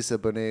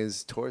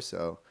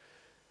torso,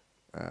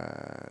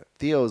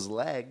 Theo's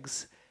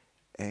legs,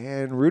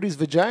 and Rudy's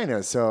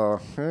vagina. So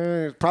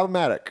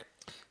problematic.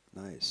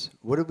 Nice.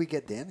 What did we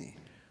get, Danny?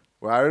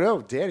 Well, I don't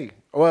know, Danny.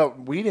 Well,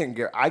 we didn't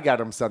get. I got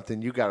him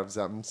something. You got him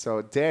something.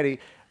 So, Danny,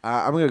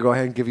 I'm gonna go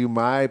ahead and give you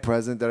my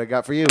present that I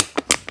got for you.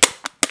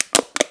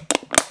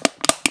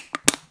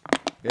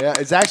 Yeah,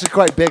 it's actually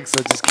quite big.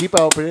 So just keep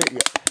opening it. Yeah.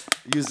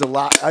 Used a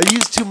lot. I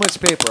used too much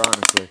paper,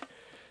 honestly.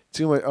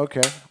 Too much.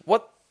 Okay.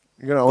 What?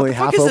 You're gonna only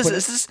half Fuck is open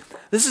this? it.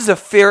 This is a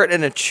ferret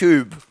in a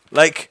tube.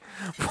 Like,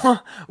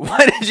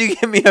 why did you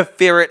give me a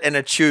ferret in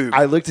a tube?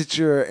 I looked at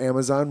your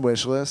Amazon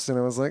wish list and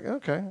I was like,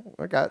 okay,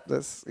 I got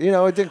this. You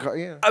know, it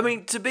didn't. I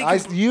mean, to be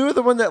You're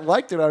the one that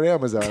liked it on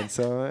Amazon,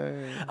 so.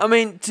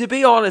 to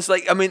be honest,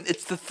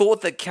 it's the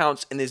thought that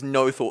counts, and there's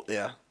no thought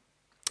there.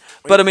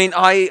 But I mean,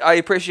 I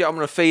appreciate. I'm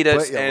gonna feed it.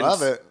 But you and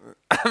love it.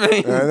 I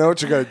mean, I know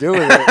what you're gonna do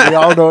with it. We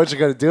all know what you're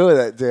gonna do with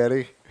it,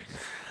 Danny.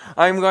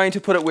 I'm going to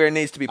put it where it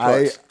needs to be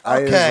put.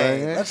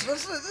 Okay.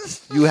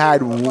 You had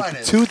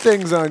two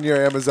things on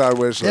your Amazon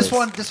wish list.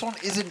 This one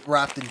isn't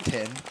wrapped in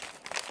tin.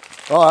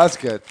 Oh, that's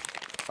good.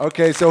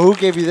 Okay, so who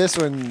gave you this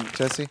one,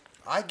 Jesse?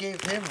 I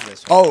gave him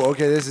this one. Oh,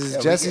 okay. This is Yeah,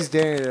 we Jesse's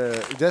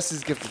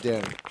Jesse's gift to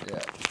Danny. Yeah.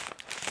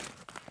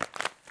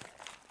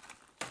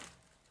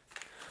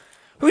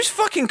 Whose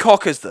fucking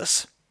cock is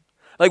this?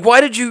 Like,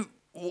 why did you?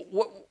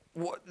 What?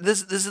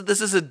 This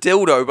is a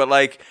dildo, but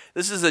like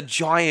this is a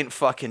giant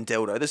fucking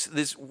dildo.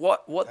 This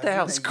what the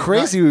hell? It's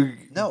crazy.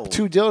 No.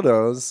 2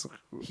 dildos.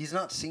 He's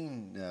not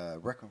seen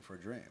Requiem for a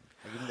Dream.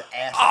 Like, even the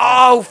ass.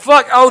 Oh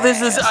fuck! Oh, there's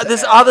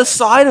this other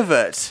side of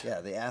it.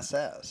 Yeah, the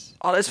ass.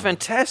 Oh, that's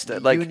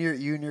fantastic. Like,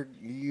 you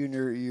and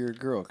your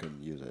girl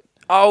can use it.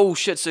 oh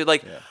shit! So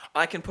like,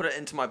 I can put it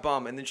into my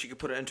bum, and then she could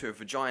put it into her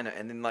vagina,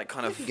 and then like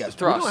kind of You guys- You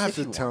don't thrust. have If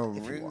to you tell want,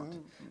 him. if you want.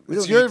 We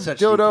It's don't your need such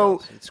dildo.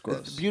 details. It's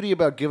gross. The beauty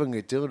about giving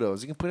a dildo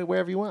is you can put it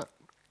wherever you want.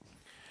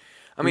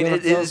 I mean, You know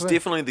it what I'm is saying?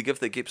 definitely the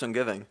gift that keeps on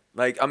giving.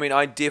 Like, I mean,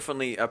 I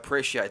definitely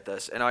appreciate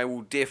this, and I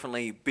will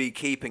definitely be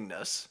keeping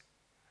this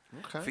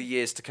for Okay.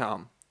 years to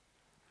come.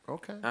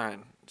 Okay. All right.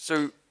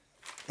 So,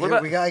 what Here,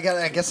 about?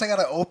 I guess I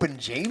gotta open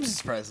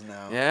James's present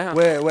now. Yeah.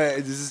 Wait.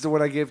 Is this the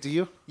one I gave to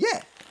you?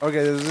 Yeah.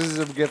 Okay, this is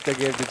a gift I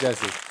gave to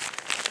Jesse.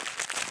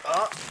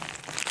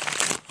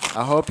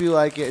 I hope you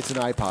like it. It's an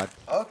iPod.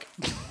 Okay.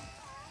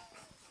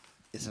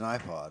 It's an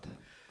iPod.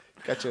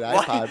 Got your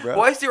Why, iPod, bro.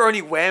 why is there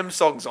only Wham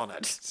songs on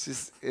it?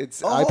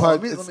 It's Oh, iPod.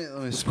 let me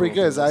it's scroll pretty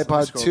good. It's through this. Let me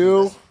iPod scroll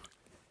 2. through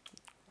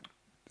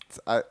It's,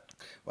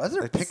 Why is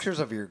there It's- pictures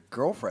of your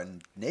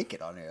girlfriend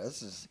naked on here?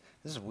 This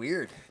is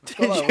weird. What's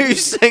Did going on? you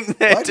sing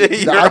that Why to did-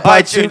 the your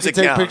iPod 2 iTunes can take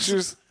account?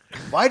 pictures.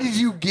 Why did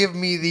you give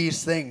me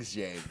these things,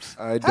 James?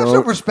 I Have don't.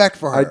 some respect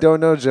for her. I don't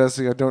know,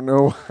 Jesse. I don't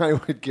know why I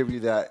would give you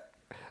that.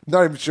 I'm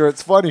not even sure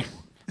it's funny.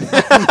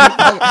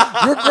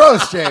 You're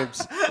gross,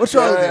 James. What's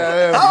wrong with you?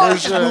 Yeah, How for I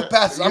should sure. move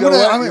past this? You know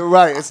what? You're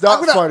right. It's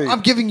not funny.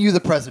 I'm giving you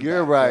the present.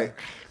 You're back, right. okay?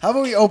 How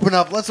about we open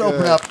up? Let's open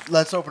Good. up.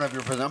 Let's open up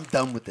your present. I'm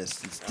done with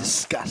this. It's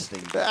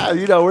disgusting.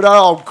 You know, we're not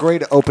all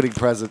great at opening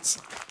presents.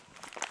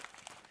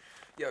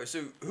 Yo,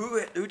 so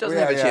who doesn't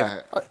Yeah, have a yeah.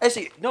 chip?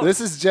 Actually, no.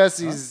 This is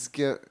Jesse's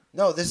gift.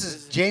 No, this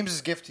is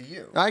James's gift to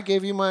you. I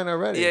gave you mine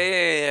already.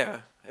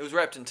 Yeah. It was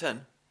wrapped in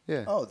tin.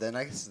 Yeah. Oh, then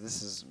I guess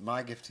this is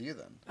my gift to you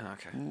then.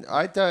 Okay.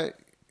 I thought.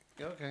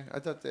 Okay. I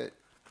thought that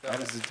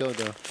was a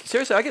dildo.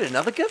 Seriously, I get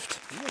another gift?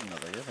 You have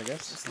another gift, I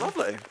guess. It's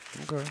lovely.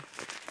 Okay.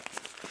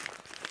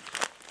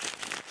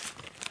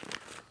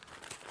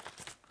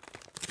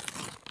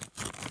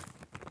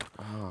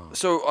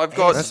 So I've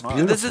got That's mine.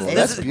 beautiful. This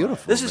That's is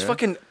beautiful, This is man.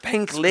 fucking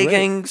pink great.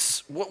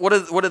 leggings. What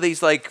are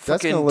these like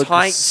That's gonna fucking look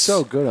tights?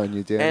 so good on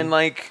you, Danny. And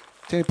like,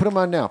 Danny, put them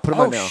on now. Put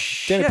them Oh, on now. Danny,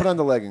 shit. put on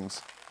the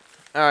leggings.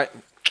 all right.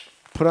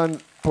 Put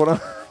on, put on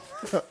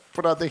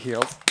the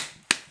heels.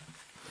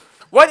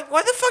 Why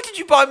the fuck did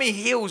you buy me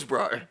heels,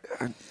 bro?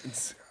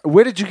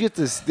 Where did you get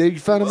this? You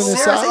found them in the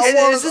Seriously,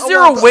 side? is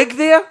there a wig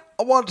there?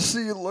 I wanted to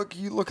see you look.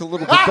 You look a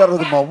little bit better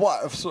than my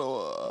wife,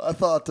 so I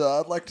thought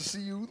I'd like to see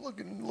you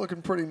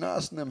looking pretty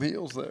nice in them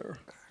heels there.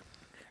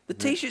 The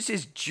t-shirt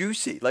says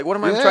juicy. Like, what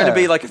am I trying to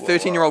be, Yeah. like a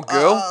 13-year-old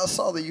girl? I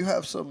saw that you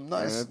have some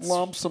nice That's-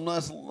 lumps, some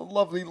nice,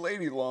 lovely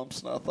lady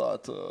lumps, and I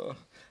thought I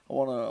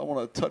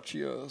wanna touch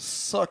you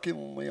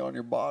suckingly on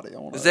your body.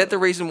 Is that the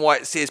reason why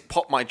it says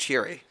 "pop my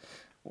cherry"?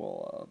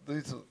 Well,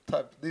 these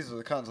are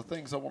the kinds of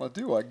things I want to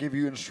do. I give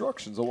you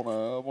instructions. I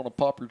want to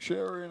pop your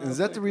cherry. And Is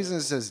that the everything. reason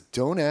it says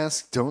 "Don't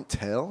ask, don't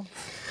tell"?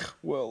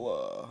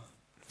 Well,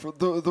 for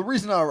the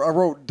reason I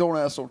wrote "Don't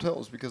ask, don't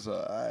tell" is because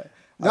Not I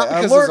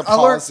because learned, there's a I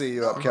learned- policy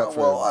you have kept for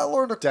well, I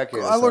learned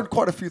decades, I learned huh?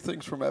 quite a few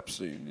things from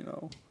Epstein. You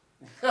know.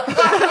 You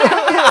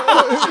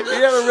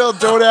have a real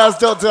 "Don't ask,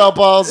 don't tell"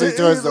 policy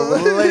towards the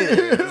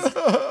ladies.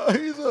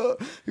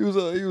 He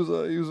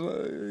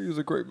was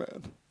a great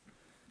man.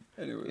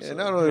 Anyways, Yeah,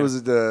 not only was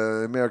it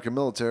the American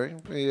military,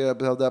 he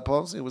held that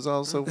policy. It was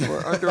also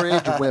for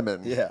underage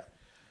women. Yeah.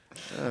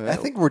 I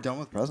think we're done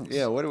with presents.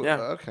 Yeah. What? Do we, Yeah.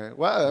 Okay.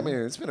 Well, I mean,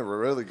 it's been a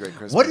really great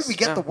Christmas. What did we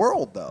get the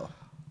world though?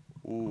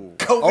 Ooh.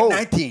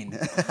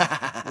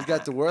 COVID-19. We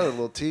got the world a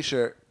little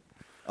T-shirt.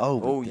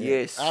 Oh we did.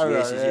 yes, I don't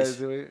yes, know. yes.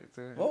 Do we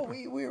Well,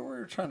 we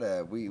were trying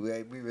to we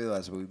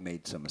realized we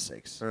made some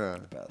mistakes Yeah.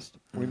 in the past.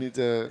 need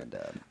to And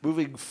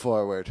moving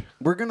forward.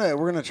 we're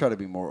gonna try to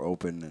be more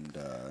open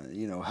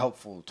and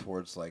helpful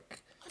towards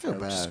like feel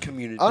just bad.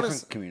 community,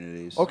 Honest- different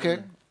communities.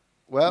 Okay.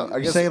 Well, I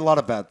We guess say a lot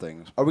of bad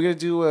things. are we gonna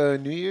do a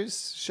New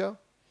Year's show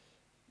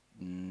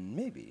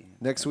Maybe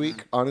next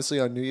week? Honestly,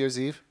 on New Year's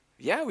Eve.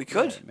 Yeah, we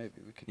could. Yeah,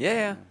 maybe we could.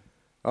 Yeah.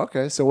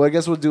 Okay, so I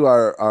guess we'll do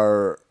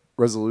our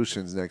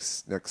resolutions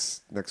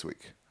next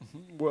week.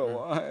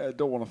 Well, I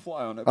don't want to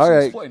fly on All Epstein's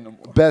right. plane no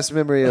more. Best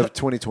memory of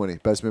 2020.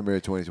 Best memory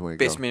of 2020.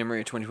 Best Go. memory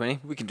of 2020.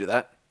 We can do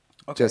that.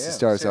 Okay, Jesse yeah,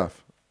 starts let's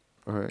off.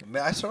 All right. May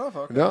I start off?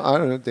 Okay. No, I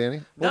don't know,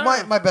 Danny. Well,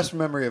 No. my best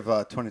memory of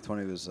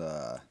 2020 was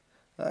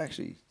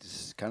actually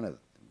just kind of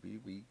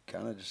we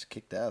kind of just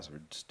kicked ass.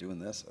 We're just doing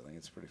this. I think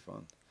it's pretty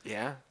fun.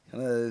 Yeah.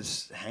 Kind of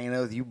just hanging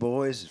out with you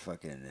boys, and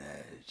fucking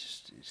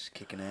just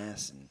kicking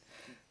ass, and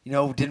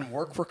didn't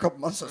work for a couple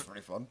months. That's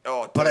pretty fun.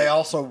 Oh, but dude. I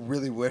also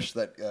really wish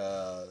that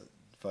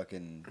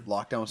fucking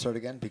lockdown started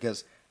again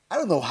because I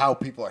don't know how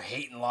people are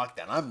hating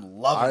lockdown. I'm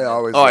loving I it.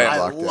 always Oh, love yeah. I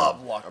lockdown.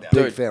 love lockdown. Big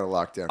Dude, fan of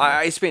lockdown.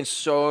 I spent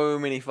so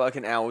many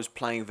fucking hours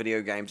playing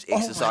video games, my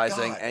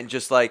exercising, God. and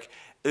just like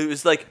it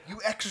was like You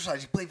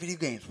exercise, you play video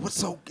games.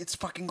 It's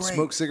fucking great.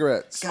 Smoke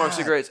cigarettes. smoke God.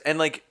 cigarettes, and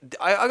like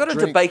I got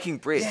into Drink. baking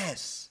bread.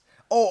 Yes.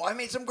 Oh, I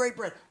made some great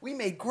bread. We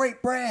made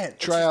great bread.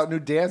 Try out new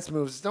dance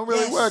moves. Don't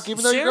really Yes. work.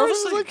 Even though your girlfriend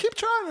was Seriously? like, keep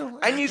trying them.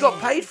 And you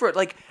got paid for it.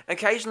 Like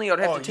occasionally, I'd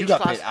have Oh, to you teach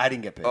got class. paid. I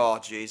didn't get paid. Oh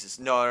Jesus!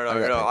 No!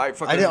 got I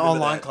fucking I did remember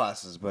online that.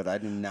 classes, but I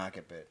did not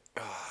get paid.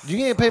 You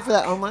get paid for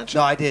that online shit?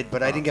 No, I did,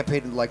 but I didn't get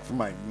paid like for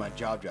my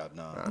job.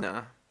 No.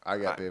 No. I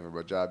got paid for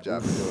my job. We do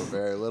a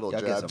very little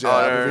Y'all get job. some-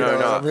 Job. Oh, no, if you no, know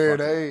no, what I'm no. here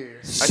today.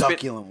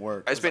 Succulent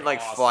work. I spent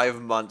like 5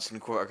 months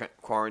in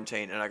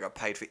quarantine, and I got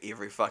paid for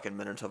every fucking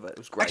minute of it. It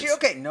was great. Actually,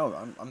 okay, no,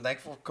 I'm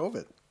thankful for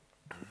COVID.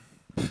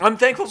 I'm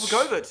thankful for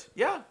COVID.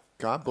 Yeah.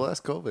 God bless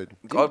COVID.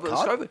 God bless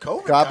COVID.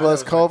 God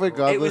bless COVID.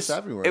 God It bless was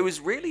everyone. It was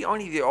really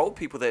only the old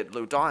people that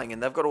were dying,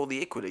 and they've got all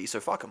the equity, so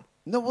fuck them.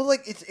 No, well,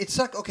 like it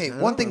sucked. Okay, I'm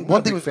one thing not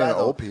a big was fan bad of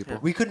though. old people.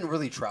 We couldn't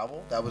really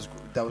travel. That was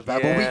bad.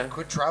 But Yeah. we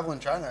could travel in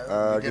China. We did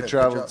I a could good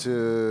travel job.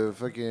 to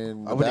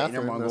fucking I went to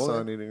bathroom. Inner That's all I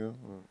Mongolia. need to go.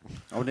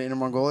 I went to Inner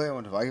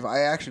Mongolia. I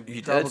actually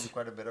You traveled did?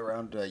 quite a bit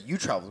around. You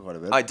traveled quite a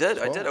bit. I did.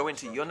 as I well. did. I went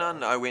to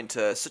Yunnan. I went to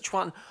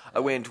Sichuan. I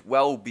went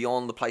well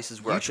beyond the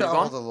places where You I should have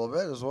traveled gone. a little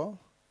bit as well.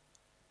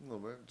 A little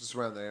bit, just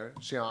around there.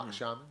 Shaman.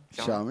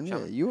 Shaman,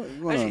 yeah, you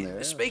went on Actually, there.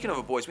 yeah. speaking of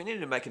it, boys, we need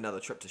to make another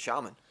trip to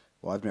Shaman.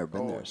 Well, I've never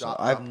been Oh, there. So dot-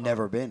 I've dot-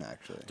 never been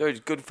actually.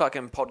 Dude, good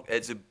fucking pod.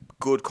 It's a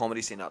good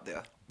comedy scene up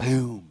there.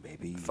 Boom,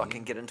 baby.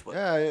 Fucking get into it.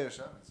 Yeah,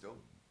 Shaman's dope.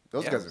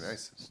 Those Yeah. guys are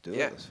nice. Let's do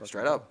Yeah, it. Let's fucking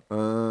straight go.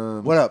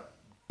 up. What up?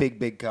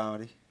 Big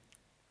comedy.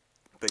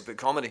 Big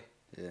comedy.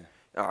 Yeah.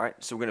 All right,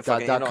 so we're gonna Dot,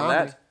 fucking dot end on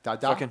comedy. that.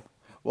 Dot, dot. Fucking.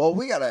 Well,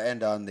 we gotta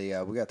end on the.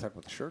 We gotta talk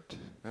about the shirt.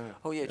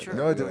 Oh yeah, true.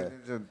 No,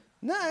 Yeah.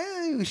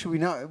 No, should we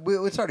not?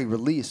 It's already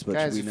released, but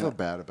guys, should we we feel not?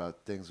 bad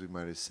about things we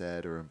might have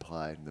said or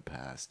implied in the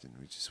past, and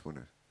we just want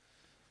to.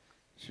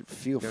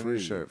 Feel Get a free. new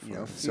shirt for you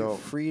know, it. feel So-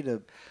 free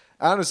to.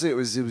 Honestly, it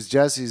was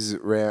Jesse's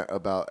rant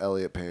about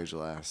Elliot Page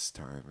last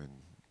time, and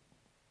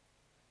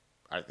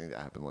I think that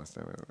happened last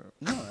time. I don't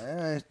know.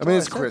 No, I mean,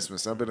 it's said-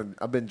 Christmas. I've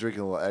been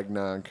drinking a little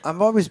eggnog.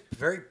 I'm always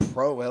very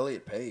pro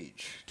Elliot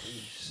Page.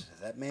 Jeez,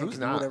 that man Who's can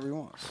not? do whatever he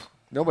wants.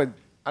 No one.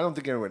 I don't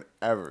think anyone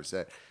ever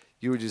said.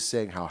 You were just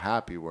saying how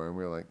happy you were, and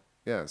we were like,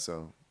 yeah.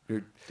 So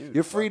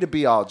you're free to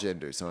be all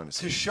genders,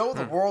 honestly. To show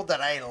the world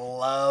that I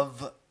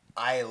love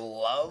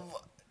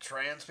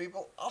trans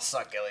people, I'll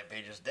suck Elliot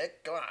Page's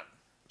dick. Come on.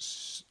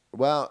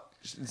 Well,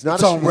 it's not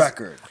It's a- on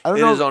record. I don't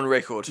It know. is on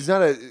record.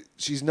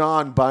 She's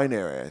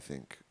non-binary, I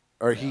think,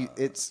 or he.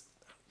 It's.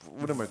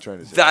 What am I trying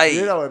to say? They.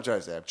 You know what I'm trying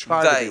to say. I'm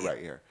trying to They. be right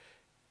here.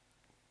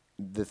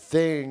 The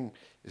thing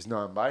is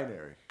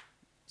non-binary.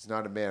 It's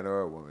not a man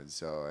or a woman.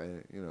 So I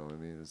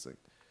mean, it's like,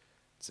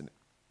 it's an.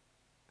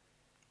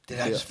 Did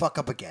I just fuck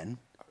up again?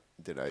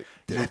 Did I?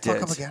 Did I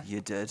fuck up again? You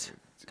did.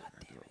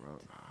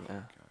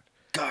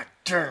 God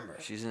damn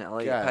it. She's an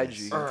Elliot Guys. Page.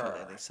 You can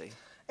clearly see.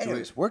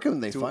 Anyways, where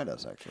can they find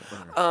us, actually?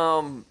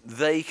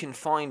 They can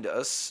find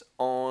us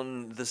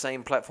on the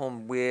same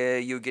platform where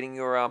you're getting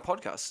your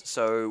podcasts.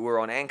 So we're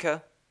on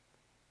Anchor.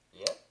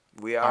 Yep.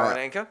 We are on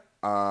Anchor.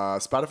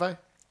 Spotify.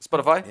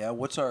 Spotify. Yeah,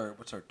 what's our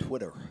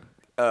Twitter?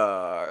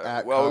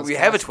 At Well, we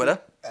have a Coscast. Twitter.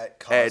 At At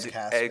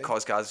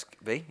Coscast.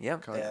 Yeah.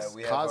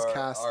 we have our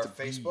Coscast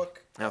Facebook.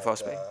 Yeah,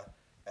 Facebook.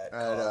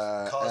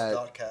 At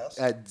cos.cast.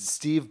 At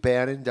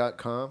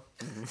stevebannon.com.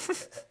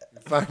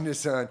 Find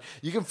us on.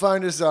 You can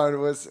find us on.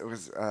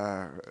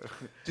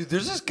 Dude,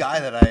 there's this guy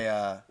that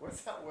I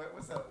What's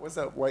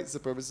that white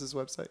supremacist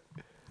website?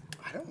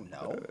 I don't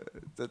know.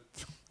 That,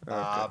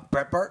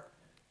 Breitbart.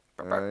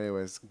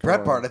 anyways, go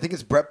Breitbart. on. I think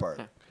it's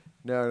Breitbart.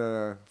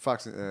 No.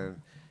 Fox.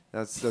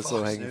 That's low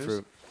Fox hanging News?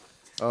 fruit.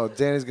 Oh,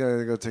 Danny's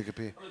gonna go take a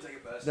pee.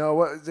 No,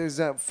 what? There's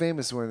that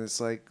famous one.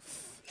 It's like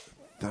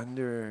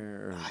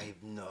Thunder. I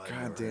have no idea.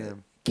 God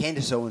damn.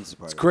 Candace Owens is a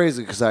part It's of it.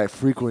 crazy because I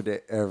frequent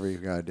it every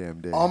goddamn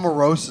day.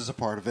 Omarosa is a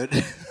part of it.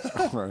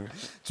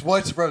 It's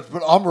white supremacy,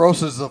 but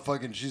Omarosa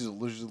is she's a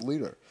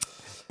leader.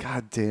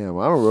 God damn,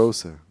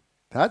 Omarosa.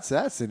 That's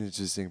an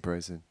interesting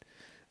person.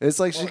 It's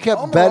like she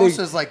kept betting. Omarosa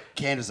is like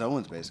Candace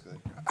Owens, basically.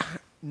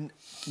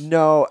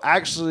 No,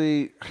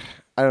 actually,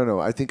 I don't know.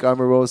 I think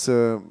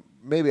Omarosa.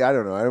 Maybe I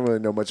don't know. I don't really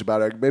know much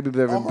about her. Maybe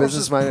they're in Omarosa's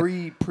business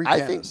minded.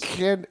 pre-Candace. I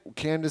think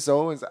Candace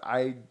Owens.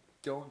 I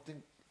don't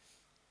think.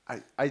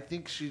 I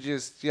think she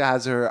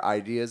has her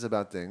ideas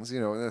about things,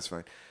 and that's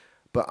fine.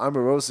 But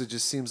Omarosa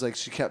just seems like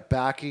she kept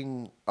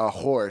backing a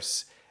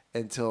horse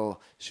until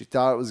she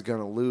thought it was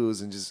gonna lose,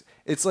 and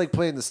it's like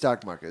playing the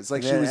stock market. It's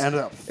like she was.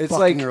 ended up It's fucking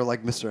like her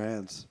like Mr.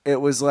 Hands. it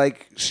was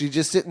like she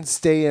just didn't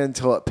stay in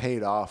until it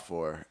paid off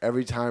for her.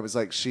 Every time it's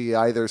like she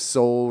either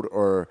sold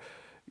or,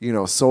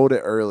 sold it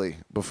early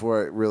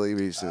before it really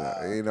reached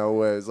it.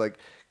 Where it's like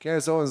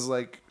Candace Owens,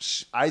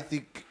 I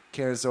think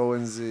Candace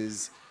Owens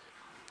is.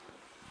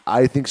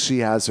 I think she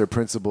has her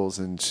principles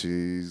and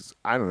she's,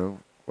 I don't know,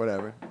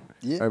 whatever.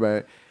 Yeah.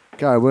 Everybody,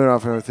 God, I went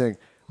off on a thing.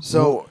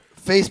 So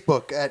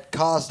Facebook at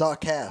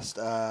cause.cast,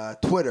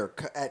 Twitter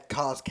at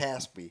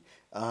causecastby,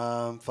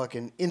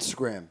 fucking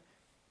Instagram,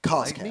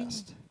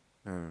 causecast.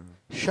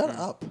 Shut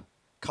up,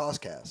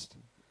 causecast.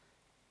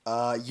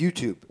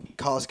 YouTube,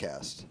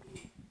 causecast.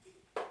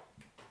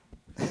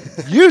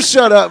 You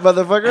shut up,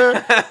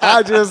 motherfucker.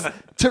 I just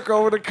took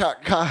over the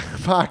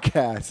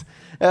podcast.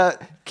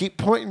 Keep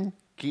pointing.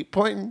 Keep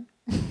pointing.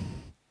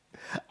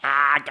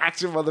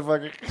 Gotcha,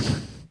 motherfucker.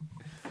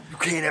 You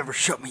can't ever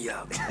shut me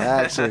up.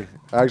 Actually,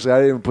 I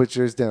didn't even put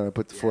yours down. I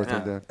put the fourth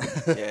one down.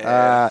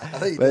 Yeah.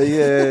 But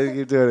yeah,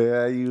 you're doing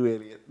it. You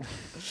idiot.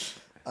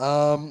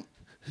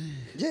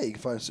 Yeah, you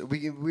can find us.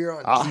 We're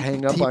on. I'll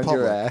hang up on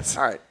your ass.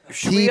 All right.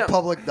 Should we,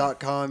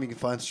 Tpublic.com. You can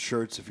find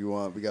shirts if you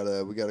want. We got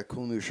a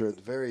cool new shirt.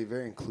 Very,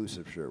 very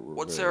inclusive shirt.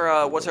 what's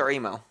What's our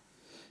email?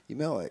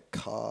 email at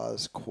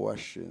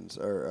causecastquestions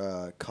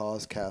or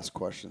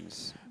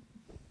causecastquestions.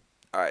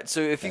 All right. So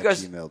if you at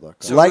guys, gmail.com.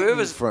 so Lightning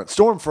whoever's front,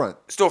 Stormfront.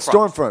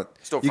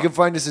 Stormfront. You can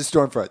find us at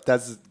Stormfront.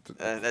 That's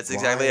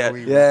exactly Why are it.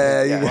 we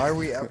Yeah, repping- you- Why are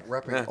we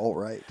repping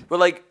alt-right? But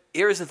like,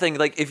 here's the thing: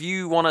 like, if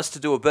you want us to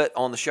do a bit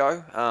on the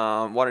show,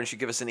 why don't you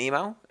give us an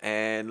email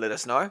and let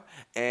us know,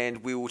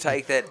 and we will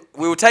take that.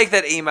 We will take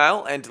that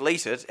email and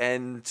delete it,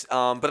 and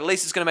but at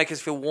least it's going to make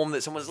us feel warm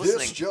that someone's listening.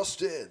 This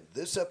just in.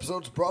 This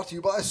episode's brought to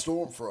you by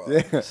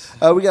Stormfront.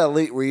 Yeah. We got a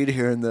late read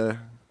here in the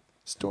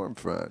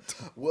Stormfront.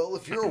 Well,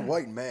 if you're a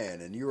white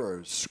man and you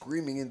are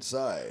screaming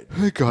inside,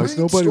 Hey guys, read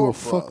nobody will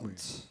fuck me.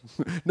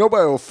 Stormfront.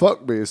 Nobody will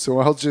fuck me, so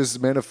I'll just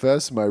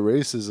manifest my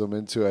racism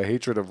into a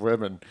hatred of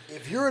women.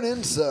 If you're an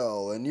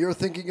incel and you're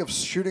thinking of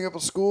shooting up a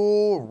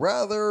school,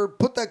 rather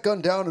put that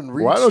gun down and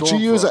read Why don't you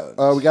use it?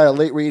 Stormfront. We got a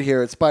late read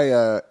here. It's by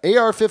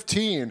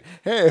AR-15.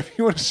 Hey, if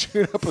you want to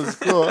shoot up a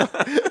school,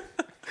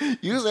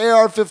 use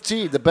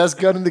AR-15, the best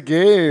gun in the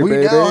game, We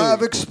baby. now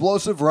have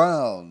explosive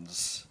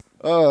rounds.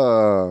 We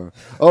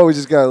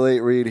just got a late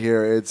read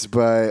here. It's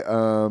by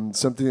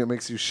something that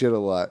makes you shit a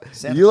lot.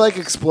 Santa You like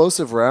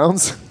explosive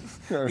rounds?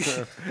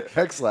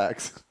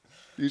 X-Lax.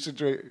 You should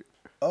drink.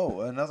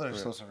 Oh, another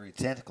explosive read.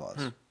 Santa Claus.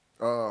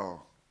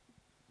 Oh.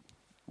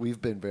 We've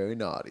been very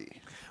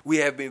naughty. We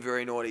have been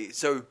very naughty.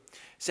 So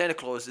Santa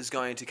Claus is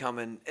going to come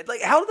in.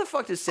 Like, how the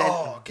fuck does Santa?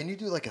 Oh, can you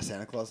do like a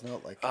Santa Claus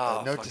note? Like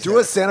Oh, a note fuck. to Do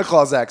a Santa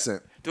Claus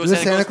accent. Do Do a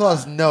Santa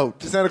Claus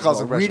note. Santa Claus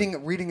Well,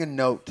 impression. reading a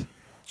note.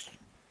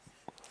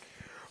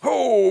 Ho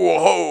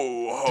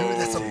ho ho. Dude,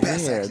 that's the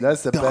best. Yeah, actually.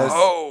 that's the best.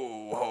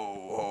 Ho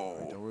ho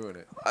ho. Don't ruin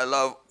it. I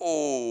love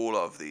all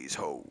of these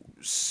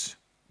hoes,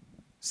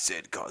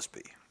 said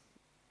Cosby.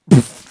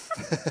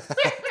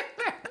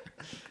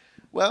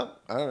 Well,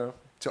 I don't know.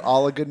 To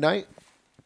all a good night.